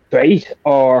create,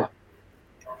 or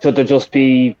should there just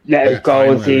be let it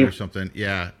go and see or something?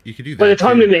 Yeah, you could do that. But the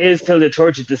time limit is till the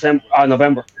 30th of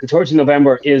November. The 30th of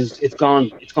November it's gone.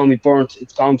 It's going to be burnt.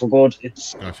 It's gone for good.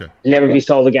 It'll never be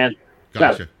sold again.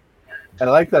 Gotcha. I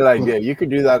like that idea. You could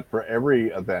do that for every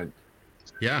event.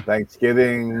 Yeah.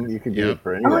 Thanksgiving, you can do it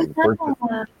for anything.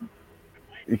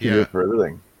 You can do it for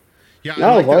everything. Yeah,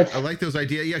 I like those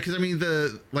ideas. Yeah, because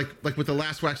like with the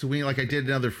last Wax Halloween, I did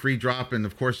another free drop, and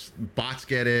of course bots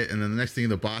get it, and then the next thing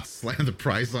the bots slam the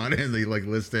price on it and they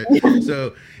list it.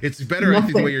 So it's better, I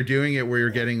think, the way you're doing it, where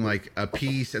you're getting a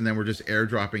piece and then we're just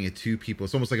airdropping it to people.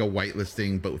 It's almost like a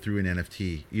whitelisting, but through an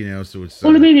NFT. So it's.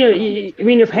 Well,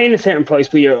 you're paying a certain price,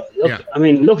 but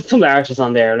look at some of the artists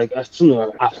on there. Some of them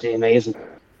are absolutely amazing.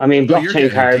 I mean, Oh, you're blockchain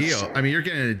getting a cards. deal. I mean, you're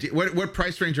getting a deal. What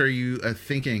price range are you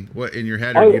thinking? What in your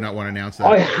head, or do you not want to announce that?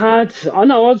 I had. Oh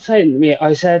no, I'd say. Yeah,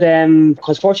 I said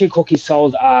because fortune cookies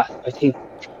sold at I think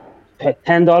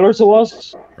 $10 it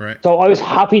was. Right. So I was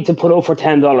happy to put out for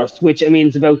 $10, which I mean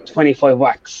is about 25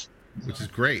 wax. Which is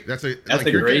great. That's a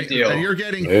you're great deal. And you're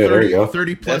getting Yeah, there you go.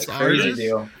 30 plus That's crazy artists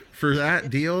deal. for that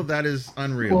deal. That is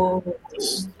unreal.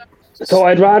 So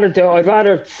I'd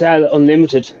rather sell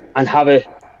unlimited and have it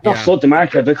not flood the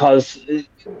market because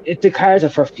the cards are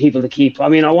for people to keep. I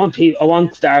mean, I want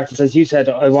starters, as you said.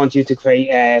 I want you to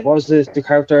create. What was the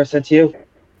character I said to you?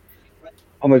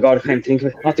 Oh my god, I can't think of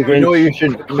it. Not the Grinch. You know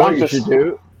what you should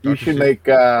do? You should make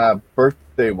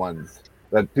birthday ones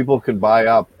that people can buy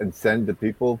up and send to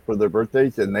people for their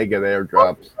birthdays, and they get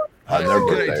airdrops on That's their a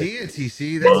good birthday. idea,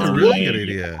 TC. That's a really good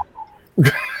idea.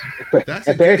 That's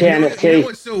a birthday NFT. You know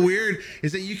what's so weird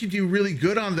is that you can do really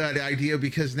good on that idea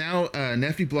because now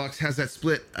NiftyBlocks has that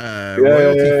split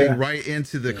royalty thing right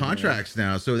into the contracts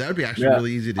now. So that would be actually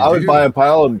really easy to do. I would buy a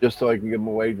pile of them just so I can give them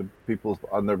away to people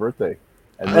on their birthday.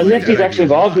 And Nifty's actually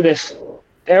involved with this.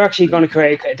 They're actually going to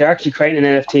create. They're actually creating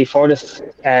an NFT for this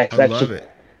collection. I love it.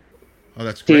 Oh,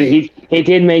 that's great. He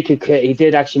did make he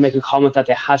did actually make a comment that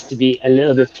there has to be a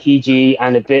little bit PG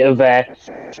and a bit of it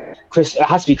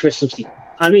has to be Christmassy.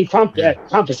 I mean,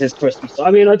 Krampus is Christmas. So,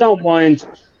 I mean, I don't mind.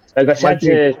 Like I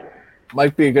said,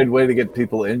 might be a good way to get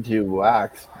people into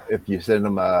wax if you send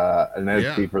them an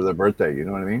NFT for their birthday. You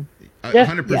know what I mean?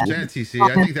 100%, TC.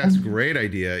 I think that's a great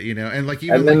idea. You know, and like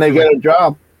even and then like, they get a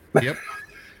job. Yep.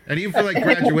 And even for like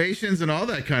graduations and all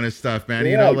that kind of stuff, man.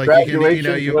 Yeah, you know, like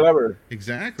graduations, whatever.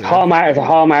 Exactly. the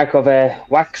hallmark of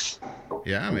wax.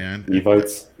 Yeah, man.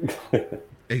 Evotes.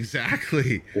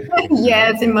 Exactly.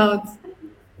 Yes, emotes.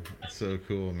 So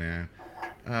cool, man.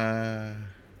 I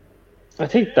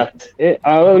think that's it.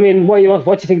 I mean, what do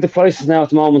you think the price is now at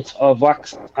the moment of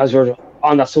wax? As we're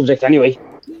on that subject, anyway.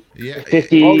 Yeah.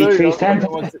 53 cents.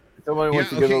 Somebody wants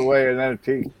to give away an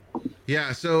NFT.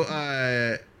 Yeah. So.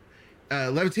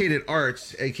 Levitated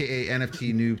Arts, aka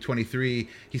NFT Noob 23.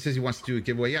 He says he wants to do a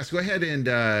giveaway. Yeah, so go ahead and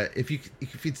if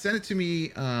you'd send it to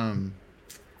me, send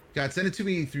it to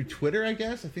me through Twitter. I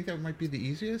guess I think that might be the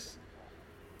easiest.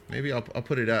 Maybe I'll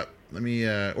put it up. Let me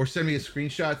or send me a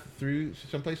screenshot through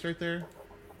someplace right there.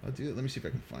 I'll do it. Let me see if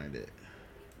I can find it.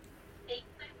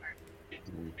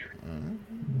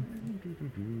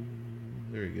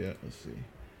 There we go. Let's see.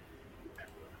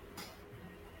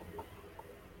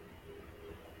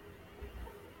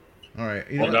 All right.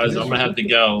 Well, guys, I'm gonna have to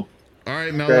go. All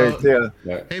right, Mello. Okay,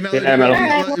 Hey, Mello.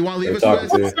 You want to leave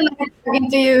us with?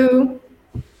 Talking to you.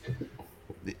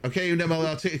 Okay, Mello.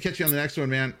 I'll catch you on the next one,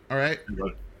 man. All right.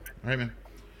 All right, man.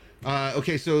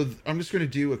 Okay, so I'm just gonna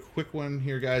do a quick one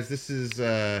here, guys. This is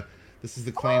the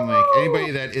claim link.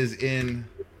 Anybody that is in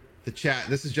the chat,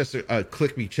 this is just a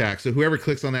click me chat. So whoever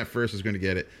clicks on that first is going to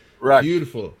get it. Right.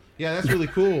 Beautiful. Yeah, that's really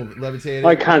cool. Levitated.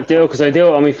 I can't do it because I do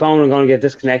it on my phone. I'm going to get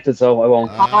disconnected, so I won't.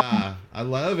 I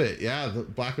love it. Yeah, the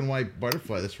black and white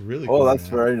butterfly. That's really cool. Oh, that's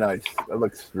very nice. That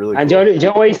looks really and cool.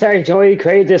 Joey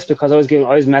created this because I was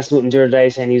messing with him the other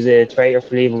day saying he was a traitor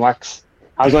for leaving wax.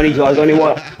 I was winding him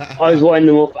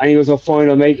up, and he was fine.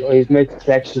 I'll make the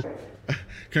collection.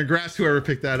 Congrats, whoever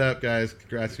picked that up, guys.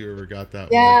 Congrats, whoever got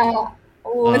that one. Yeah.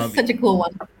 Oh, it's such a cool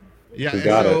one.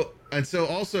 Yeah, and so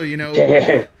also, you know,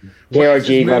 wax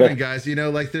is moving, guys, you know,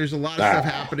 like there's a lot of stuff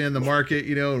happening in the market,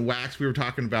 you know, and wax we were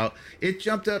talking about. It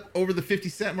jumped up over the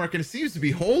 50-cent mark and it seems to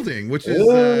be holding, which is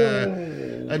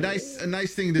a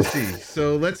nice thing to see.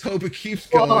 So let's hope it keeps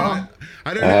going. I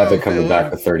don't know. They're coming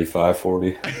back to 35,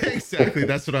 40. Exactly.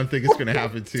 That's what I'm thinking is going to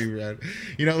happen too, man.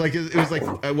 You know, like it was like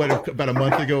about a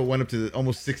month ago, it went up to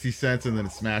almost 60 cents and then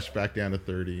it smashed back down to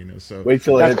 30, you know, so. Wait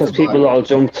till that's because people all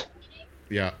jumped.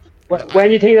 Yeah. When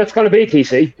do you think that's going to be,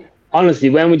 TC? Honestly,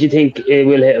 when would you think it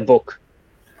will hit a book?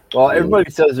 Well, everybody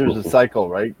says there's a cycle,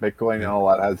 right? Bitcoin and all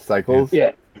that has cycles.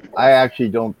 Yeah. I actually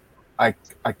don't. I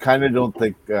kind of don't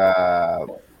think NFTs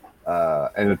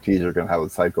are going to have a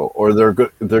cycle, or they're going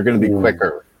to be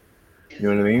quicker. You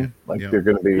know what I mean? Like they're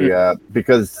going to be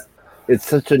because it's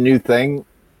such a new thing.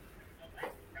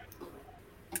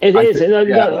 It is. I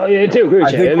do agree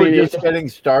with you. I think we're just getting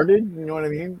started. You know what I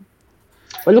mean?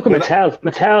 Well, look at Mattel.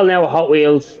 Mattel now with Hot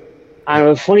Wheels, and I have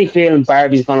a funny feeling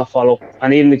Barbie's going to follow.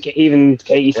 And even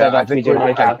Katie said that to me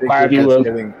during that. Barbie will.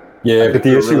 Yeah, but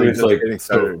the issue is like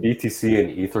so BTC and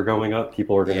Ether going up,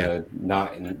 people are going to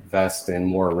not invest in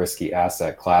more risky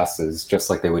asset classes,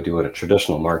 just like they would do in a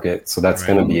traditional market. So that's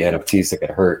going to be NFTs that get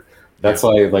hurt. That's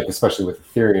why, like, especially with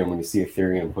Ethereum, when you see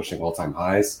Ethereum pushing all-time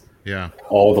highs,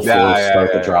 all the flows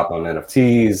start to drop on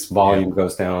NFTs, volume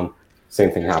goes down. Same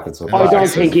thing happens with. I don't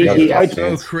think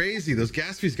so crazy. Those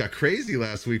gas fees got crazy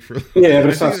last week for. Yeah, but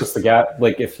it's not just the gas.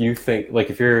 Like if you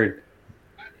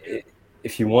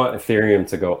want Ethereum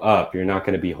to go up, you're not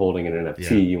going to be holding an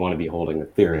NFT. You want to be holding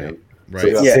Ethereum. Right. So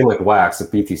it's the same with wax.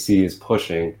 If BTC is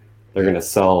pushing, they're going to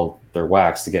sell their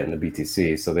wax to get in the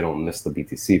BTC, so they don't miss the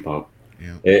BTC pump.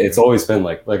 Yeah. It's always been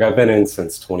like I've been in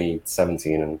since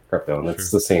 2017 in crypto, and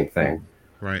it's the same thing.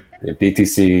 Right. If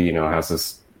BTC, has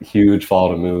this huge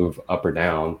fall to move up or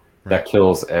down that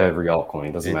kills every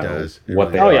altcoin. Doesn't matter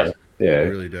what they are. Yeah, it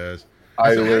really does.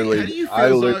 I literally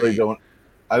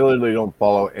don't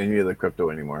follow any of the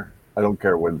crypto anymore. I don't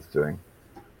care what it's doing.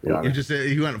 You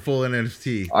went full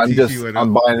NFT.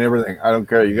 I'm buying everything. I don't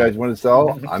care. You guys want to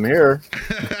sell? I'm here.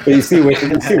 But you see with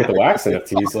the wax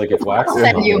NFTs, like if wax is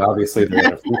down, obviously the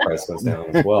NFT price goes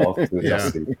down as well to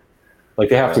adjust like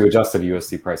they have to adjust to the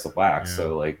USD price of wax.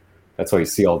 So like that's why you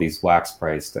see all these wax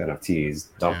priced NFTs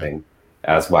dumping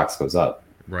as wax goes up.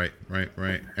 Right.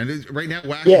 And right now,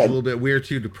 wax is a little bit weird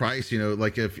too to price.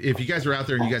 Like if you guys are out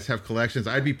there and you guys have collections,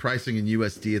 I'd be pricing in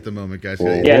USD at the moment, guys.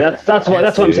 Yeah, that's what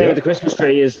I'm saying with the Christmas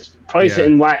tree is price it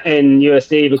in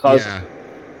USD because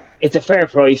it's a fair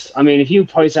price. I mean, if you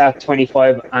price at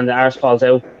 25 and the arse falls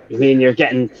out, you're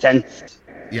getting cents.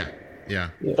 Yeah.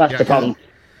 That's the problem.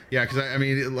 Yeah,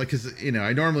 because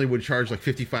I normally would charge like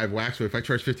 55 wax, but if I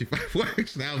charge 55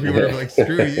 wax now, people are like,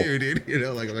 "Screw you, dude!"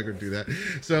 Like I'm not gonna do that.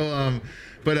 So,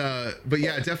 but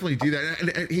yeah, definitely do that.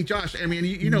 And hey, Josh, I mean,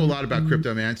 you know a lot about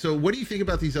crypto, man. So, what do you think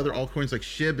about these other altcoins like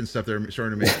SHIB and stuff that are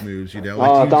starting to make moves?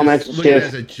 Like, don't mention look at it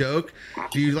as a joke.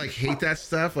 Do you like hate that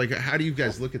stuff? Like, how do you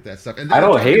guys look at that stuff? And I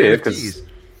don't hate it because.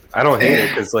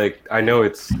 Like I know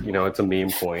it's it's a meme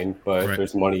coin, but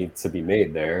there's money to be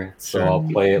made there. So I'll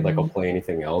play it like I'll play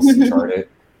anything else, chart it.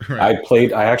 I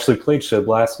actually played SHIB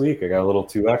last week. I got a little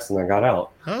 2x and I got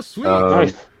out. Oh sweet.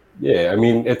 Nice. Yeah, I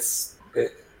mean it's a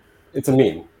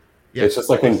meme. Yeah, it's just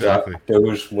like when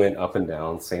Doge went up and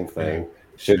down, same thing.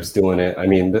 SHIB's doing it. I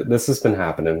mean this has been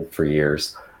happening for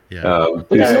years. Yeah.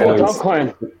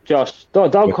 Dogecoin, Josh.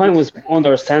 Dogecoin was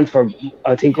under a cent for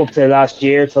I think up to last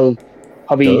year till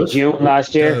probably Doge? June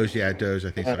last year. Doge,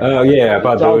 I think so. Oh yeah,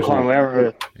 about Doge.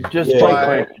 Whatever.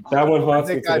 That one haunts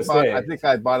me to this day. I think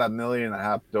I bought 1.5 million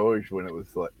Doge when it was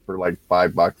for like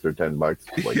 $5 or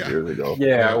 $10 years ago.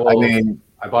 Yeah, well, I mean,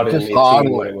 I bought it in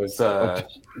 2018 when it was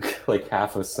like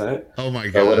half a cent. Oh my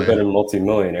god! I would have been a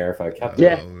multi-millionaire if I kept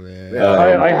it.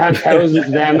 Yeah, I had thousands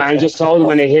of them and just sold them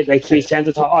when they hit like 3 cents.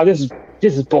 I thought, oh, this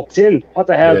is booked in. What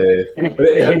the hell? And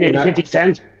it hit 50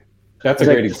 cents. That's a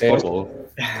great example.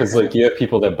 Because like you have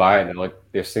people that buy it and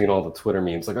they're seeing all the Twitter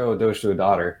memes like, oh, Doge to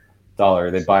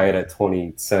 $1. They buy it at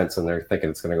 20 cents and they're thinking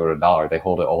it's going to go to $1. They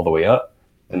hold it all the way up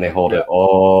and they hold it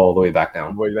all the way back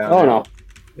down. Oh no!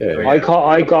 Yeah. I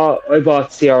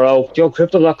bought CRO.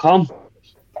 JoeCrypto.com.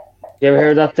 You ever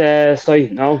heard that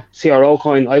site? No, CRO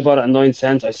coin. I bought it at 9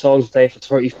 cents. I sold it today for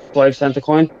 35 cents a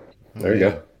coin. There you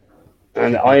go.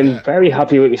 And I'm very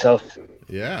happy with myself.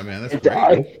 Yeah, man, that's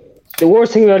great. The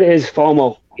worst thing about it is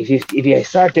FOMO. If you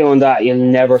start doing that, you'll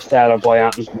never sell or buy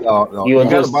anything. No. You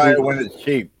gotta buy it when it's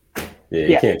cheap. Yeah,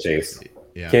 you can't chase.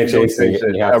 Yeah. Can't chase it.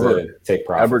 You have to take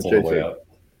profits on the way up.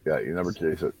 Yeah, you never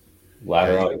chase it.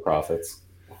 Ladder out your profits.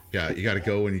 Yeah, you got to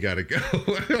go when you got to go.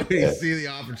 When you see the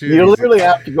opportunity. You literally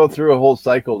have to go through a whole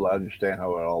cycle to understand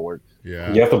how it all works.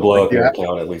 Yeah, you have to blow up your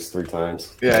account at least 3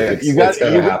 times. Yeah, you got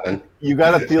to happen. You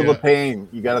got to feel the pain.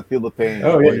 You got to feel the pain.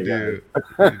 Oh, yeah, you do.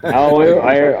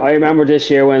 I remember this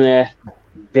year when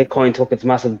Bitcoin took its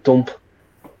massive dump,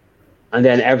 and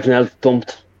then everything else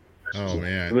dumped. Oh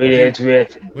man! It's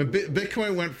weird. When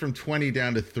Bitcoin went from 20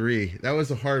 down to 3, that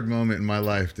was a hard moment in my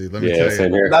life, dude. Let me tell you.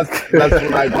 Same here. That's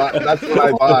what I bought. That's what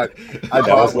I bought.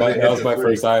 That was my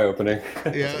first eye opening.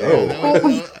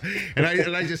 And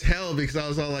I just held because I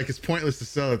was all like, it's pointless to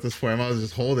sell at this point. I was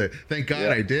just hold it. Thank God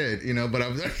I did, But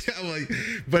I'm like,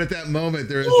 but at that moment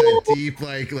there was that deep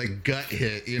like gut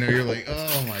hit. You're like,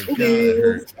 oh my god, it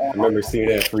hurt. I remember seeing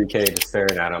it at 3K, just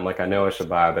staring at it. I'm like, I know I should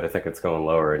buy, but I think it's going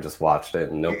lower, and just watched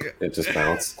it, and nope. It just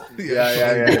bounced.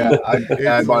 Yeah.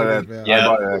 I bought it at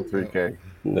 3K.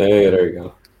 There you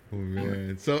go. Oh,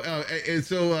 man. So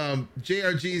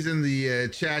JRG's in the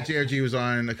chat. JRG was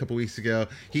on a couple weeks ago.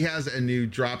 He has a new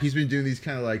drop. He's been doing these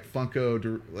kind of like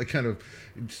Funko, like kind of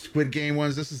Squid Game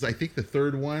ones. This is, I think, the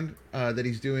 3rd one that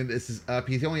he's doing. This is up.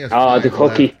 He only has 5 the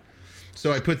cookie. left.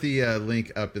 So I put the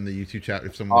link up in the YouTube chat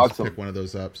if someone wants to pick one of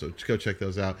those up. So just go check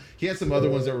those out. He had some other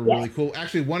ones that were really cool.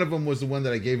 Actually, one of them was the one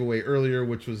that I gave away earlier,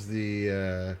 which was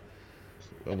the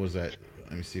what was that?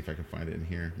 Let me see if I can find it in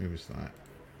here. Maybe it's not.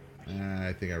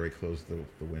 I think I already closed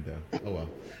the window. Oh well.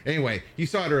 Anyway, you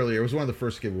saw it earlier. It was one of the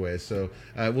first giveaways, so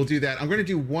we'll do that. I'm going to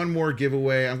do one more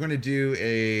giveaway. I'm going to do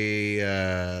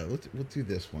a. We'll do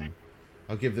this one.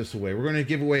 I'll give this away. We're going to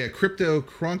give away a crypto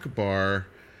crunk bar,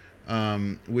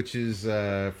 which is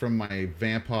from my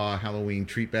Vampaw Halloween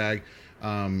treat bag.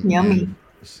 Yummy.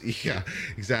 Yeah,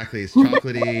 exactly. It's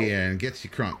chocolatey and gets you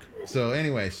crunk. So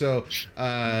anyway,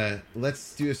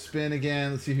 let's do a spin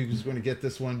again. Let's see who's going to get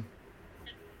this one.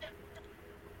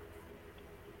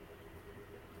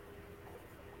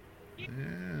 Yeah.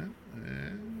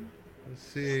 Let's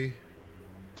see.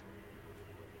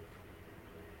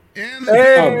 And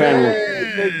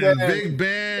Big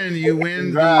Ben, you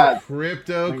win the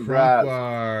crypto crunk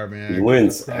bar, man. He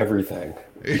wins everything.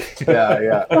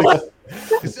 Yeah.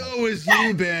 It's always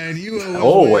you, Ben. You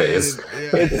always. Yeah.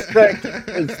 It's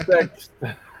fixed.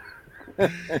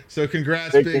 So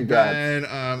congrats, Big Ben.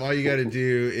 All you got to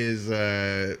do is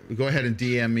go ahead and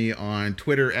DM me on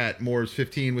Twitter at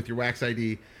Morbs15 with your wax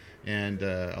ID, and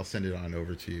I'll send it on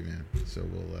over to you, man. So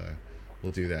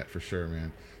we'll do that for sure,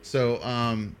 man. So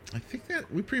I think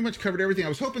that we pretty much covered everything. I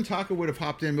was hoping Taco would have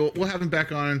hopped in. We'll have him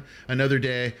back on another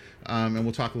day, and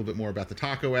we'll talk a little bit more about the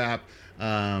Taco app.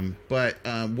 But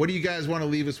what do you guys want to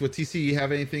leave us with? TC, you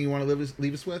have anything you want to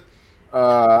leave us with?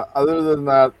 Other than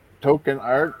that token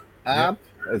art app,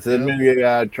 has anybody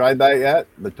tried that yet?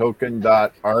 The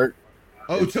token.art.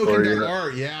 Oh,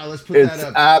 token.art. Yeah, let's put that up.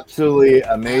 It's absolutely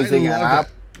amazing app.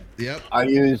 Yep. I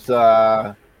use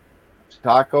Taco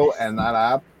and that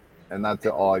app, and that's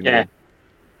all I do. Yeah.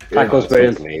 Taco's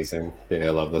brilliant. Amazing. Yeah, I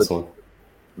love this one.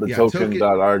 The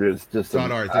token.art is just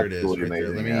 .art. There it is, right there.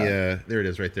 Let me. There it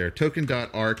is, right there.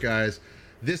 Token.art, guys.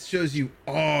 This shows you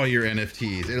all your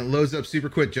NFTs, and it loads up super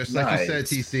quick, just like you said,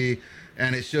 TC.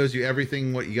 And it shows you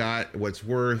everything, what you got, what's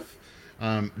worth.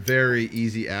 Very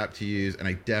easy app to use, and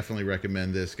I definitely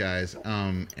recommend this, guys.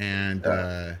 I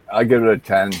give it a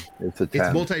 10. It's a 10.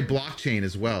 It's multi-blockchain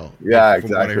as well. Yeah,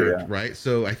 from what I exactly. heard, right?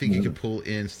 So I think you can pull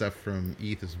in stuff from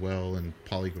ETH as well and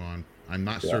Polygon. I'm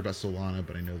not sure about Solana,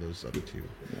 but I know those other two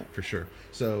for sure.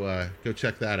 So go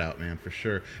check that out, man, for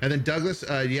sure. And then Douglas,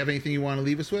 do you have anything you want to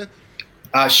leave us with?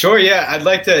 Sure, yeah. I'd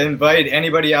like to invite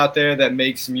anybody out there that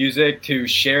makes music to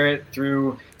share it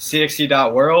through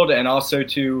CXC.world and also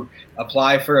to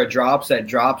apply for a drops at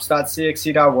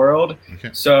drops.cxc.world. Okay.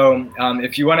 So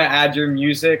if you want to add your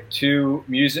music to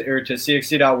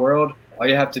CXC.world, all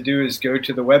you have to do is go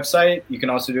to the website. You can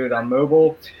also do it on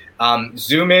mobile.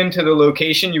 Zoom in to the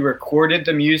location you recorded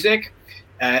the music,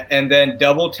 and then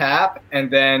double tap, and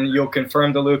then you'll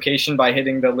confirm the location by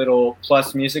hitting the little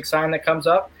plus music sign that comes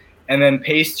up. And then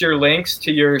paste your links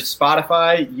to your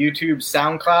Spotify, YouTube,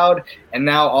 SoundCloud, and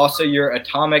now also your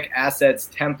Atomic Assets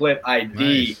template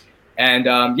ID. Nice. And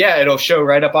it'll show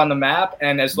right up on the map.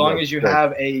 And as long as you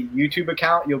have a YouTube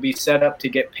account, you'll be set up to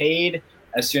get paid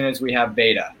as soon as we have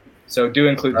beta. So do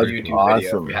include the YouTube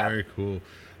video. Very cool.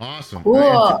 Awesome.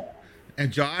 Cool.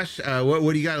 And Josh,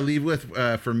 what do you got to leave with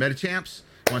for MetaChamps?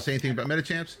 Want to say anything about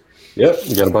MetaChamps? Yep,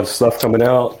 we got a bunch of stuff coming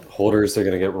out. Holders are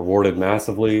going to get rewarded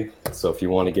massively. So if you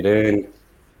want to get in,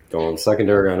 go on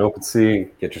secondary on OpenSea,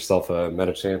 get yourself a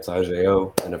MetaChamps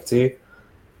IJO NFT.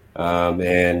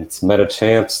 And it's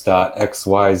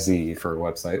metachamps.xyz for a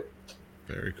website.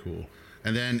 Very cool.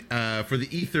 And then for the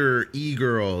Ether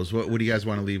e-girls, what do you guys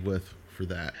want to leave with for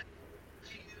that?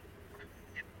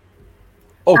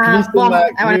 Oh, can you send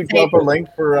that? Can you drop a link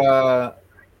for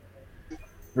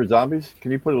zombies?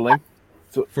 Can you put a link?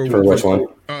 For which one?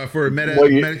 For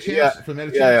MetaChamps. Yeah. For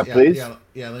MetaChamps. Yeah, please.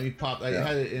 Yeah, let me pop. I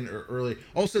had it in early.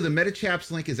 Also, the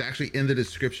MetaChamps link is actually in the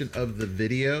description of the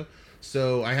video.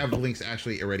 So I have the links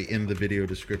actually already in the video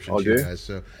description, to you guys.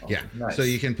 So nice. So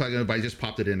you can plug in. I just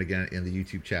popped it in again in the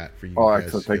YouTube chat for you guys.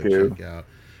 Excellent. Thank you. Check out.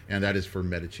 And that is for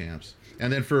MetaChamps.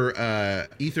 And then for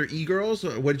Ether e-girls,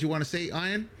 what did you want to say,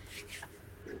 Ian?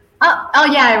 Oh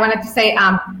yeah, I wanted to say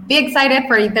be excited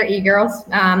for Ether e-girls.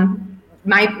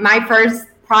 My first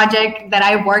project that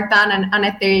I worked on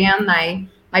Ethereum, my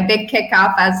big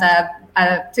kickoff as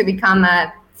to become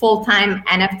a full-time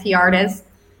NFT artist.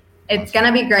 It's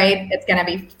gonna be great. It's gonna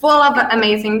be full of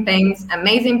amazing things,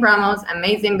 amazing promos,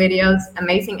 amazing videos,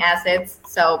 amazing assets.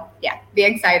 So yeah, be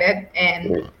excited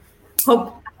and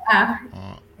hope.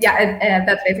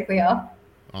 That's basically all.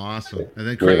 Awesome. And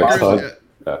then go ahead,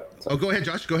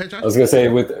 Josh. I was gonna say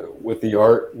with the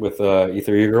art with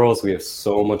Ether e-girls, we have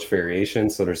so much variation.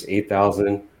 So there's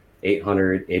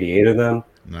 8,888 of them.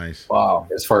 Nice. Wow.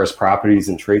 As far as properties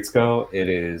and traits go, it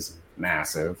is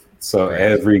massive. So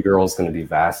every girl is going to be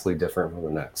vastly different from the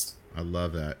next. I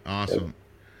love that. Awesome.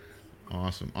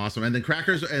 Yep. Awesome. And then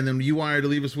Crackers, and then you wanted to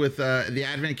leave us with the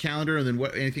advent calendar, and then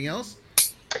what? Anything else?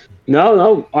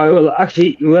 No. I will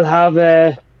actually. We'll have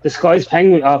the Sky's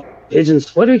penguin.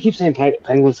 Pigeons. Why do we keep saying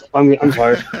penguins? I'm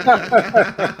sorry.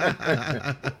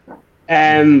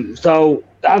 So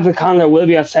the advent calendar will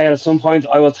be at sale at some point.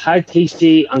 I will tag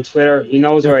TC on Twitter. He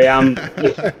knows where I am.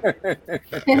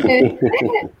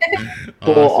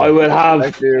 But I will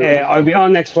have. I'll be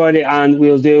on next Friday, and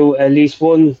we'll do at least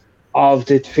one of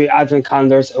the 3 advent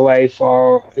calendars away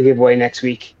for a giveaway next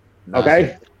week.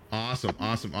 Okay. Awesome.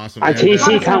 And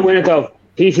TC can't win it though.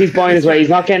 He's buying his way. He's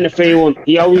not getting a free one.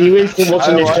 He wins too much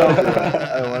in this show.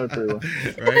 I want a free one.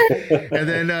 Right. And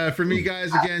then for me,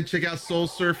 guys, again, check out Soul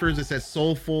Surfers. It's at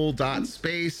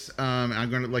soulful.space. I'm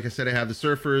gonna, like I said, I have the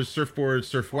surfers, surfboards,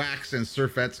 surf wax, and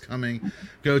surfettes coming.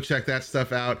 Go check that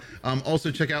stuff out. Also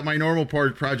check out my normal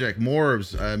project,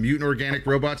 Morbs, mutant organic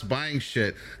robots buying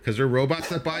shit, because they're robots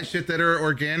that buy shit that are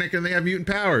organic and they have mutant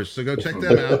powers. So go check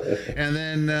them out. And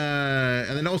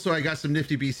then also I got some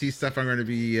NiftyBC stuff I'm going to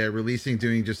be releasing,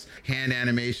 doing just hand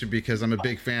animation, because I'm a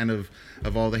big fan of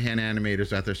all the hand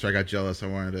animators out there. So I got jealous. I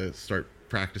wanted to start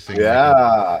practicing.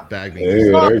 Yeah. Bag me. Hey,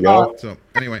 there you go. So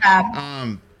anyway,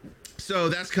 so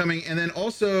that's coming. And then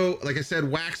also, like I said,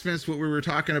 Waxmas, what we were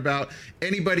talking about,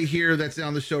 anybody here that's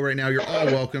on the show right now, you're all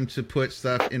welcome to put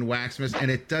stuff in Waxmas,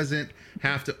 and it doesn't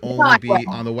have to only be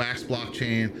on the Wax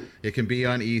blockchain. It can be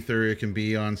on Ether, it can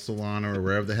be on Solana, or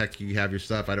wherever the heck you have your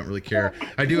stuff. I don't really care.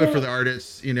 I do it for the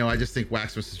artists. I just think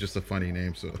Waxmas is just a funny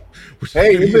name. So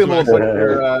hey, you'll be able to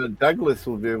put Douglas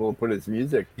will be able to put his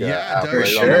music. For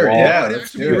sure. Yeah, it'd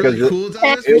actually be really cool.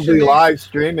 Douglas. It'll be live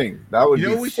streaming. That would. You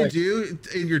know what we should do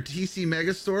in your TC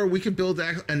Mega Store? We could build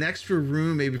an extra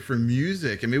room maybe for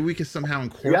music, and maybe we could somehow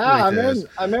incorporate this.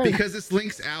 I'm in. Because this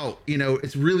links out.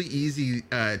 It's really easy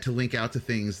to link out to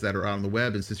things that are on the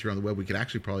web, and since you're on the web, we could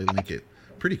actually probably link it.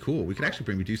 Pretty cool. We could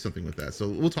actually maybe do something with that. So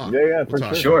we'll talk. Yeah,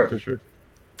 we'll sure.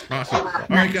 Awesome. All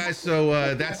right, guys.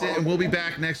 So that's it. And we'll be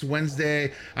back next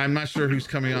Wednesday. I'm not sure who's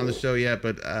coming on the show yet,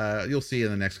 but you'll see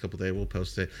in the next couple of days. We'll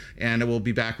post it. And we'll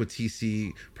be back with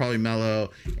TC, probably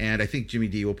Mello. And I think Jimmy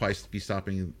D will probably be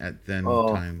stopping at then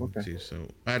time too. So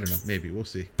I don't know. Maybe. We'll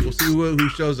see. We'll see who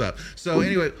shows up. So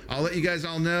anyway, I'll let you guys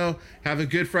all know. Have a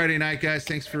good Friday night, guys.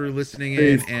 Thanks for listening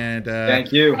in. And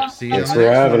thank you. See you Thanks for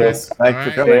having us. Thanks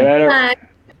for coming.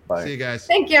 Bye. See you guys.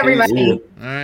 Thank you, everybody. All right.